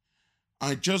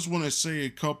 I just want to say a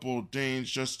couple of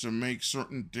things just to make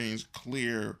certain things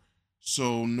clear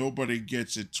so nobody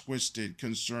gets it twisted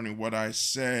concerning what I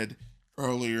said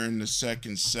earlier in the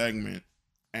second segment.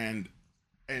 And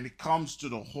it comes to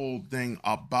the whole thing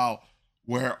about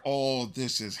where all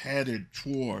this is headed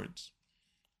towards.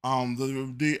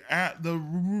 The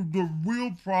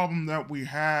real problem that we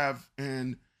have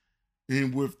in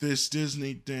with this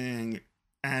Disney thing,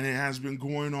 and it has been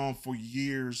going on for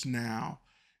years now,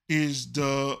 is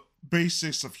the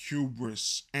basics of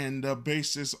hubris and the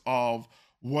basis of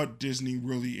what Disney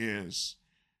really is.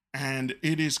 And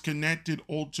it is connected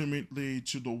ultimately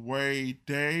to the way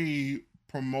they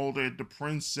promoted the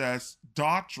princess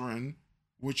doctrine,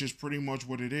 which is pretty much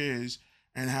what it is,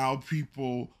 and how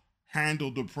people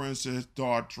handled the princess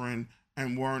doctrine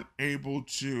and weren't able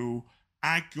to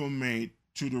acclimate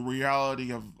to the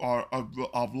reality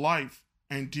of life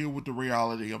and deal with the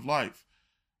reality of life.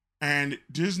 And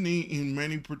Disney, in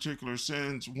many particular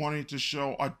sense, wanted to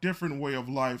show a different way of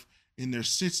life in their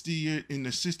in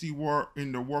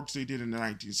the works they did in the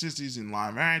 1960s in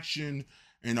live action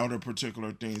and other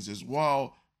particular things as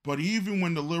well. But even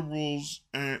when the liberals,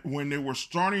 when they were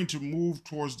starting to move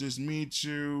towards this Me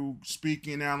Too,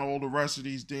 speaking out, all the rest of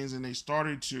these things, and they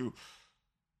started to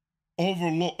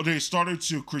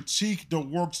critique the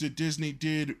works that Disney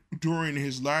did during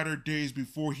his latter days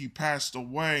before he passed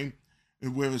away,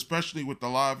 especially with the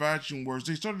live action works,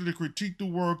 they started to critique the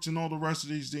works and all the rest of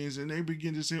these things, and they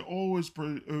begin to say, oh, it's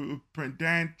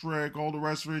pedantic, all the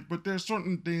rest of it. But there's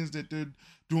certain things that they're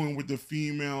doing with the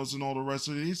females and all the rest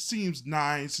of it. It seems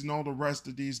nice and all the rest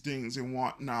of these things and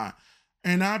whatnot.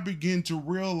 And I begin to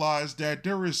realize that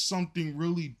there is something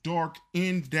really dark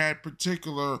in that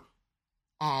particular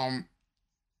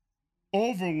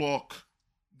overlook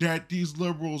that these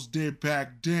liberals did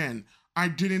back then. I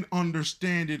didn't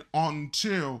understand it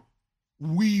until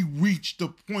we reached the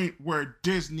point where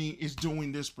Disney is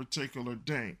doing this particular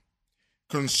thing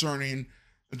concerning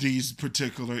these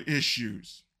particular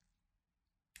issues.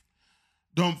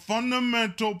 The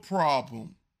fundamental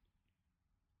problem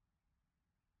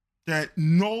that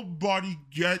nobody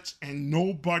gets and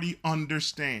nobody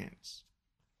understands,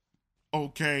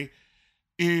 okay,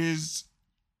 is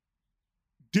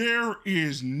there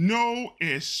is no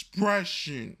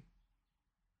expression.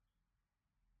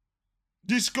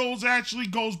 This actually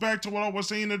goes back to what I was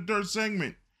saying in the third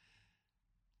segment.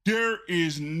 There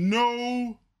is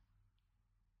no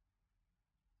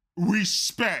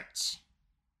respect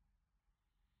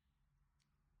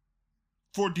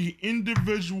for the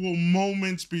individual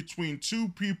moments between two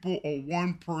people or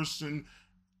one person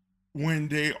when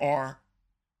they are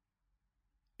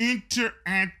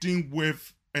interacting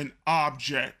with an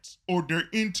object or they're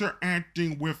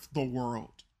interacting with the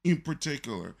world in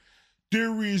particular.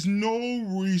 There is no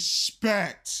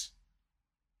respect.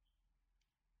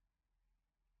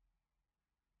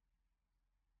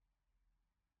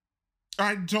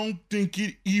 I don't think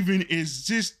it even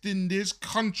exists in this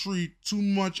country too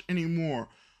much anymore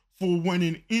for when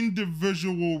an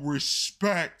individual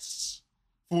respects,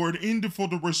 for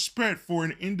the respect for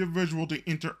an individual to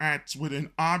interact with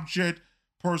an object,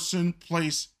 person,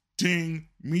 place, thing,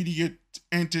 media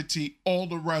entity, all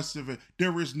the rest of it.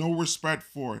 There is no respect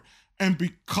for it. And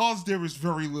because there is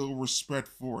very little respect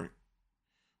for it,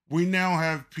 we now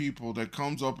have people that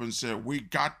comes up and said, we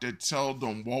got to tell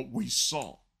them what we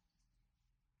saw.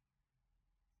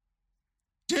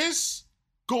 This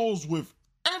goes with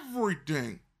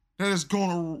everything that has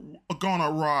gone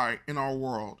awry in our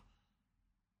world.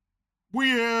 We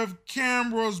have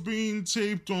cameras being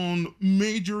taped on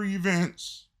major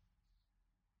events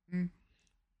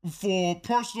for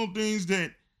personal things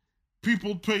that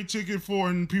people pay ticket for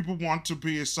and people want to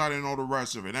be excited and all the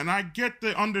rest of it. And I get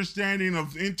the understanding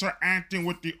of interacting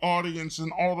with the audience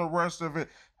and all the rest of it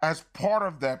as part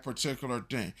of that particular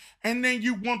thing. And then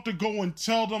you want to go and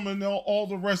tell them and all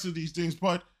the rest of these things.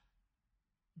 But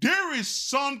there is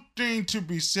something to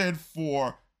be said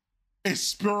for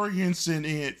experiencing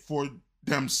it for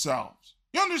themselves.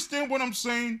 You understand what I'm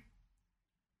saying?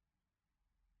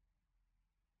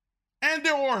 And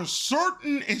there are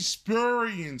certain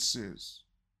experiences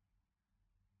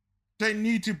that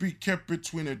need to be kept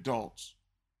between adults.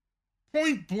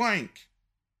 Point blank.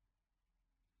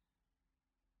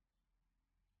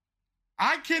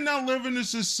 I cannot live in a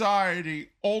society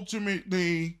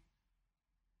ultimately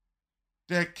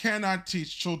that cannot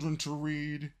teach children to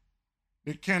read,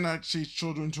 that cannot teach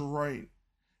children to write,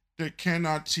 that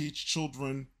cannot teach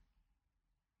children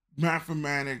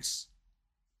mathematics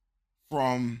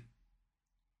from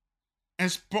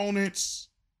exponents,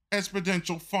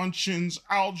 exponential functions,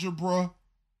 algebra,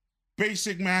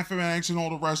 basic mathematics, and all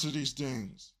the rest of these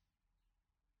things.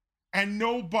 And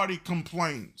nobody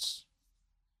complains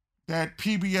that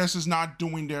PBS is not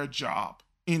doing their job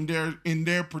in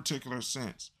their particular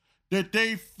sense. That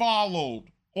they followed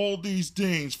all these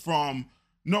things from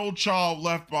No Child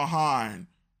Left Behind,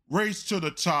 Race to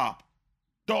the Top,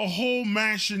 the whole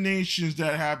machinations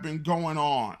that have been going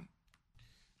on.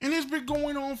 And it's been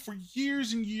going on for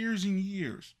years and years and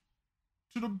years.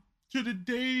 To the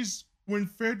days when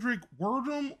Frederick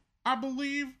Werdum, I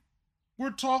believe,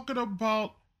 we're talking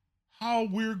about how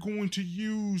we're going to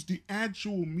use the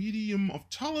actual medium of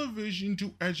television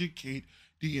to educate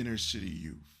the inner city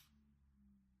youth.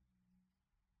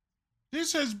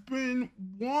 This has been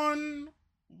one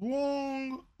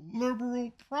long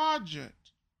liberal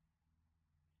project.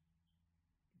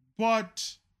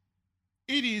 But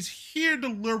it is here the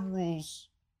liberals,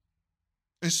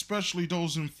 especially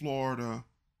those in Florida,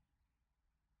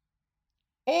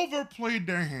 overplayed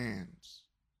their hands.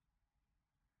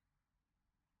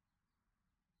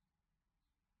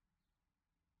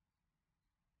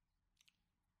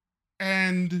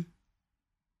 And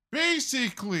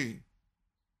basically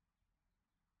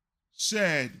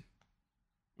said,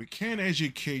 we can't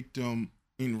educate them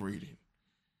in reading.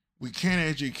 We can't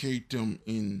educate them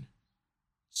in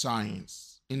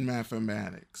science, in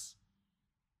mathematics.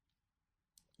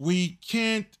 We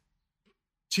can't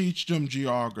teach them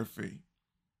geography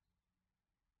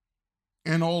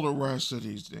and all the rest of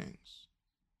these things.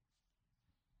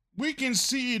 We can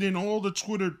see it in all the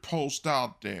Twitter posts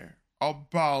out there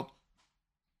about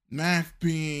math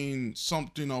being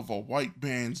something of a white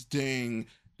man's thing,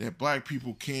 that black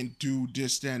people can't do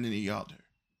this, that, and the other.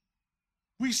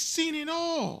 We've seen it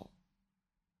all.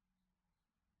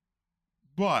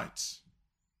 But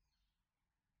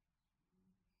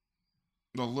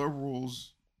the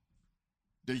liberals,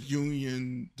 the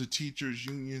union, the teachers'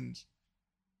 unions,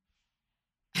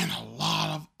 and a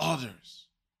lot of others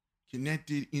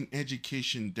connected in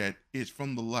education that is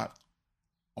from the left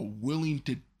are willing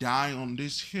to die on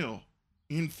this hill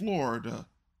in Florida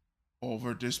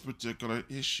over this particular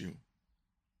issue.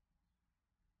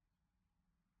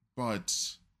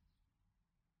 But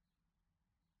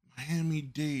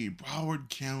Miami-Dade, Broward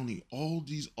County, all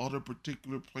these other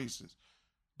particular places,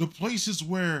 the places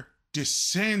where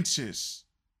DeSantis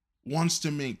wants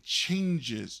to make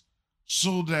changes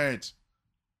so that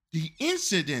the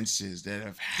incidences that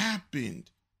have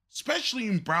happened, especially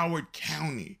in Broward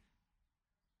County,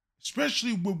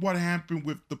 especially with what happened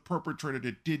with the perpetrator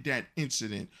that did that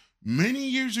incident many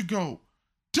years ago,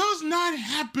 does not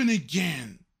happen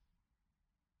again.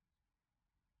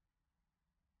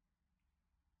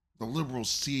 The liberals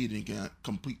see it in a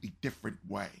completely different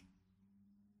way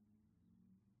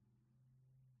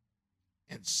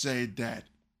and say that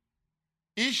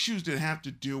issues that have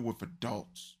to deal with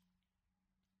adults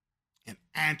and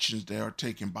actions that are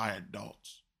taken by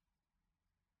adults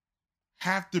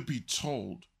have to be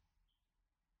told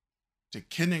to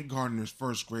kindergartners,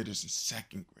 first graders, and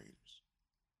second graders.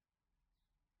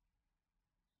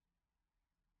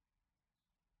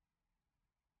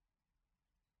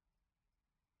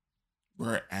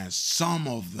 Whereas some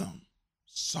of them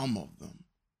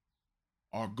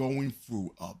are going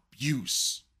through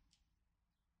abuse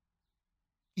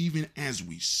even as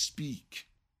we speak.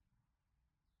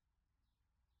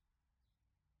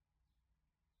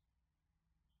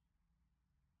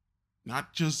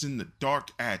 Not just in the dark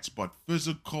acts, but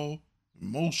physical,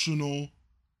 emotional,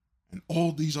 and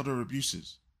all these other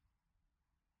abuses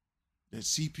that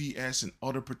CPS and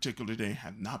other particular they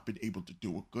have not been able to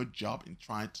do a good job in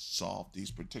trying to solve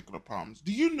these particular problems.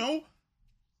 Do you know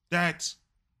that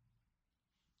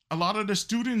a lot of the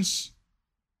students,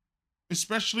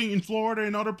 especially in Florida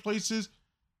and other places,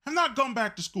 have not gone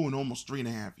back to school in almost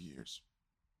 3.5 years?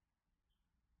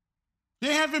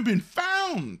 They haven't been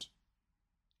found.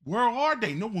 Where are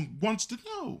they? No one wants to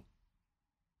know.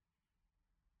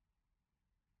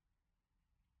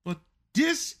 But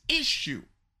this issue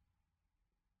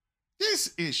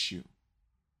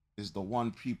is the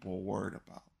one people are worried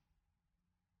about.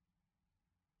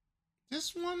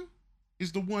 This one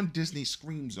is the one Disney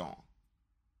screams on.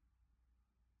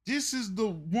 This is the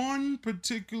one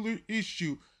particular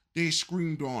issue they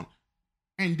screamed on,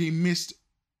 and they misread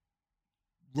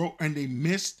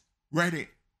it.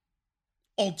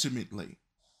 Ultimately,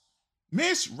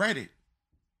 misread it,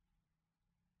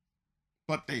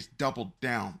 but they doubled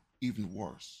down even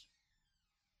worse.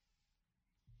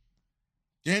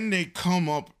 Then they come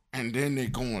up and then they're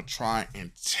gonna try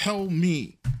and tell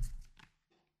me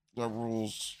the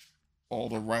rules, all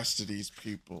the rest of these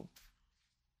people.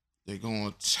 They're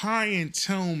gonna try and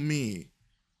tell me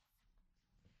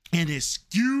and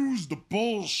excuse the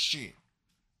bullshit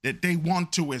that they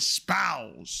want to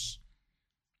espouse.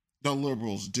 The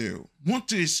liberals want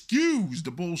to excuse the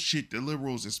bullshit the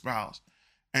liberals espouse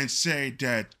and say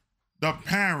that the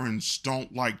parents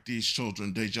don't like these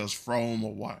children, they just throw them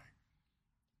away.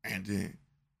 And then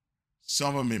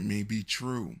some of it may be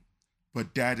true,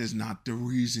 but that is not the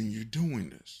reason you're doing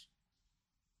this.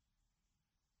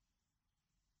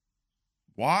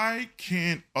 Why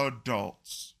can't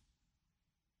adults,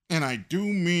 and I do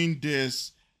mean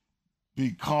this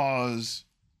because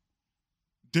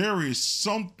there is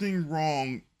something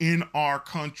wrong in our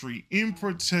country, in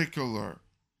particular,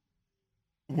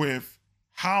 with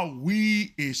how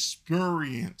we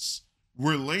experience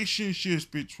relationships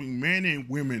between men and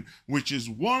women, which is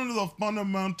one of the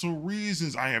fundamental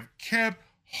reasons I have kept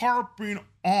harping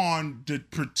on the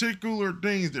particular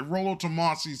things that Rollo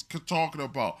Tomassi is talking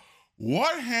about.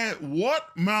 What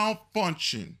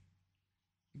malfunction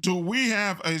do we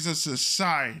have as a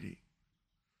society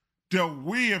that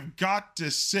we have got to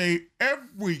say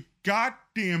every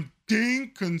goddamn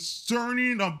thing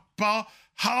concerning about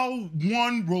how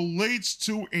one relates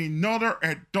to another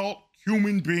adult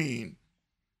human being?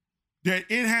 That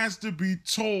it has to be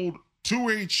told to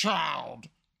a child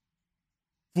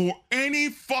for any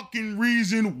fucking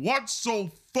reason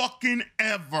whatsoever.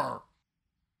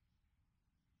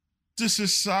 The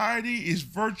society is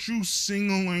virtue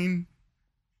signaling,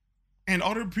 and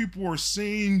other people are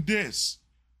saying this.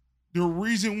 The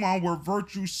reason why we're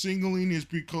virtue signaling is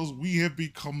because we have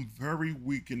become very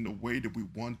weak in the way that we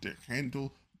want to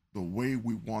handle the way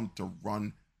we want to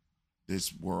run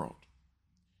this world.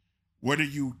 Whether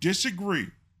you disagree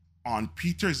on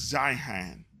Peter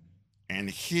Zeihan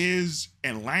and his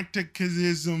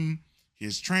Atlanticism,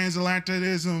 his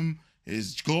transatlanticism,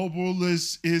 his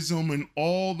globalism, and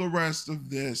all the rest of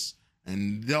this,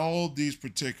 and all these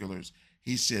particulars,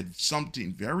 he said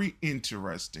something very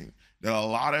interesting that a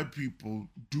lot of people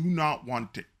do not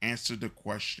want to answer the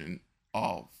question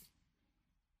of.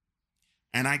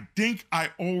 And I think I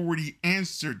already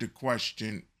answered the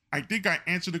question. I think I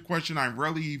answered the question. I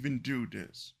rarely even do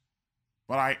this.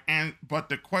 But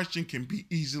the question can be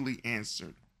easily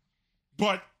answered.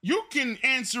 But you can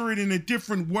answer it in a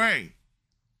different way.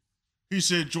 He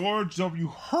said George W.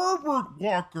 Herbert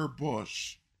Walker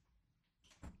Bush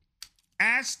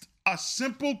asked a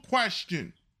simple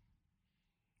question,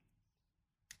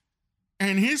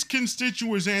 and his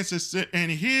constituents answered,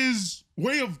 and his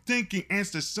way of thinking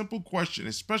answered a simple question,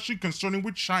 especially concerning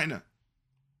with China.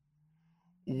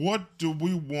 What do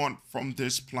we want from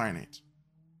this planet?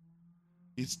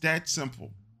 It's that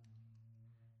simple.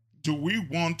 Do we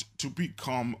want to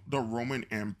become the Roman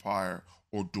Empire,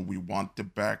 or do we want to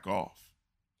back off?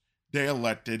 They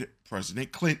elected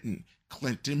President Clinton.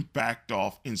 Clinton backed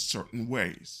off in certain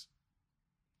ways.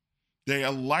 They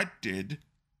elected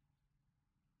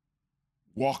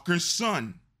Walker's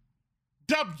son,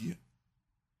 W.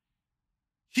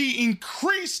 He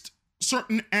increased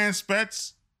certain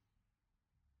aspects,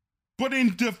 but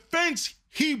in defense,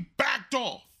 he backed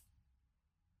off.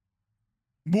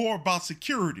 More about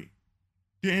security.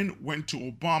 Then went to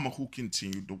Obama, who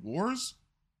continued the wars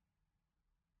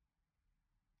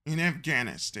in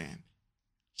Afghanistan,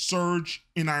 surge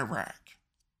in Iraq.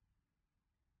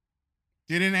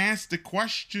 Didn't ask the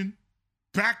question,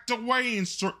 backed away in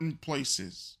certain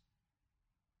places.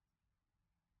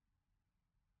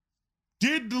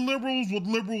 Did the liberals what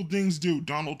liberal things do?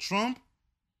 Donald Trump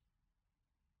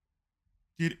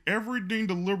did everything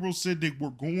the liberals said they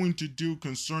were going to do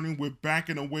concerning with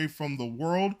backing away from the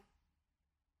world,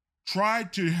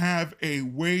 tried to have a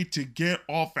way to get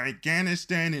off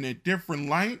Afghanistan in a different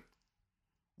light,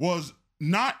 was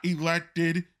not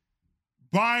elected.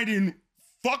 Biden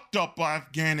fucked up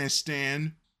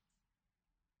Afghanistan.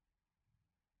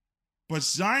 But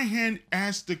Zihan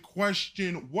asked the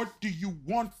question, what do you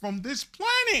want from this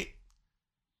planet?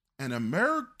 And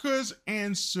America's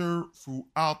answer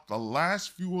throughout the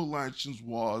last few elections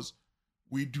was,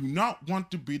 we do not want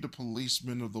to be the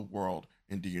policemen of the world.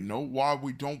 And do you know why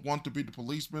we don't want to be the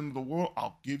policemen of the world?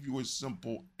 I'll give you a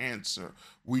simple answer.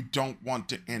 We don't want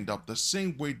to end up the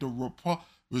same way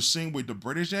the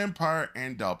British Empire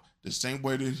ended up, the same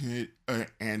way the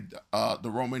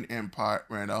Roman Empire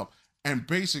ran up. And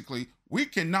basically, we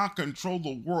cannot control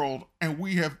the world, and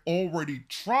we have already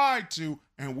tried to,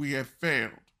 and we have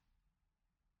failed.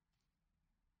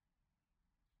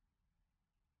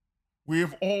 We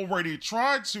have already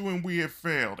tried to, and we have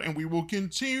failed, and we will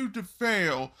continue to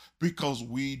fail because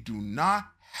we do not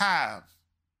have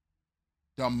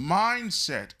the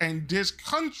mindset, and this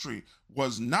country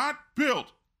was not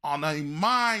built on a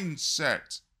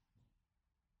mindset,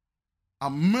 a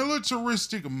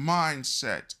militaristic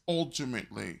mindset,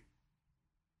 ultimately.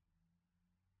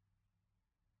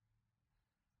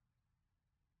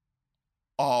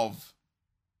 Of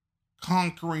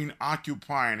conquering,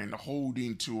 occupying, and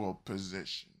holding to a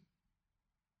position.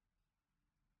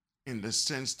 In the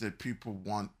sense that people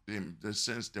want them, the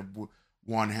sense that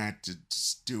one had to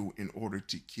do in order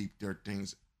to keep their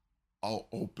things all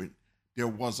open. There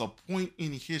was a point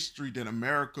in history that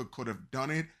America could have done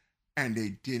it, and they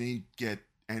didn't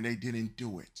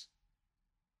do it.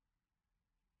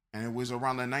 And it was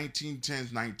around the 1910s,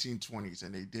 1920s,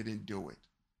 and they didn't do it.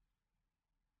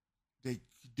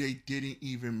 They didn't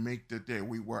even make the day.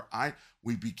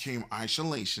 We became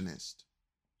isolationist.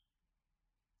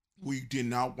 We did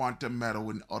not want to meddle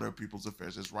in other people's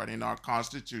affairs. It's right in our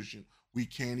Constitution. We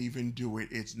can't even do it.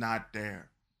 It's not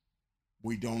there.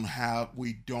 We don't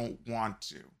want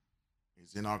to.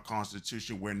 It's in our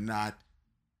Constitution. We're not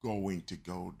going to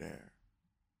go there.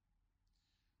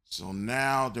 So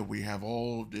now that we have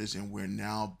all this and we're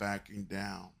now backing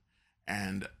down,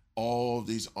 and all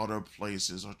these other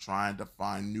places are trying to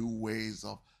find new ways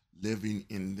of living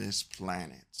in this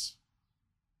planet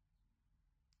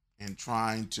and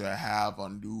trying to have a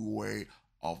new way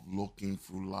of looking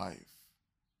through life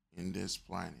in this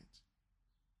planet.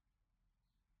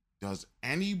 Does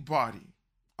anybody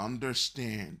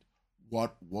understand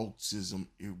what wokeism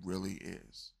it really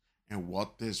is and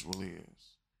what this really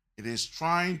is? It is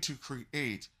trying to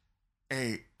create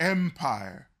an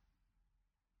empire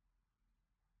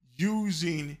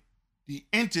using the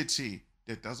entity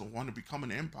that doesn't want to become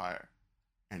an empire.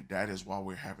 And that is why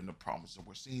we're having the problems that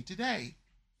we're seeing today.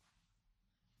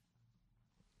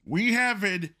 We have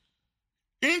an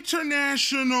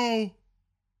international,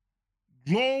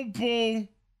 global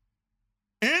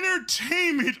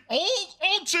entertainment,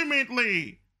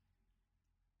 ultimately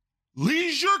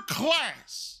leisure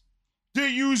class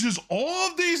that uses all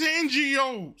of these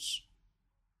NGOs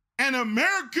and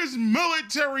America's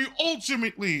military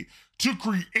ultimately to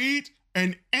create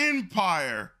an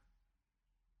empire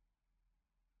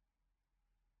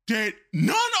that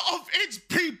none of its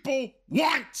people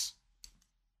want.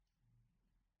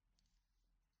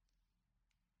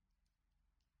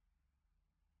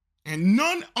 And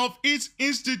none of its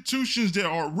institutions that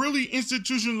are really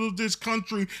institutions of this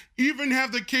country even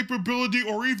have the capability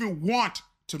or even want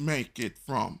to make it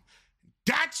from.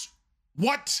 That's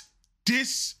what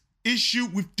this issue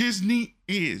with Disney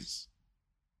is.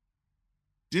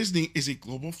 Disney is a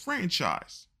global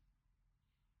franchise.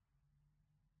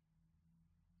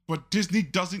 But Disney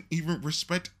doesn't even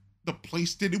respect the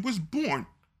place that it was born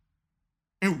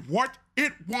and what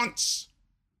it wants.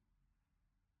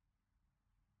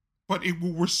 But it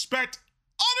will respect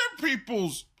other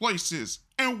people's places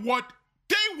and what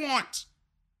they want.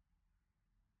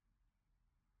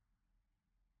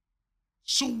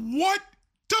 So what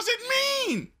does it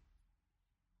mean?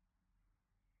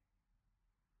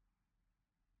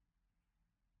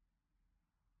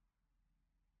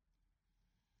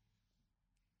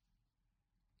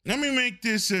 Let me make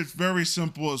this as very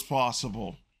simple as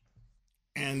possible.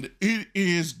 And it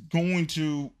is going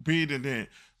to be the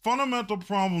fundamental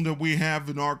problem that we have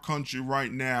in our country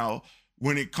right now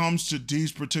when it comes to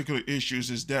these particular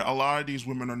issues is that a lot of these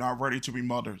women are not ready to be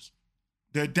mothers.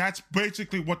 That's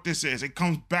basically what this is. It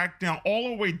comes back down, all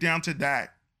the way down to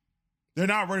that. They're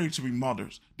not ready to be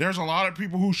mothers. There's a lot of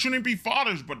people who shouldn't be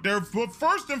fathers, but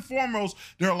first and foremost,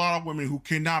 there are a lot of women who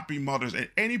cannot be mothers at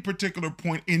any particular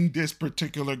point in this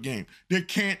particular game. They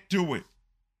can't do it.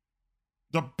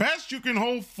 The best you can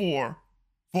hope for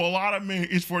a lot of men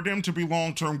is for them to be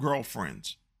long-term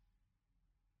girlfriends.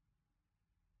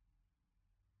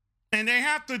 And they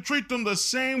have to treat them the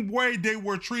same way they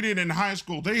were treated in high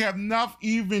school. They have not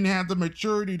even had the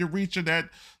maturity to reach to that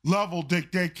level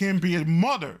that they can be a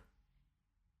mother.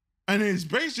 And it's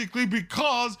basically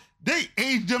because they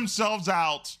aged themselves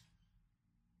out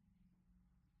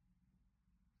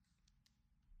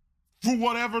for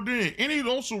whatever they did. And it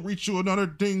also reached to another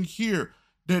thing here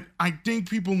that I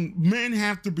think men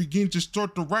have to begin to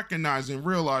start to recognize and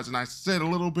realize. And I said a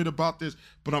little bit about this,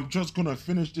 but I'm just going to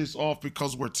finish this off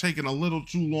because we're taking a little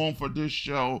too long for this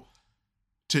show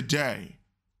today.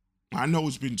 I know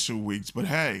it's been 2 weeks, but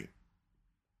hey,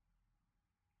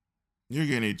 you're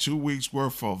getting 2 weeks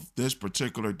worth of this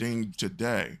particular thing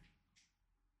today.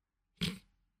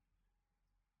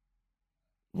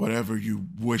 Whatever you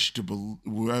wish to believe,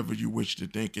 whatever you wish to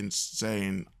think and say,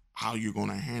 and how you're going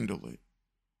to handle it.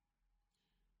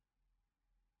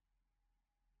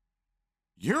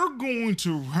 You're going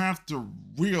to have to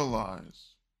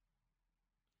realize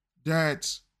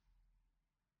that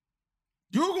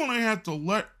you're going to have to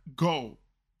let go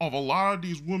of a lot of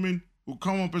these women who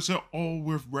come up and say, oh,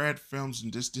 we're red films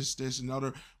and this, and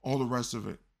other, all the rest of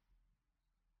it.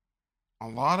 A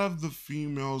lot of the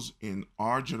females in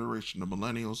our generation, the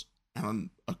millennials, and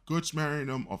a good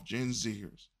smattering of Gen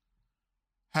Zers,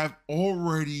 have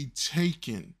already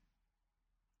taken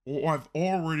or have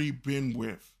already been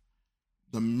with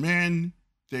the men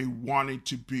they wanted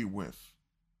to be with.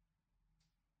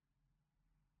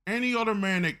 Any other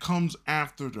man that comes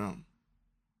after them,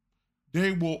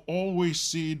 they will always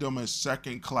see them as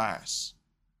second class.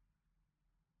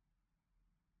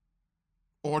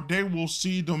 Or they will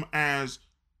see them as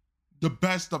the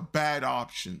best of bad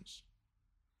options.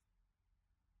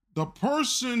 The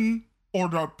person or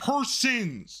the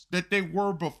persons that they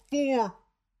were before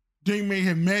they may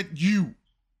have met you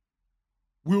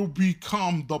will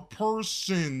become the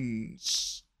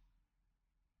persons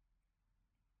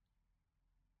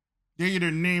they either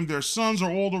name their sons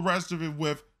or all the rest of it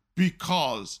with,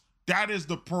 because that is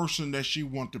the person that she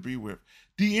wants to be with.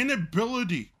 The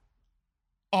inability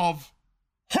of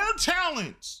her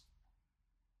talents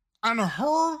and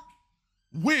her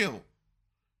will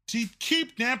to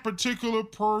keep that particular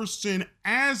person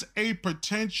as a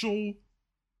potential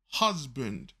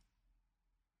husband,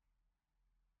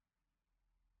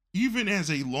 even as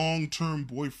a long-term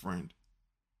boyfriend,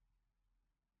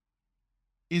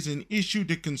 is an issue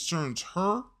that concerns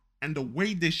her and the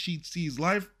way that she sees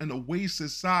life and the way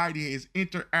society has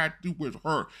interacted with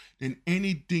her than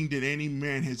anything that any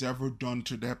man has ever done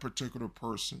to that particular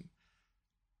person.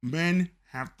 Men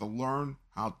have to learn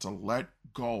how to let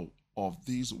go of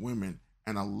these women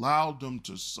and allow them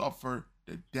to suffer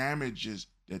the damages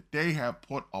that they have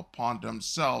put upon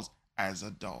themselves as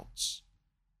adults.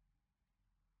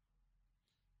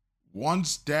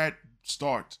 Once that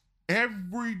starts,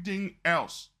 everything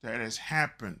else that has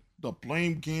happened, the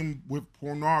blame game with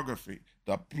pornography,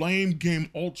 the blame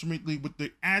game ultimately with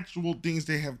the actual things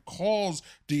that have caused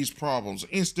these problems,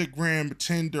 Instagram,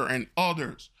 Tinder, and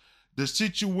others, the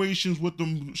situations with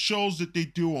the shows that they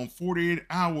do on 48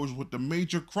 Hours with the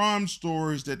major crime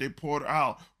stories that they put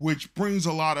out, which brings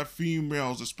a lot of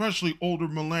females, especially older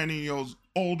millennials,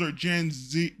 older Gen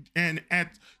Z and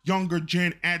younger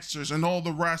Gen Xers and all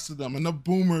the rest of them, and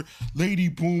the lady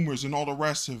boomers and all the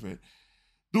rest of it.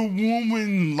 The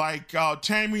woman like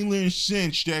Tammy Lynn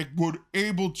Cinch that were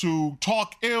able to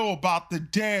talk ill about the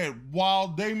dead while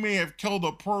they may have killed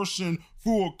a person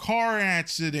through a car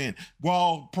accident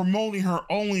while promoting her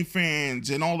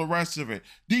OnlyFans and all the rest of it.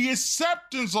 The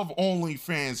acceptance of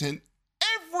OnlyFans and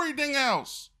everything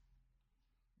else.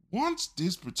 Once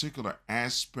this particular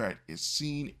aspect is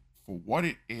seen for what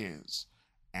it is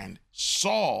and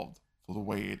solved for the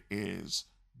way it is,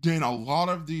 then a lot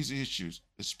of these issues,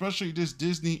 especially this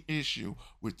Disney issue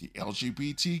with the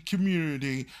LGBT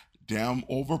community, them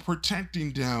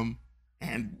overprotecting them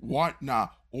and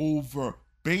whatnot, over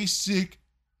basic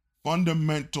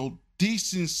fundamental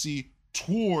decency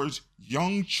towards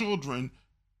young children,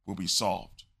 will be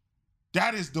solved.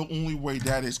 That is the only way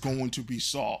that is going to be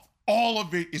solved. All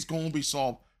of it is going to be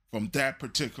solved from that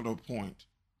particular point.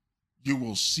 You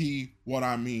will see what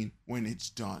I mean when it's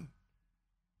done.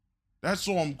 That's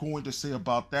all I'm going to say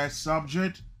about that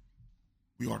subject.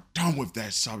 We are done with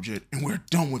that subject, and we're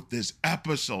done with this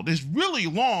episode, this really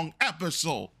long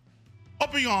episode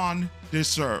of Beyond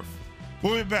This Earth.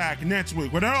 We'll be back next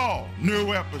week with an all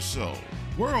new episode.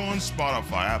 We're on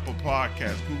Spotify, Apple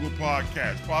Podcasts, Google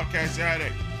Podcasts, Podcast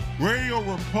Addict, Radio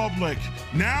Republic,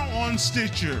 now on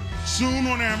Stitcher, soon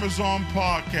on Amazon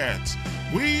Podcasts.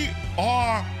 We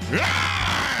are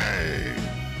live!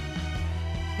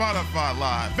 Spotify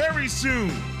Live, very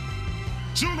soon.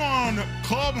 Soon on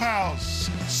Clubhouse,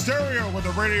 Stereo with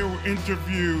the radio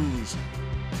interviews.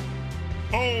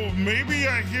 Oh, maybe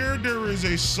I hear there is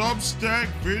a Substack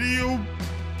video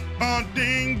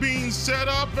thing being set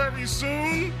up very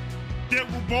soon that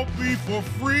will both be for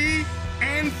free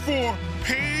and for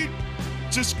paid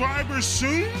subscribers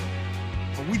soon.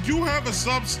 But we do have a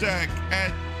Substack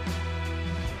at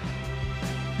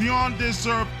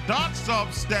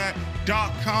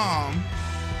beyondthisearth.substack.com,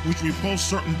 which we post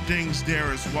certain things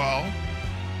there as well.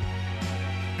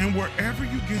 And wherever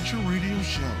you get your radio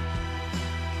show.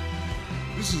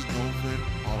 This is Novin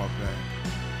Hollaback.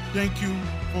 Thank you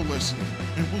for listening,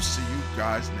 and we'll see you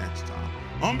guys next time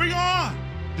on Beyond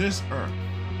This Earth.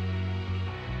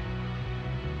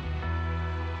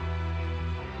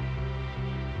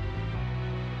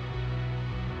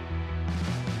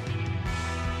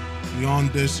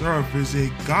 Beyond This Earth is a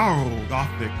Garo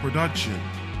Gothic production.